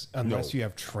this unless No. you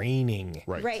have training,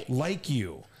 Right. Like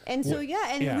you. And so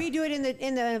Yeah. we do it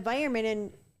in the environment,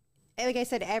 and like I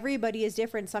said, everybody is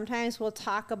different. Sometimes we'll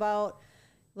talk about,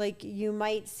 like, you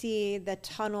might see the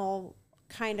tunnel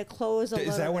kind of close a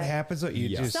little Is that what bit. happens? You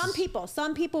Yeah. just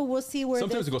Some people will see where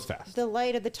Sometimes it goes fast. the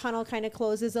light of the tunnel kind of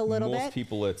closes a little Most bit,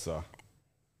 people, it's and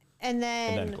and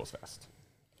then then it goes fast.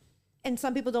 and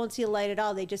some people don't see a light at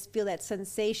all. They just feel that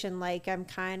sensation, like I'm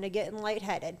kind of getting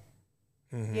lightheaded,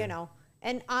 you know.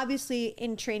 And obviously,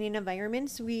 in training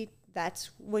environments,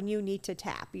 that's when you need to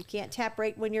tap. You can't tap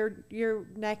right when your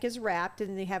neck is wrapped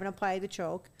and they haven't applied the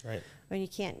choke. Right. And you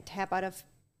can't tap out of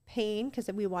pain because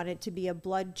we want it to be a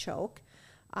blood choke.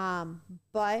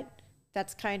 But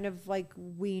that's kind of like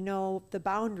we know the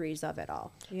boundaries of it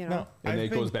all, you know. No. And I've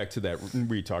it goes back to that.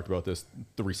 We talked about this,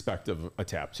 the respect of a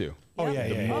tap too. Oh Yep.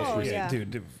 yeah, yeah, Oh, yeah. yeah.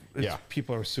 Dude. Yeah.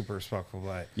 People are super respectful of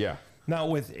that. Yeah.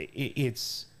 Now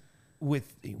it's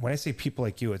with when I say people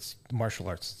like you, it's martial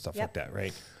arts and stuff Yep. like that,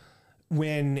 right?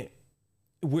 When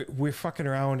we're fucking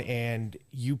around and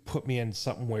you put me in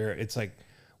something where it's like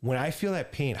when I feel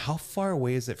that pain, how far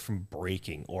away is it from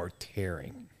breaking or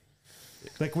tearing?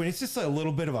 Like when it's just a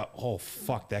little bit of a oh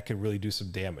fuck, that could really do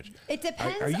some damage. It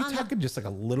depends. Are you on talking just like a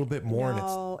little bit more No,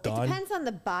 and it's done? it depends on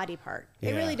the body part. It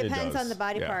Yeah, really it depends on does. the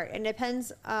body Yeah. part, and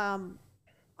depends on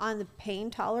the pain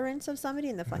tolerance of somebody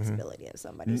and the flexibility of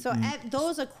somebody. So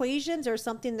those equations are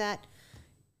something that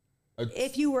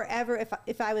if you were ever,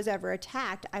 if I was ever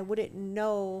attacked, I wouldn't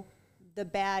know the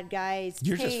bad guys.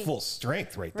 You're pain. just full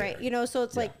strength right there. Right. You know, so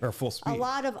it's like Or full speed. a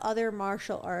lot of other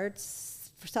martial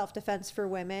arts for self-defense for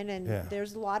women, and Yeah.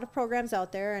 there's a lot of programs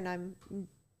out there, and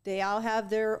they all have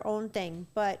their own thing,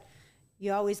 but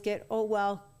you always get, oh,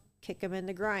 well, kick them in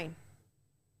the groin,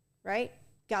 right?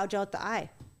 Gouge out the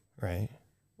eye. Right.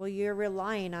 Well, you're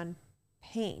relying on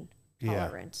pain Yeah.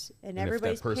 tolerance, and And if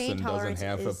everybody's that person pain doesn't tolerance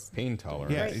have is a pain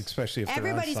tolerance, Yeah, Right. especially if they're on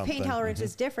everybody's pain something. tolerance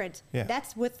is different. Yeah.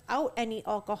 That's without any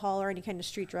alcohol or any kind of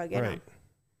street drug in Right. them,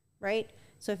 right?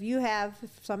 So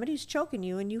if somebody's choking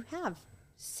you and you have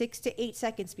 6 to 8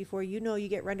 seconds before you know you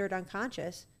get rendered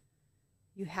unconscious,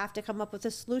 you have to come up with a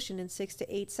solution in 6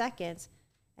 to 8 seconds.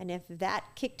 And if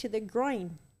that kick to the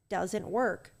groin doesn't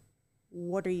work,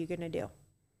 what are you going to do?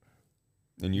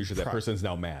 and usually that person's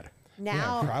now mad.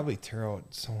 Now, Yeah, probably tear out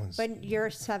someone's. but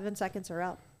your 7 seconds are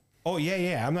up. Oh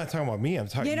yeah. I'm not talking about me. I'm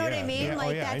talking. You know what I yeah, mean? Yeah. Like, oh,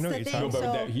 yeah. I that's know the what you're thing. talking No,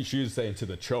 about. but So- she was saying to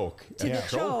the choke. To And the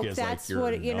choke, is that's like your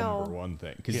what, you know. number one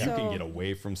thing because Yeah. you can So- get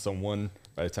away from someone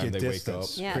by the time Get they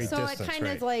distance. wake up. Yeah, Great so distance, it kind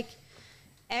right. of like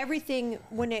everything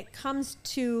when it comes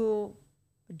to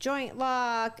a joint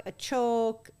lock, a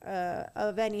choke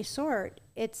of any sort,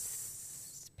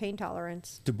 it's pain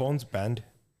tolerance. Do bones bend?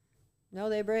 No,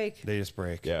 they break. They just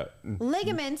break. Yeah,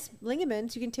 Ligaments,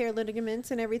 you can tear ligaments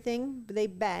and everything, but they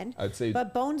bend. I'd say-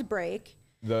 but bones break.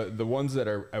 The ones that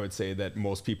are, I would say that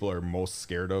most people are most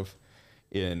scared of,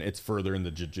 and it's further in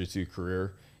the jiu-jitsu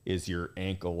career, is your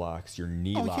ankle locks, your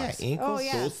knee locks. Yeah, ankles, Oh,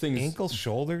 yeah. Those things, ankles,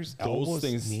 shoulders, elbows,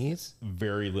 knees.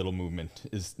 very little movement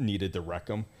is needed to wreck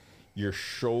them. Your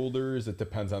shoulders, it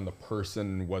depends on the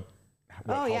person,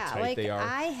 how tight like they are.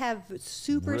 I have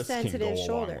super Wrists can sensitive go a long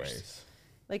shoulders. ways.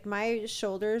 Like my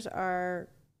shoulders are,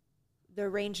 the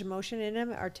range of motion in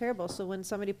them are terrible. So when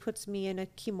somebody puts me in a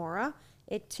kimura,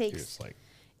 it takes It's like,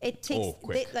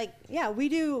 quick. we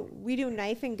do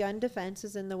knife and gun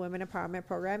defenses in the women empowerment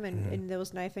program, and in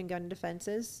those knife and gun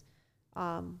defenses,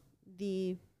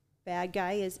 the bad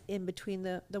guy is in between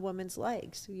the woman's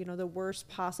legs. You know, the worst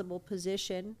possible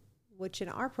position, which in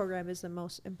our program is the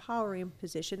most empowering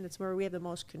position. That's where we have the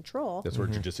most control. That's where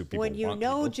jiu-jitsu people When you want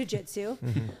know people. jiu-jitsu.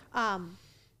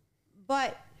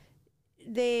 But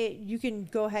you can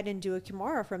go ahead and do a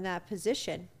kimura from that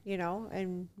position, you know,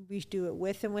 and we do it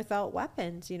with and without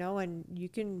weapons, you know, and you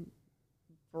can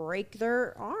break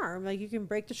their arm, like you can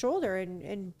break the shoulder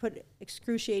and put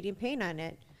excruciating pain on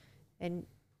it. And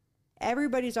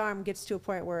everybody's arm gets to a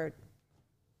point where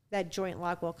that joint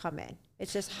lock will come in.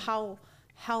 It's just how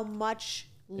much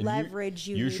leverage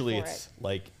you usually need for it's it.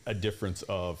 like a difference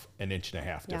of an inch and a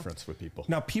half Yeah. difference with people.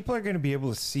 now people are going to be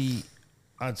able to see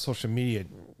on social media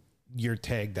you're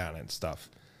tagged on and stuff.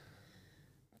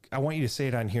 I want you to say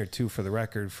it on here too, for the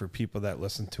record, for people that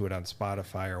listen to it on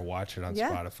Spotify or watch it on Yeah.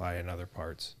 Spotify and other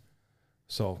parts.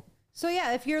 So So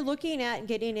yeah, if you're looking at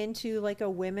getting into like a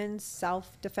women's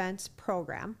self-defense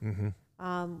program,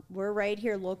 we're right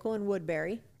here local in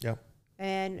Woodbury. yeah,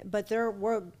 But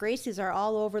Gracies are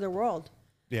all over the world.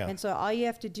 yeah, And so all you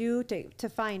have to do to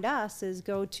find us is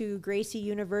go to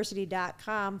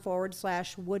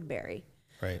gracieuniversity.com/Woodbury.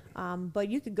 right. But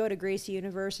you could go to Gracie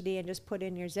University and just put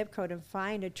in your zip code and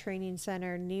find a training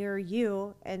center near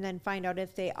you, and then find out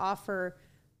if they offer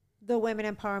the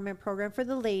Women Empowerment Program for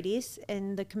the ladies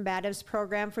and the Combatives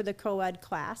Program for the co-ed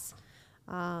class,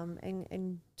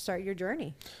 and start your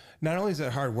journey. Not only is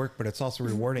it hard work, but it's also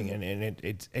rewarding, and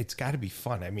it's got to be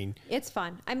fun. I mean, It's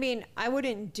fun. I mean, I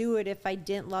wouldn't do it if I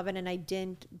didn't love it and I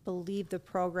didn't believe the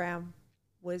program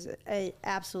was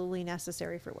absolutely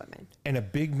necessary for women. and a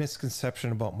big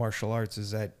misconception about martial arts is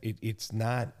that it's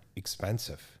not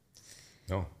expensive.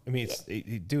 No. I mean,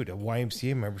 dude, a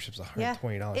YMCA membership's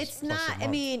 $120. It's plus a not. I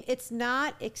month. mean, it's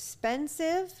not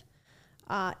expensive.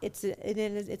 It's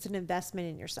an investment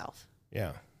in yourself.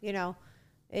 Yeah. You know,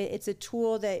 it's a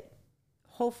tool that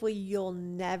hopefully you'll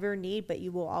never need, but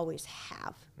you will always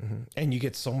have. And you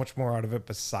get so much more out of it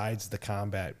besides the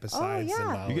combat, besides the yeah.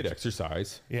 knowledge. You get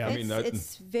exercise. Yeah. I mean,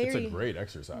 It's it's a great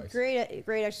exercise. Great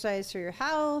exercise for your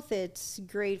health. It's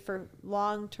great for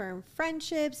long-term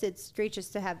friendships. It's great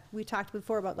just to have, we talked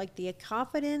before about like the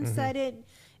confidence that it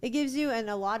gives you, and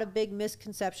a lot of big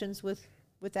misconceptions with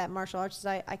that martial arts is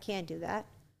I can't do that.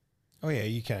 Oh yeah,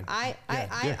 you can. I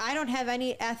don't have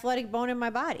any athletic bone in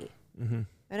my body.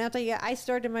 And I'll tell you, I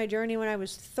started my journey when I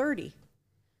was 30.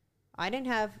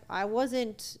 I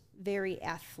wasn't very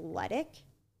athletic.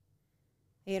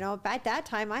 You know, at that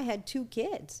time I had 2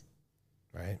 kids.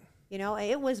 Right. You know,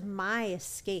 it was my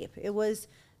escape. It was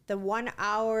the 1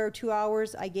 hour, 2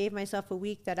 hours I gave myself a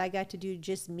week that I got to do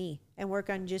just me and work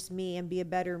on just me and be a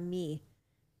better me,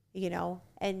 you know,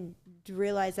 and to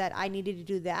realize that I needed to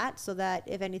do that so that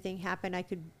if anything happened,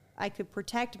 I could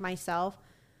protect myself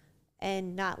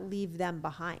and not leave them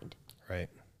behind, Right.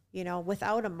 you know,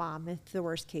 without a mom if the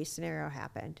worst case scenario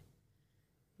happened,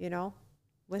 you know,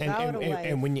 without a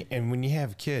wife. And when you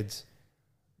have kids,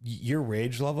 your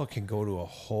rage level can go to a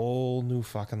whole new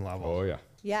fucking level. Oh yeah.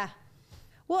 Yeah.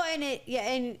 Well,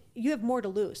 and you have more to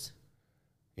lose.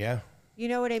 Yeah. You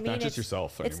know what I mean? Not just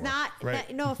yourself It's anymore. not,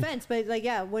 Right. no offense, but like,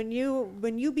 yeah, when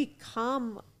you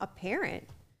become a parent,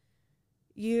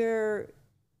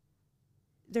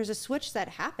 there's a switch that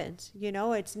happens. You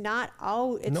know, it's not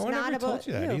all. It's No one not ever about told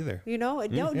you that either. You know,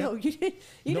 no, you didn't.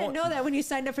 You No- didn't know that when you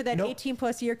signed up for that No.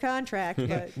 18+ year contract.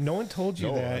 But No one told you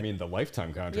No, that. I mean the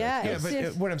lifetime contract. Yeah, Yeah, it's but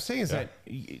just- what I'm saying is Yeah.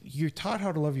 that you're taught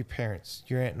how to love your parents,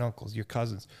 your aunt and uncles, your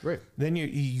cousins. Right. Then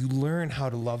you learn how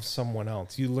to love someone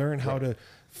else. You learn how to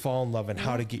fall in love and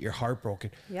how to get your heart broken.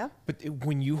 Yeah. But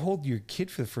when you hold your kid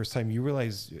for the first time, you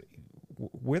realize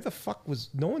where the fuck was.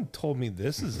 No one told me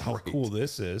this is how cool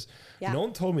this is. Yeah. No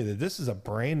one told me that this is a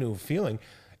brand new feeling.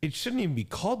 It shouldn't even be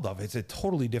called love. It's a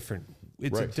totally different.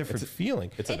 It's a Right. different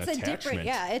feeling. It's an it's a attachment. different.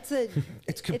 Yeah,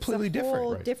 It's completely it's a different,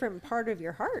 whole right. different part of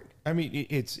your heart. I mean,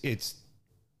 it's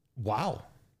wow.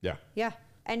 Yeah. Yeah,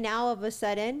 and now all of a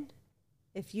sudden,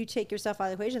 if you take yourself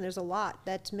out of the equation, there's a lot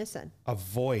that's missing. A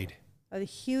void. A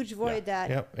huge void that.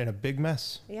 Yep. And a big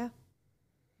mess. Yeah.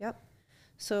 Yep.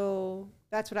 So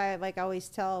that's what I like always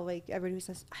tell like everybody who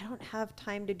says, I don't have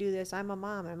time to do this. I'm a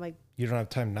mom. I'm like, You don't have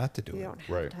time not to do you it. don't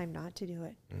have Right. time not to do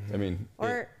it. I mean,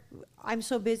 Or I'm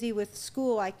so busy with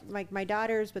school, like my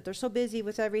daughters, but they're so busy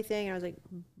with everything. And I was like,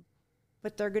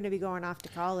 but they're going to be going off to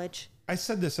college. I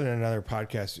said this in another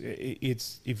podcast.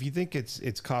 It's if you think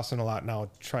it's costing a lot now,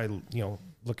 try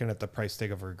looking at the price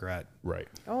tag of regret. right.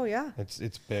 Oh yeah.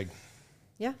 It's big.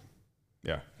 Yeah.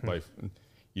 Yeah. Life.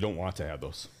 You don't want to have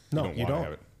those. No, want you to don't.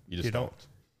 have it. You just You don't.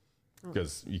 don't.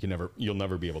 Because you'll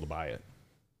never be able to buy it.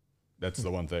 That's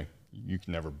the one thing. You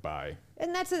can never buy.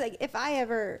 And that's like,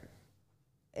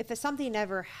 if something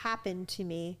ever happened to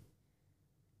me,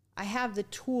 I have the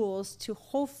tools to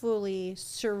hopefully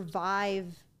survive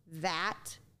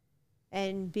that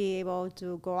and be able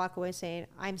to go walk away saying,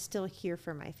 I'm still here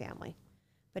for my family.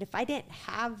 But if I didn't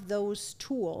have those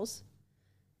tools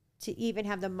to even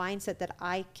have the mindset that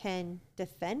I can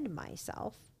defend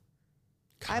myself,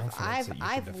 Confidence that you can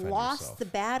I've defend lost yourself. the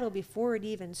battle before it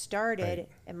even started, Right.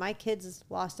 and my kids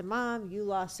lost a mom, you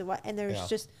lost a what, and there's Yeah.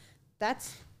 just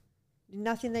that's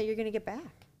nothing that you're gonna get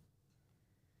back.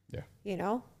 Yeah. You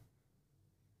know,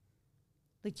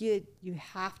 like you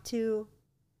have to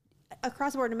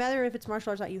across the board, no matter if it's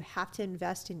martial arts or not, you have to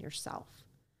invest in yourself.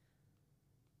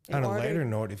 In On a order- lighter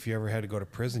note, if you ever had to go to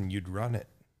prison, you'd run it.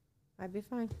 I'd be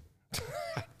fine.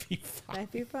 I'd be fine.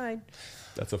 I'd be fine.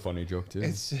 That's a funny joke too.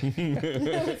 It's,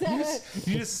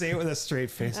 you just say it with a straight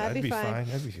face. I'd be fine.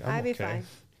 I'd be okay. fine.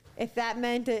 If that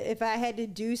meant if I had to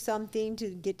do something to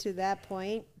get to that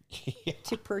point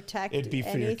to protect It'd be for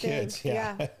anything, your kids,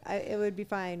 yeah. it would be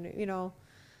fine. You know,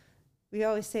 we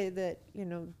always say that, you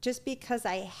know, just because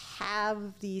I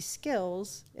have these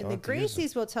skills, and the Don't have to use them.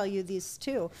 Gracies will tell you these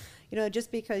too, you know,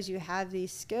 just because you have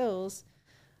these skills,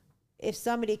 if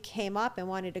somebody came up and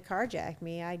wanted to carjack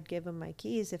me, I'd give them my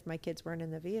keys if my kids weren't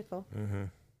in the vehicle.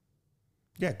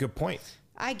 Yeah, good point.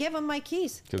 I give them my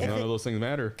keys. Because none of those things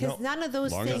matter. Because none of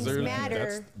those Long as things they're- matter.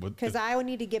 that's what Because the- I would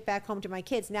need to get back home to my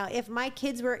kids. Now, if my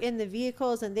kids were in the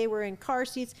vehicles and they were in car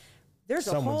seats, there's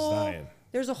Someone's a whole dying.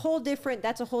 there's a whole different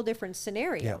that's a whole different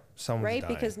scenario. Yeah, someone's right?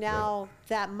 dying. Because now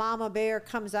that mama bear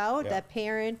comes out, Yeah. that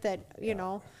parent that you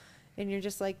know, and you're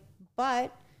just like,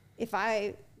 but if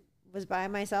I was by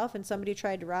myself and somebody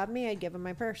tried to rob me, I'd give them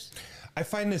my purse. I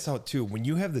find this out too. When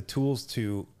you have the tools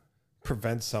to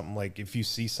prevent something, like if you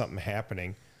see something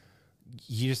happening,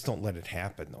 you just don't let it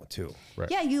happen though too. Right.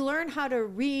 Yeah, you learn how to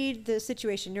read the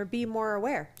situation or be more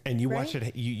aware. And you right? watch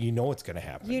it, you know what's going to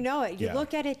happen. You know it. You Yeah.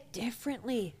 look at it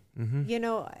differently. You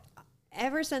know,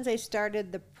 ever since I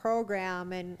started the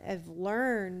program and have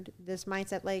learned this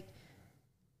mindset, like,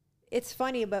 it's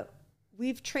funny, but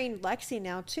we've trained Lexi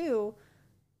now too.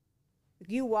 If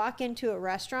you walk into a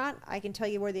restaurant, I can tell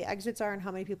you where the exits are and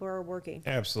how many people are working.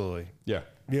 Absolutely. Yeah.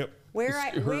 Yep. Where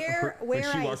I when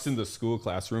she walks into school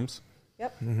classrooms,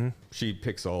 Yep. she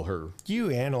picks all her. You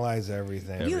analyze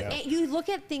everything. You look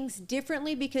at things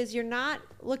differently because you're not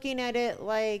looking at it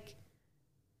like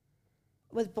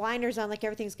with blinders on, like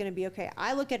everything's going to be okay.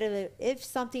 I look at it, if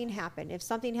something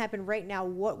happened right now,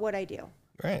 what would I do?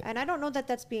 Right. And I don't know that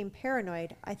that's being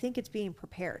paranoid. I think it's being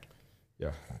prepared.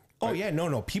 Yeah. Oh yeah,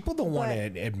 no. People don't want to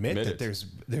admit Admit that it. there's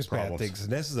bad Problems. things,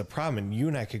 and this is a problem. And you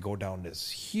and I could go down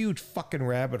this huge fucking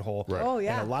rabbit hole. Right. Oh,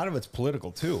 yeah. And a lot of it's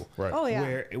political too. Right. Oh,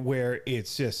 yeah. Where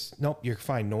it's just nope, you're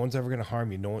fine. No one's ever going to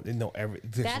harm you. There's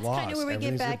That's laws. kind of where we get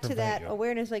Everything's gonna back to prevent that you.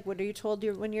 awareness. Like, what are you told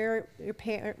when you're your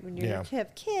parent, when you Yeah.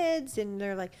 have kids, and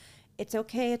they're like, it's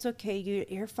okay.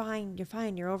 You're fine.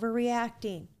 You're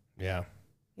overreacting. Yeah.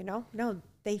 You know, no,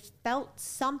 they felt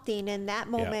something in that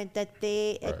moment that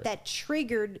that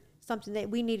triggered something that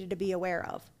we needed to be aware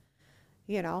of,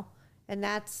 you know, and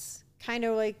that's kind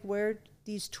of like where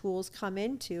these tools come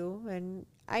into. And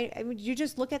I mean, you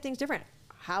just look at things different.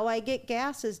 How I get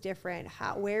gas is different.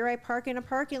 Where I park in a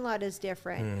parking lot is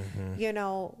different. You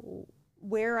know,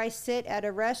 where I sit at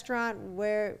a restaurant,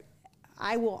 where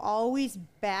I will always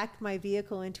back my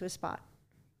vehicle into a spot.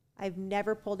 I've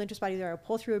never pulled into a spot either. I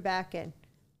pull through a back end,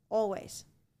 always.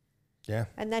 Yeah.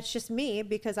 And that's just me,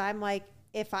 because I'm like,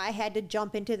 if I had to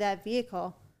jump into that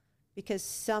vehicle because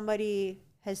somebody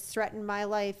has threatened my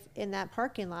life in that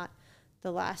parking lot,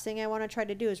 the last thing I want to try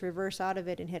to do is reverse out of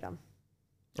it and hit them.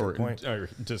 Or point.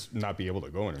 just not be able to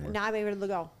go anymore. Not able to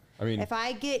go. I mean, If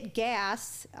I get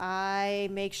gas, I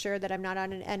make sure that I'm not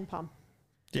on an end pump.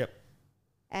 Yep.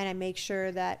 And I make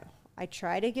sure that I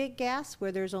try to get gas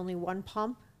where there's only one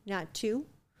pump, not two.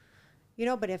 You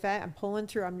know, but if I'm pulling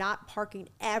through, I'm not parking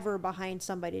ever behind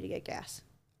somebody to get gas.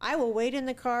 I will wait in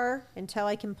the car until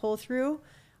I can pull through.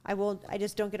 I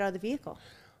just don't get out of the vehicle.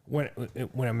 When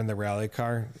I'm in the rally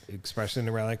car, especially in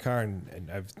the rally car, and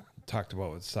I've talked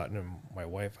about with Sutton and my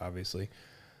wife, obviously.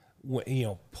 When,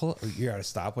 you're at a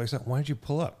stoplight or something. Why don't you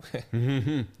pull up?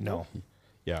 No.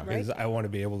 Yeah. Right. Because I want to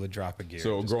be able to drop a gear.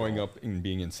 So and just growing go. up and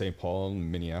being in St. Paul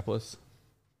and Minneapolis,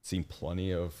 seen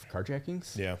plenty of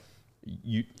carjackings. Yeah.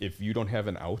 If you don't have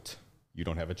an out, you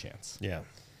don't have a chance. Yeah.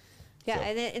 Yeah, So-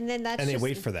 and then that's And they just,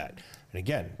 wait for that. And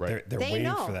again, Right. they're they waiting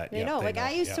know. for that. They Yep, know. Like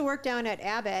I used Yep. to work down at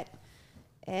Abbott,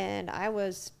 and I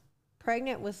was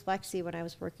pregnant with Lexi when I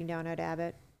was working down at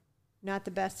Abbott. Not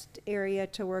the best area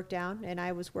to work down, and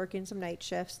I was working some night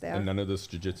shifts there. And none of this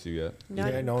jiu-jitsu yet.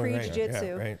 None Yeah, no, right, pre-jiu-jitsu,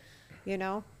 yeah, right.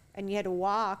 And you had to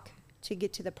walk to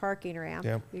get to the parking ramp.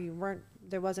 Yep.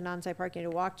 There wasn't on-site parking to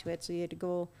walk to it, so you had to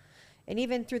go, and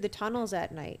even through the tunnels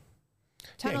at night.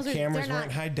 Yeah, cameras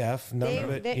weren't high def. None of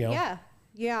it. Yeah.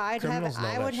 Criminals know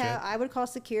that shit. I would call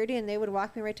security, and they would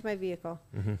walk me right to my vehicle.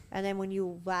 Mm-hmm. And then when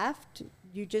you left,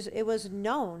 it was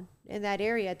known in that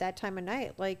area at that time of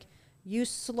night, like you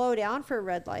slow down for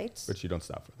red lights, But you don't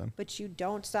stop for them. but you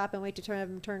don't stop and wait to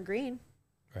turn green.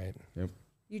 Right. Yep.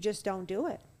 You just don't do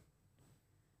it.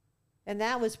 And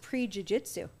that was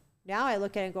pre-jiu-jitsu. Now I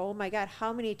look at it and go, oh my God,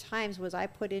 how many times was I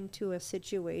put into a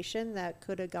situation that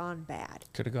could have gone bad?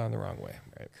 Could have gone the wrong way.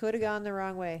 Right. Could have gone the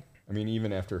wrong way. I mean,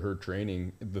 even after her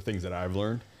training, the things that I've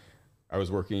learned, I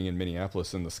was working in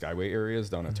Minneapolis in the Skyway areas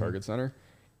down at Target Center,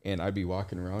 and I'd be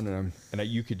walking around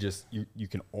you could just, you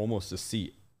can almost just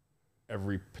see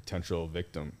every potential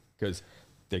victim because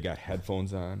they got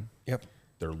headphones on. Yep.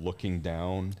 They're looking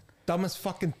down. Dumbest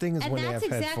fucking thing is And when they have that's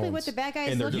exactly headphones. what the bad guy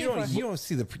is And they're looking just-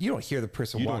 for. You don't hear the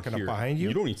person You walking don't up hear, behind you.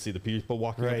 You don't even see the people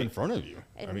walking up in Right. front of you.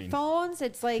 And phones,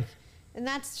 it's like, and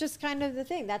that's just kind of the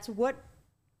thing. That's what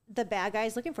the bad guy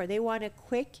is looking for. They want a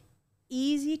quick,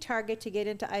 easy target to get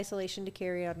into isolation to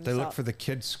carry out an They look assault. for the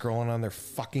kids scrolling on their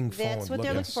fucking phone. That's what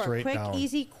they're looking for. straight Quick, down.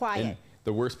 easy, quiet. And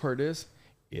the worst part is,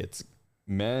 it's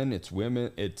men, it's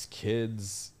women, it's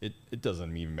kids. It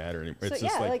doesn't even matter anymore. It's So,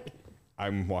 just yeah, like, like-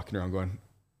 I'm walking around going,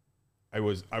 I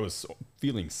was so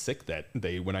feeling sick that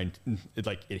day when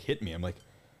it hit me. I'm like,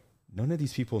 none of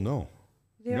these people know.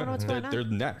 They don't know what's going on. They're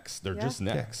necks. They're Yeah. just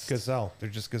Yeah, necks. gazelle. They're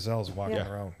just gazelles walking Yeah.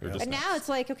 around. They're Yeah. just And now it's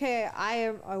like, okay,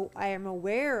 I am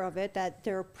aware of it, that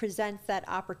there presents that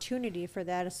opportunity for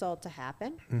that assault to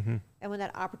happen. Mm-hmm. And when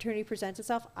that opportunity presents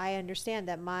itself, I understand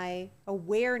that my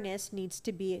awareness needs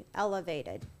to be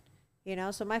elevated.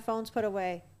 So my phone's put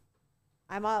away.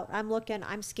 I'm out. I'm looking.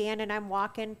 I'm scanning. I'm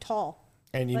walking tall.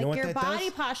 And you like know what your that body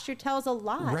does? posture tells a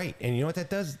lot. Right. And you know what that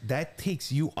does? That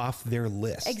takes you off their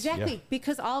list. Exactly. Yeah.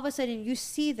 Because all of a sudden you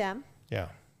see them. Yeah.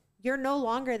 You're no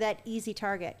longer that easy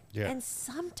target. Yeah. And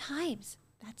sometimes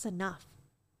that's enough.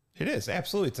 It is.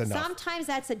 Absolutely. It's enough. Sometimes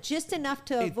that's just enough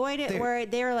to avoid it, they're- where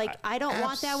they're like, I don't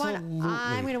want that one. Absolutely.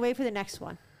 I'm going to wait for the next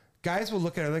one. Guys will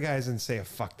look at other guys and say,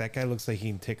 fuck, that guy looks like he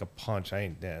can take a punch.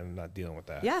 I'm not dealing with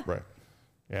that. Yeah. Right.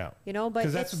 Yeah. But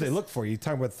Because that's it's what they just- look for. You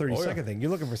talk about the 30-second yeah. thing. You're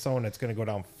looking for someone that's going to go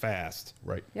down fast.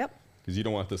 Right. Yep. Because you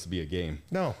don't want this to be a game.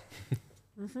 No.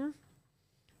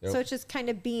 Yep. So it's just kind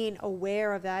of being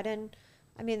aware of that. And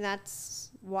I mean, that's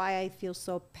why I feel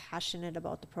so passionate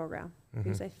about the program,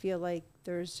 because I feel like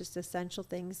there's just essential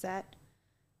things that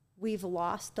we've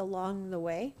lost along the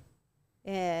way.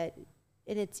 And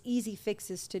it's easy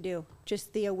fixes to do.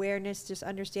 Just the awareness, just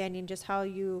understanding just how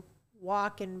you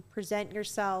walk and present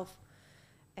yourself,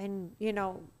 and,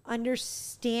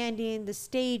 understanding the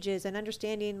stages, and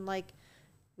understanding, like,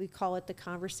 we call it the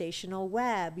conversational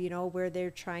web, where they're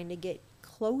trying to get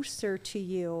closer to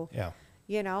you. Yeah.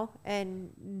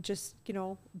 And just,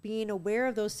 being aware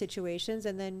of those situations,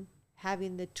 and then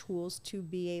having the tools to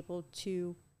be able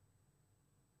to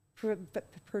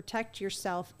protect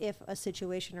yourself if a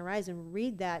situation arises, and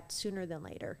read that sooner than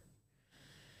later.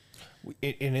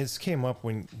 And this came up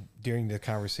during the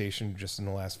conversation just in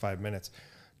the last 5 minutes.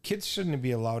 Kids shouldn't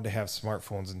be allowed to have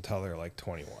smartphones until they're like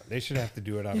 21. They should have to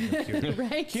do it on a computer.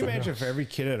 Right. Can you imagine if every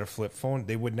kid had a flip phone?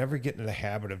 They would never get into the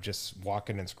habit of just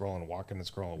walking and scrolling, walking and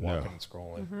scrolling, walking and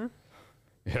scrolling.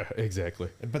 Yeah, exactly.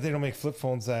 But they don't make flip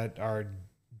phones that are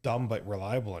dumb but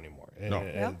reliable anymore. And No.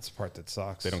 Yep. it's the part that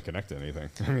sucks. They don't connect to anything.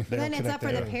 They Then don't it's up connect for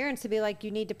the anything. parents to be like,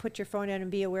 you need to put your phone down and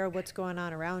be aware of what's going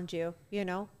on around you,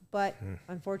 But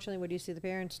unfortunately, what do you see the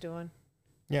parents doing?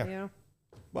 Yeah.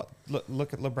 Well,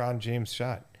 look at LeBron James'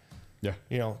 shot. Yeah.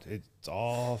 It's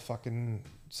all fucking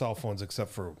cell phones,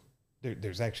 except for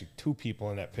there's actually two people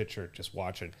in that picture just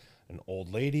watching, an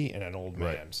old lady and an old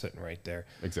man Right. sitting right there.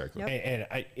 Exactly. Yep.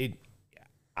 And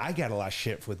I got a lot of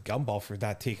shit with Gumball for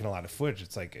not taking a lot of footage.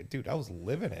 It's like, dude, I was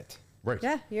living it. Right.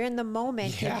 Yeah, you're in the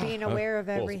moment Yeah. and being aware of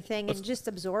Well, everything and just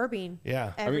absorbing.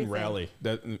 Yeah. Everything. Rally.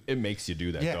 It makes you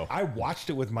do that, Yeah, though. I watched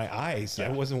it with my eyes. I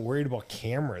Yeah. wasn't worried about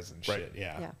cameras and Right. shit.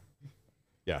 Yeah. Yeah.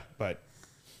 Yeah. But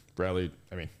Bradley,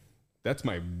 I mean, that's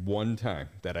my one time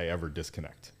that I ever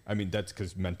disconnect. I mean, that's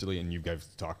because mentally, and you guys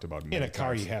talked about it In a many car,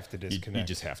 times, you have to disconnect. You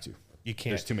just have to. You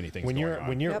can't. There's too many things when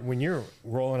going you're on. when you're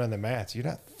rolling on the mats. You're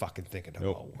not fucking thinking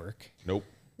Nope. about work. Nope.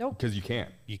 Nope. Because you can't.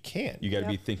 You can't. You got to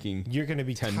be thinking. You're going to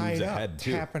be 10 tied moves up, ahead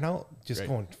too. tapping out, just Right.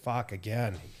 going fuck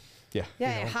again. Yeah.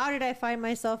 Yeah, and how did I find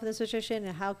myself in this situation,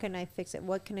 and how can I fix it?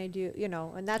 What can I do? You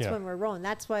know, and that's Yeah. when we're rolling.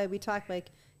 That's why we talk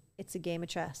like it's a game of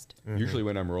chess. Usually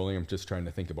when I'm rolling, I'm just trying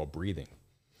to think about breathing.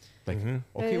 Like,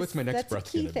 okay, what's my next That's breath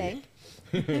a key gonna thing.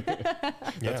 be?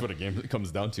 That's what a game comes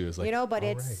down to. Is like, You know, but all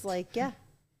it's right. like, yeah,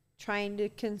 trying to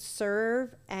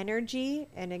conserve energy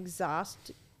and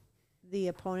exhaust the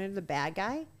opponent, the bad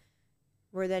guy,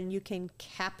 where then you can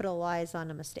capitalize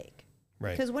on a mistake.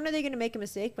 Right. Because when are they going to make a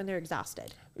mistake? When they're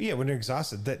exhausted. Yeah, when you're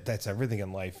exhausted, that's everything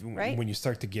in life. Right. When you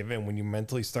start to give in, when you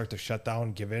mentally start to shut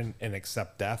down, give in, and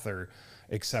accept death or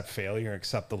accept failure,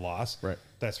 accept the loss. Right.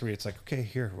 That's where it's like, okay,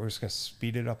 here, we're just gonna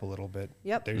speed it up a little bit.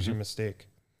 Yep. There's your mistake.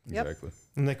 Yep. Exactly.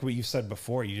 And like what you said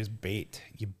before, you just bait.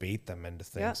 You bait them into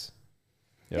things.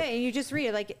 Yep. Yeah, and you just read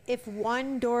it. Like, if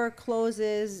one door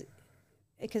closes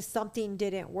because something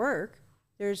didn't work,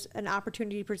 there's an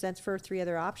opportunity presents for 3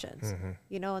 other options.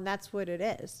 You know, and that's what it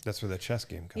is. That's where the chess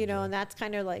game comes You know, in. and that's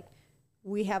kind of like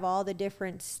we have all the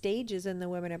different stages in the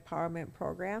women empowerment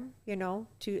program, you know,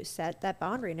 to set that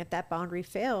boundary. And if that boundary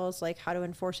fails, like how to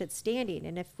enforce it standing.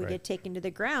 And if we Right. get taken to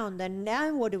the ground, then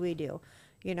now what do we do?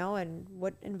 You know, and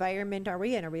what environment are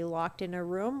we in? Are we locked in a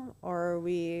room, or are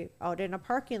we out in a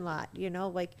parking lot? You know,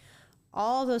 like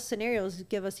all those scenarios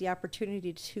give us the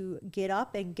opportunity to get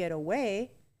up and get away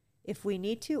if we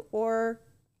need to, or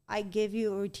I give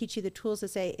you or teach you the tools to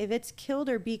say, if it's killed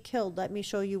or be killed, let me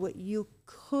show you what you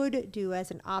could do as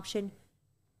an option,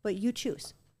 but you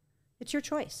choose. It's your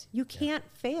choice. You can't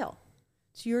fail.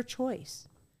 It's your choice.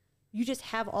 You just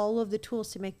have all of the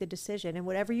tools to make the decision, and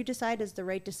whatever you decide is the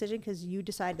right decision because you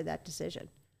decided that decision.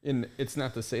 And it's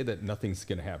not to say that nothing's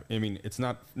going to happen. I mean, it's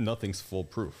not, nothing's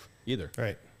foolproof either.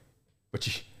 Right.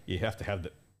 But you have to have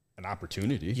an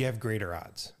opportunity. You have greater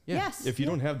odds. Yeah. Yes, If you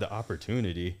yeah. don't have the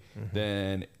opportunity,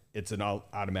 then it's an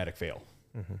automatic fail.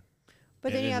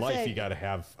 But then And you in have life, to, you got to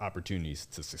have opportunities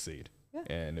to succeed. Yeah.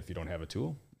 And if you don't have a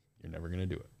tool, you're never going to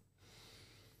do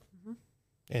it.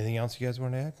 Anything else you guys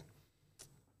want to add?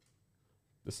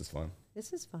 This is fun.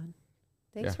 this is fun.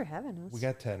 Thanks Yeah. for having us. We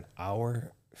got to an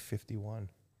hour 51.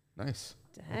 Nice.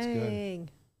 That's good. Dang.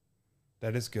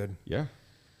 That is good. Yeah.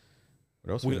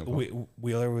 What else? We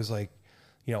Wheeler was like,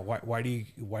 you know, why do you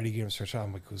give him such time?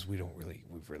 I'm like, because we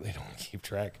really don't keep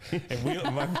track. And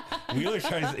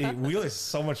Wheeler's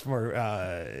so much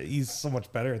more. He's so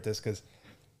much better at this because,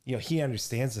 you know, he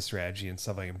understands the strategy and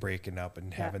stuff like and breaking up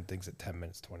and having things at 10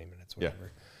 minutes, 20 minutes,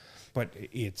 whatever. But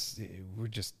we're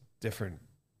just different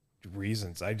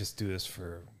reasons. I just do this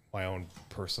for my own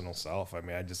personal self. I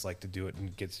mean, I just like to do it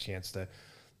and get a chance to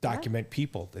document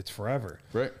people. It's forever.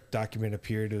 Right. Document a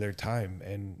period of their time,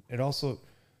 and it also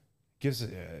gives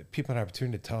people an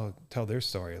opportunity to tell their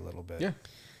story a little bit. Yeah.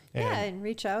 And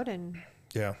reach out and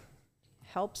Yeah.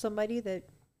 help somebody that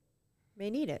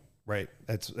may need it. Right.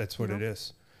 That's what it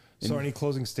is. So, any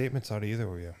closing statements out of either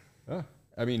of you?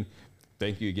 I mean,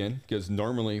 thank you again. Because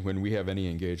normally when we have any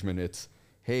engagement, it's,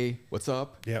 hey, what's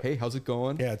up? Yep. Hey, how's it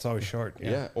going? Yeah, it's always short.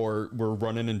 Yeah. Or we're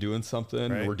running and doing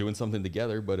something. Right. We're doing something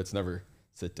together, but it's never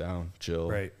sit down, chill,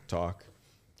 Right. talk,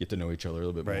 get to know each other a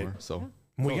little bit Right. more. So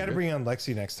We it's got to all bring on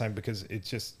Lexi next time because it's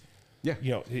just, Yeah.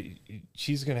 you know,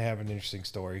 she's going to have an interesting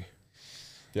story.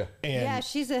 good. Yeah. And Yeah,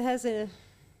 she's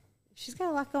got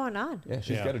a lot going on. Yeah.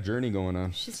 She's Yeah. got a journey going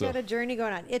on. She's So, got a journey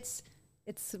going on. It's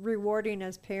rewarding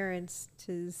as parents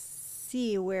to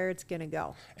see where it's going to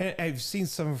go. and I've seen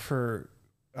some of her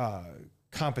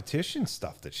competition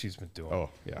stuff that she's been doing. Oh,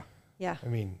 yeah. Yeah. I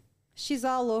mean, She's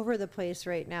all over the place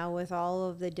right now with all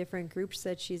of the different groups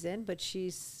that she's in, but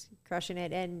she's crushing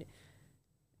it.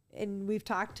 And we've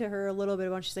talked to her a little bit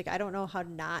about, she's like, I don't know how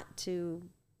not to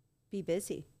be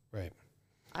busy. right.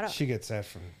 I don't, She gets that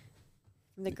from,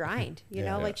 from the grind, you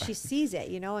Yeah. know, like she sees it,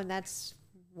 you know, and that's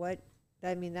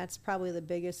that's probably the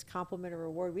biggest compliment or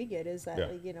reward we get is that, Yeah.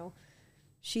 like, you know,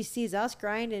 she sees us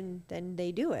grind and then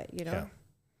they do it, you know? yeah.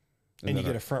 And you then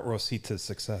get a front row seat to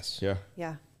success. Yeah.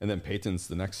 Yeah. And then Peyton's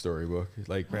the next storybook.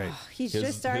 Like, Right. He's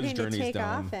just starting to journey's take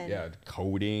off and yeah,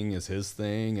 coding is his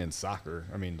thing and soccer.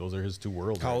 I mean, those are his two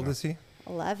worlds. How right old now. is he?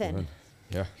 11.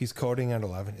 Yeah. He's coding at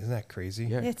 11. Isn't that crazy?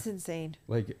 Yeah. It's insane.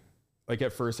 Like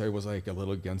at first I was like a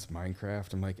little against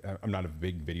Minecraft. I'm like, I'm not a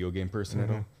big video game person at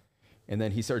all. And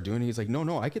then he started doing it. He's like,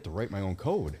 no, I get to write my own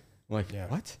code. I'm like, Yeah.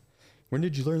 what? When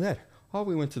did you learn that? Oh,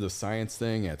 we went to the science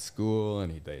thing at school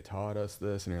and they taught us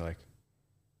this. And you're like,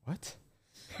 what?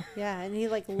 Yeah, and he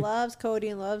like loves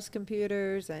coding, loves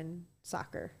computers and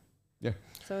soccer. Yeah.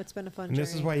 So it's been a fun And this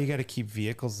is journey. why you got to keep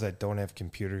vehicles that don't have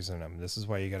computers in them. This is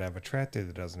why you got to have a tractor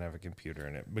that doesn't have a computer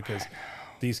in it, because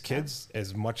these kids,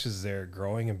 as much as they're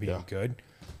growing and being Yeah. good,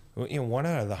 well, you know, 1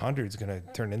 out of the 100 is going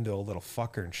to turn into a little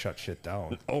fucker and shut shit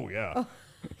down. Oh yeah.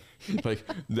 Like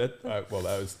that. Well,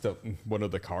 that was one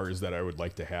of the cars that I would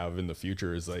like to have in the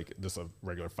future is like just a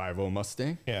regular 5.0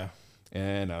 Mustang Yeah.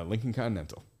 and a Lincoln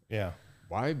Continental. Yeah.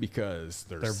 Why? Because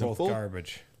they're They're simple. both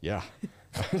garbage. Yeah.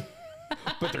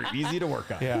 But they're easy to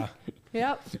work on. Yeah.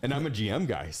 Yep. And I'm a GM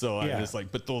guy, so Yeah. I'm just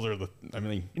like, but those are the. I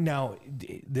mean, Now,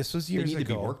 this was they years need to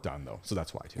be ago. worked on though, so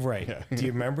that's why too. Right. Yeah. Do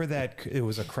you remember that it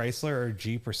was a Chrysler or a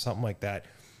Jeep or something like that,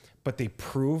 but they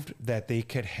proved that they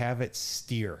could have it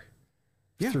steer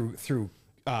Yeah. through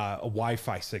a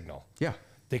Wi-Fi signal. Yeah.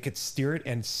 They could steer it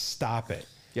and stop it.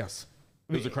 Yes.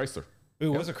 It was a Chrysler. It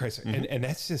was a Chrysler, and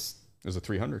that's just It was a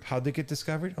 300. how'd they get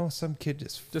discovered? Oh, some kid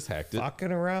Just hacked it.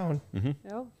 fucking around.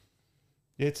 Yep.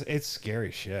 It's scary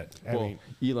shit. I Well, mean,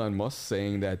 Elon Musk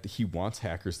saying that he wants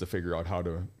hackers to figure out how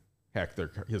to hack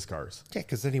his cars. yeah,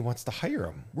 because then he wants to hire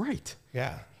them. Right.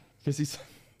 Yeah. Because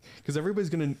everybody's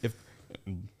gonna, if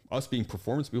us being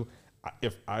performance people,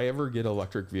 if I ever get an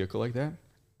electric vehicle like that,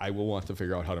 I will want to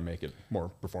figure out how to make it more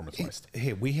performance wise.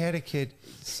 Hey, we had a kid,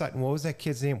 Sutton. What was that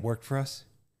kid's name? Worked for us.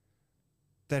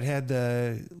 That had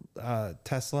the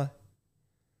Tesla.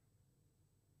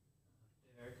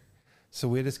 Derek. So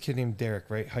we had this kid named Derek,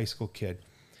 right? High school kid.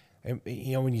 And,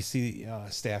 you know, when you see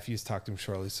staff, you just talk to him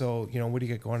shortly. So, you know, what do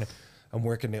you got going? I'm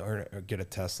working to earn, or get a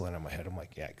Tesla. And in my head, I'm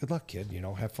like, yeah, good luck, kid. You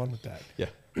know, have fun with that. Yeah.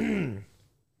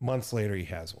 Months later, he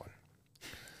has one.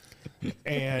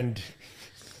 And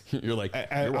You're like,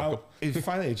 you're welcome.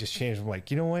 finally, it just changed. I'm like,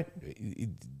 you know what?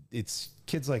 It's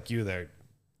kids like you that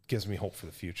gives me hope for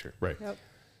the future. Right. Yep.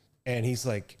 And he's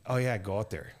like, oh, yeah, go out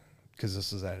there. Because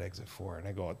this is at exit 4. And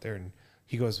I go out there and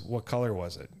he goes, what color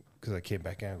was it? Because I came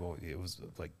back in and I go, it was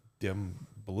like dim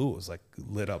blue. It was like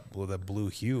lit up with a blue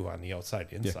hue on the outside,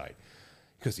 inside.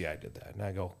 He goes, yeah, I did that. And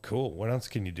I go, cool. What else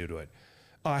can you do to it?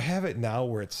 Oh, I have it now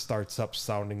where it starts up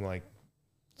sounding like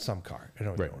some car. I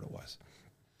don't even know what it was.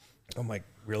 I'm like,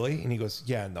 really? And he goes,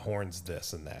 yeah, and the horn's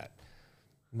this and that.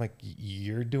 I'm like,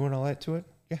 you're doing all that to it?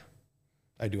 Yeah,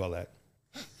 I do all that.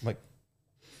 I'm like,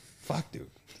 fuck, dude.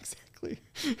 Exactly.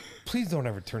 Please don't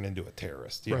ever turn into a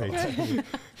terrorist. You know? Right.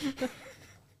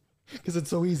 Because it's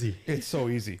so easy. It's so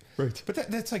easy. Right. But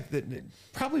that's like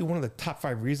probably one of the top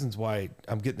 5 reasons why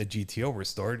I'm getting the GTO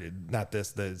restored. Not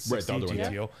this, the 60 other one.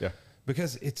 GTO. Yeah.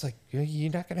 Because it's like,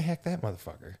 you're not going to hack that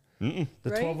motherfucker. The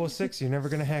Right. 1206, you're never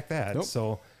going to hack that. Nope.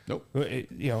 So, Nope.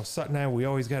 you know, Sutton and I, we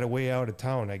always got a way out of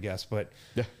town, I guess. But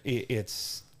Yeah.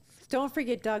 it's, Don't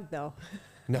forget Doug though.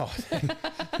 no,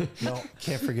 no,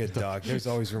 can't forget Doug. There's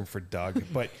always room for Doug.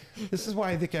 But this is why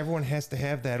I think everyone has to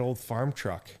have that old farm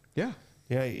truck. Yeah.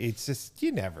 Yeah, it's just,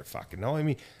 you never fucking know. I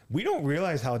mean, we don't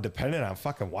realize how dependent on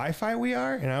fucking Wi-Fi we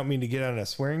are. And I don't mean to get on a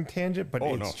swearing tangent, but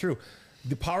it's true.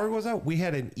 The power goes out. We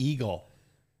had an Eagle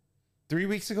 4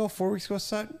 weeks ago,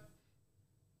 Sutton.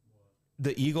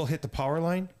 The Eagle hit the power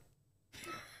line.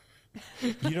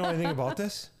 You know anything about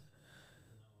this?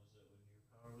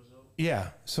 Power was out. Yeah.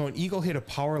 So an Eagle hit a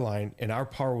power line and our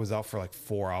power was out for like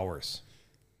 4 hours.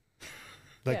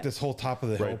 Like Yeah. this whole top of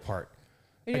the hill Right. part.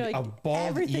 And you're Like, like, a bald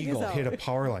everything is eagle out. hit a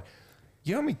power line.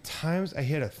 You know how many times I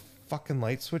hit a fucking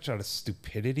light switch out of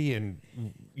stupidity and,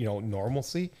 you know,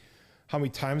 normalcy? How many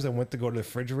times I went to go to the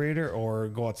refrigerator or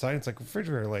go outside? It's like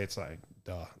refrigerator light's like,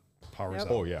 duh, power's Yep.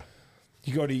 out. Oh, yeah.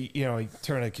 You go to, you know, you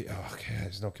turn it. Oh, okay,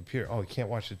 there's no computer. Oh, you can't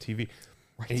watch the TV.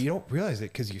 And you don't realize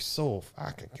it because you're so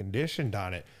fucking conditioned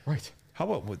on it. Right. How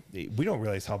about we don't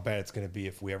realize how bad it's going to be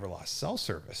if we ever lost cell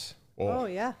service? Oh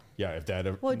yeah. Yeah. If that.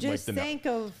 Well, like just the think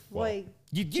of like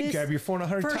You just grab your phone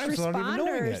 100 first times without even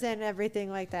knowing responders it. and everything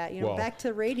like that. You know, Well, back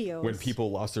to radios. when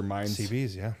people lost their minds.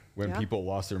 CBs, yeah. When Yeah. people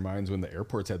lost their minds when the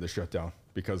airports had to shut down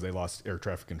because they lost air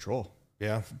traffic control.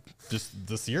 Yeah. Just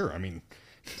this year. I mean,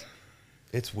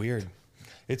 It's weird.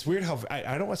 It's weird how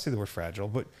I don't want to say the word fragile,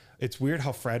 but it's weird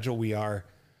how fragile we are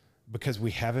because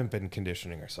we haven't been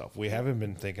conditioning ourselves. We haven't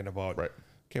been thinking about, Right.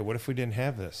 okay, what if we didn't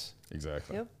have this?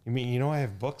 exactly. Yep. I mean, you know, I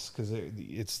have books because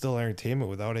it's still entertainment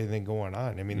without anything going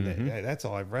on. I mean, that's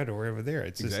all I've read over there.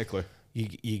 It's just, Exactly.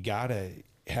 you gotta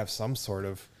have some sort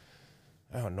of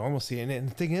normalcy. And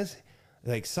the thing is,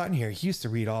 like Sutton here, he used to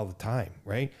read all the time,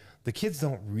 right? The kids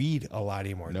don't read a lot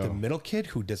anymore. No. The middle kid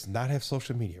who does not have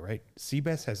social media, right?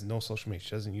 Seabass has no social media.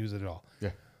 She doesn't use it at all. Yeah.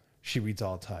 She reads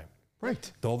all the time.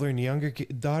 Right. The older and younger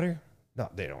daughter, no,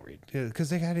 they don't read because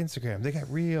they got Instagram, they got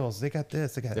Reels, they got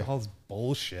this, they got all this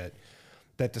bullshit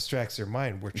that distracts their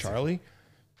mind. Where Charlie,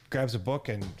 grabs a book,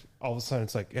 and all of a sudden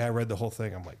it's like, yeah, I read the whole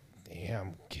thing. I'm like,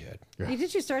 damn, kid.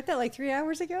 Did you start that like 3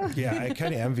 hours ago? Yeah, I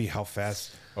kind of envy how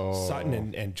fast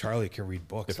Sutton and Charlie can read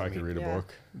books. If I could read a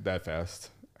book that fast,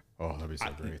 that'd be so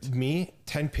great. Me,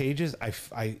 10 pages,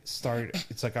 I start,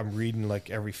 it's like I'm reading like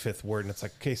every fifth word, and it's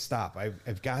like, okay, stop.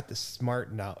 I've got this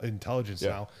smart now, intelligence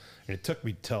now, and it took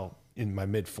me till in my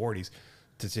mid 40s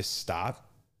to just stop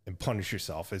and punish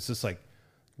yourself. It's just like,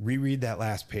 reread that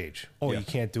last page. Oh, you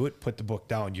can't do it? Put the book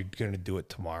down. You're going to do it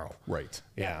tomorrow. Right.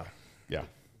 Yeah. Yeah.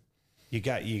 You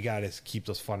got to keep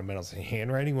those fundamentals. And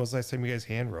handwriting, when was the last time you guys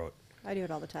hand wrote? I do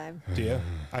it all the time. Do you?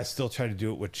 I still try to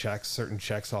do it with checks. Certain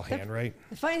checks I'll handwrite.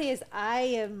 The funny thing is, I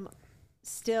am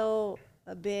still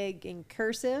a big in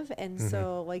cursive, and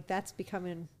so like that's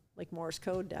becoming like Morse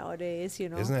code nowadays. You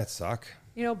know, Doesn't that suck?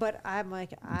 You know, but I'm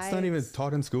like, It's not even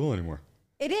taught in school anymore.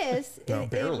 It is. No,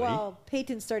 barely. Well,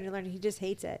 Peyton's starting to learn. He just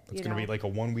hates it. It's going to be like a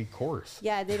 1 week course.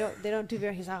 Yeah, they don't do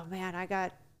very. He's oh man, I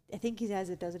think he does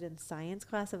it in science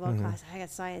class of all classes. I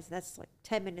got science. That's like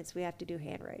 10 minutes. We have to do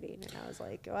handwriting, and I was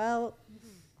like, well,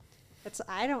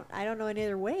 I don't know any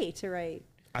other way to write.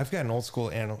 I've got an old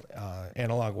school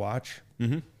analog watch,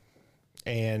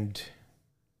 and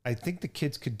I think the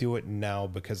kids could do it now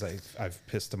because I've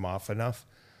pissed them off enough.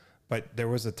 But there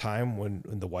was a time when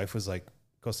the wife was like,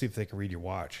 go see if they can read your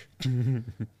watch.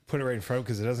 Put it right in front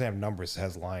because it doesn't have numbers. It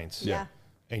has lines. Yeah.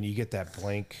 And you get that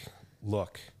blank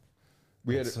look.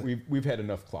 We've had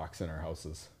enough clocks in our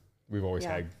houses. We've always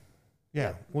had.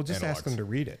 Yeah. Well, just ask Analogs. them to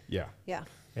read it. Yeah. Yeah.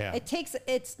 Yeah.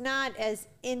 It's not as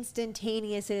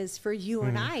instantaneous as for you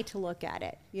and I to look at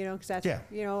it, you know, because that's,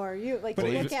 you know, or you like But to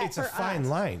look at it's a for fine us.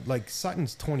 line. Like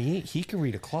Sutton's 28. He can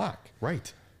read a clock.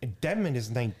 Right. And Denman is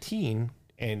 19.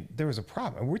 And there was a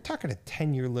problem. And we're talking a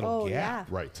 10-year little gap.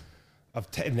 Yeah. Right.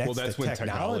 And that's, That's the when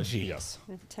technology. Yes.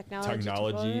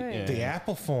 Technology and The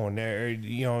Apple phone,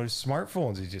 you know,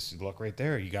 smartphones, you just look right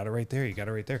there. You got it right there. You got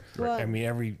it right there. Well- I mean,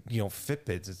 every, you know,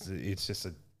 Fitbits, it's just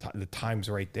the time's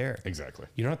right there. Exactly.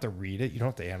 You don't have to read it. You don't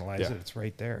have to analyze it. It's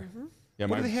right there. Yeah.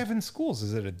 What do they have in schools?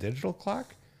 Is it a digital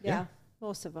clock? Yeah.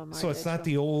 Most of them are. So it's not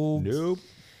digital. the old. Nope.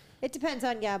 It depends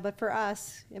on, but for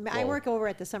us, I mean, I work over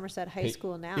at the Somerset High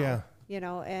School now. Yeah. You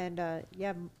know, and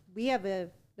we have the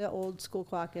old school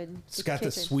clock in It's the got the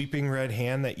kitchen. sweeping red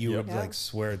hand that you would Yep. like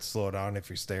swear it'd slow down if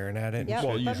you're staring at it. Yeah,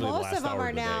 Well, but usually the most last of them hour are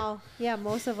of the day. now. Yeah,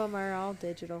 most of them are all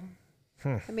digital.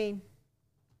 I mean,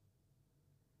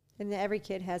 and every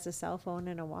kid has a cell phone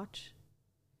and a watch.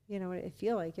 You know, I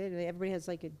feel like it. Everybody has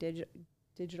like a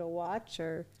digital watch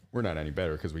or. We're not any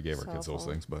better because we gave our Cell kids those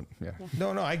phone. things, but yeah.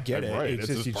 No, I get it. Right, It's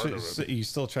it's just just part of it. you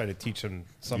still try to teach them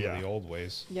some Yeah. of the old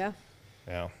ways. Yeah.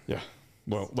 Yeah. Yeah.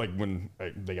 Well, like when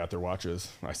they got their watches,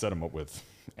 I set them up with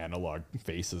analog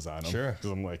faces on them. Sure.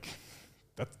 Because I'm like,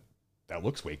 that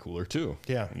looks way cooler too.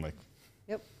 Yeah. I'm like,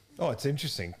 Yep. Oh, it's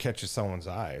interesting. Catches someone's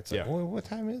eye. It's like, Yeah. well, what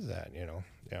time is that? You know?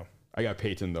 Yeah. I got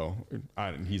Peyton though.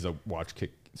 He's a watch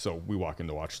kick. So we walk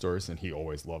into watch stores and he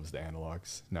always loves the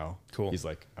analogs now. Cool. He's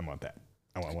like, I want that.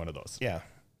 I want one of those. Yeah.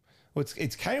 Well,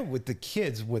 it's kind of with the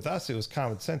kids. With us, it was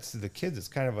common sense. To the kids, it's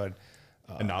kind of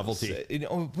A novelty. you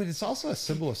know, but it's also a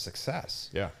symbol of success.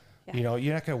 Yeah. Yeah. You know,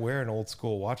 you're not going to wear an old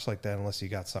school watch like that unless you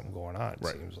got something going on. It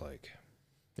Right. seems like.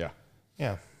 Yeah.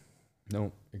 Yeah.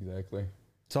 No, exactly.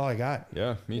 That's all I got.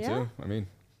 Yeah, me Yeah. too. I mean,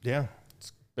 Yeah.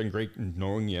 it's been great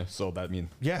knowing you. So that mean,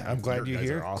 Yeah, I'm glad You you're guys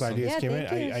here. are awesome. Glad you guys Yeah, came in.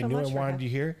 thank you I so knew I much for wanted having- you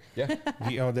here. yeah,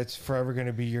 You know, that's forever going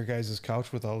to be your guys'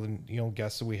 couch with all the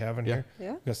guests that we have in here.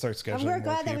 Yeah. We're gonna start scheduling I'm more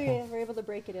glad that we people. were able to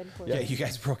break it in for Yeah, you. you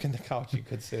guys broke in the couch. You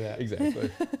could say that. exactly.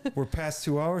 We're past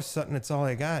 2 hours. Sutton, it's all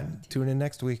I got. Tune in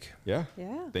next week. Yeah.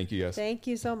 Yeah. Thank you guys. Thank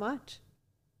you so much.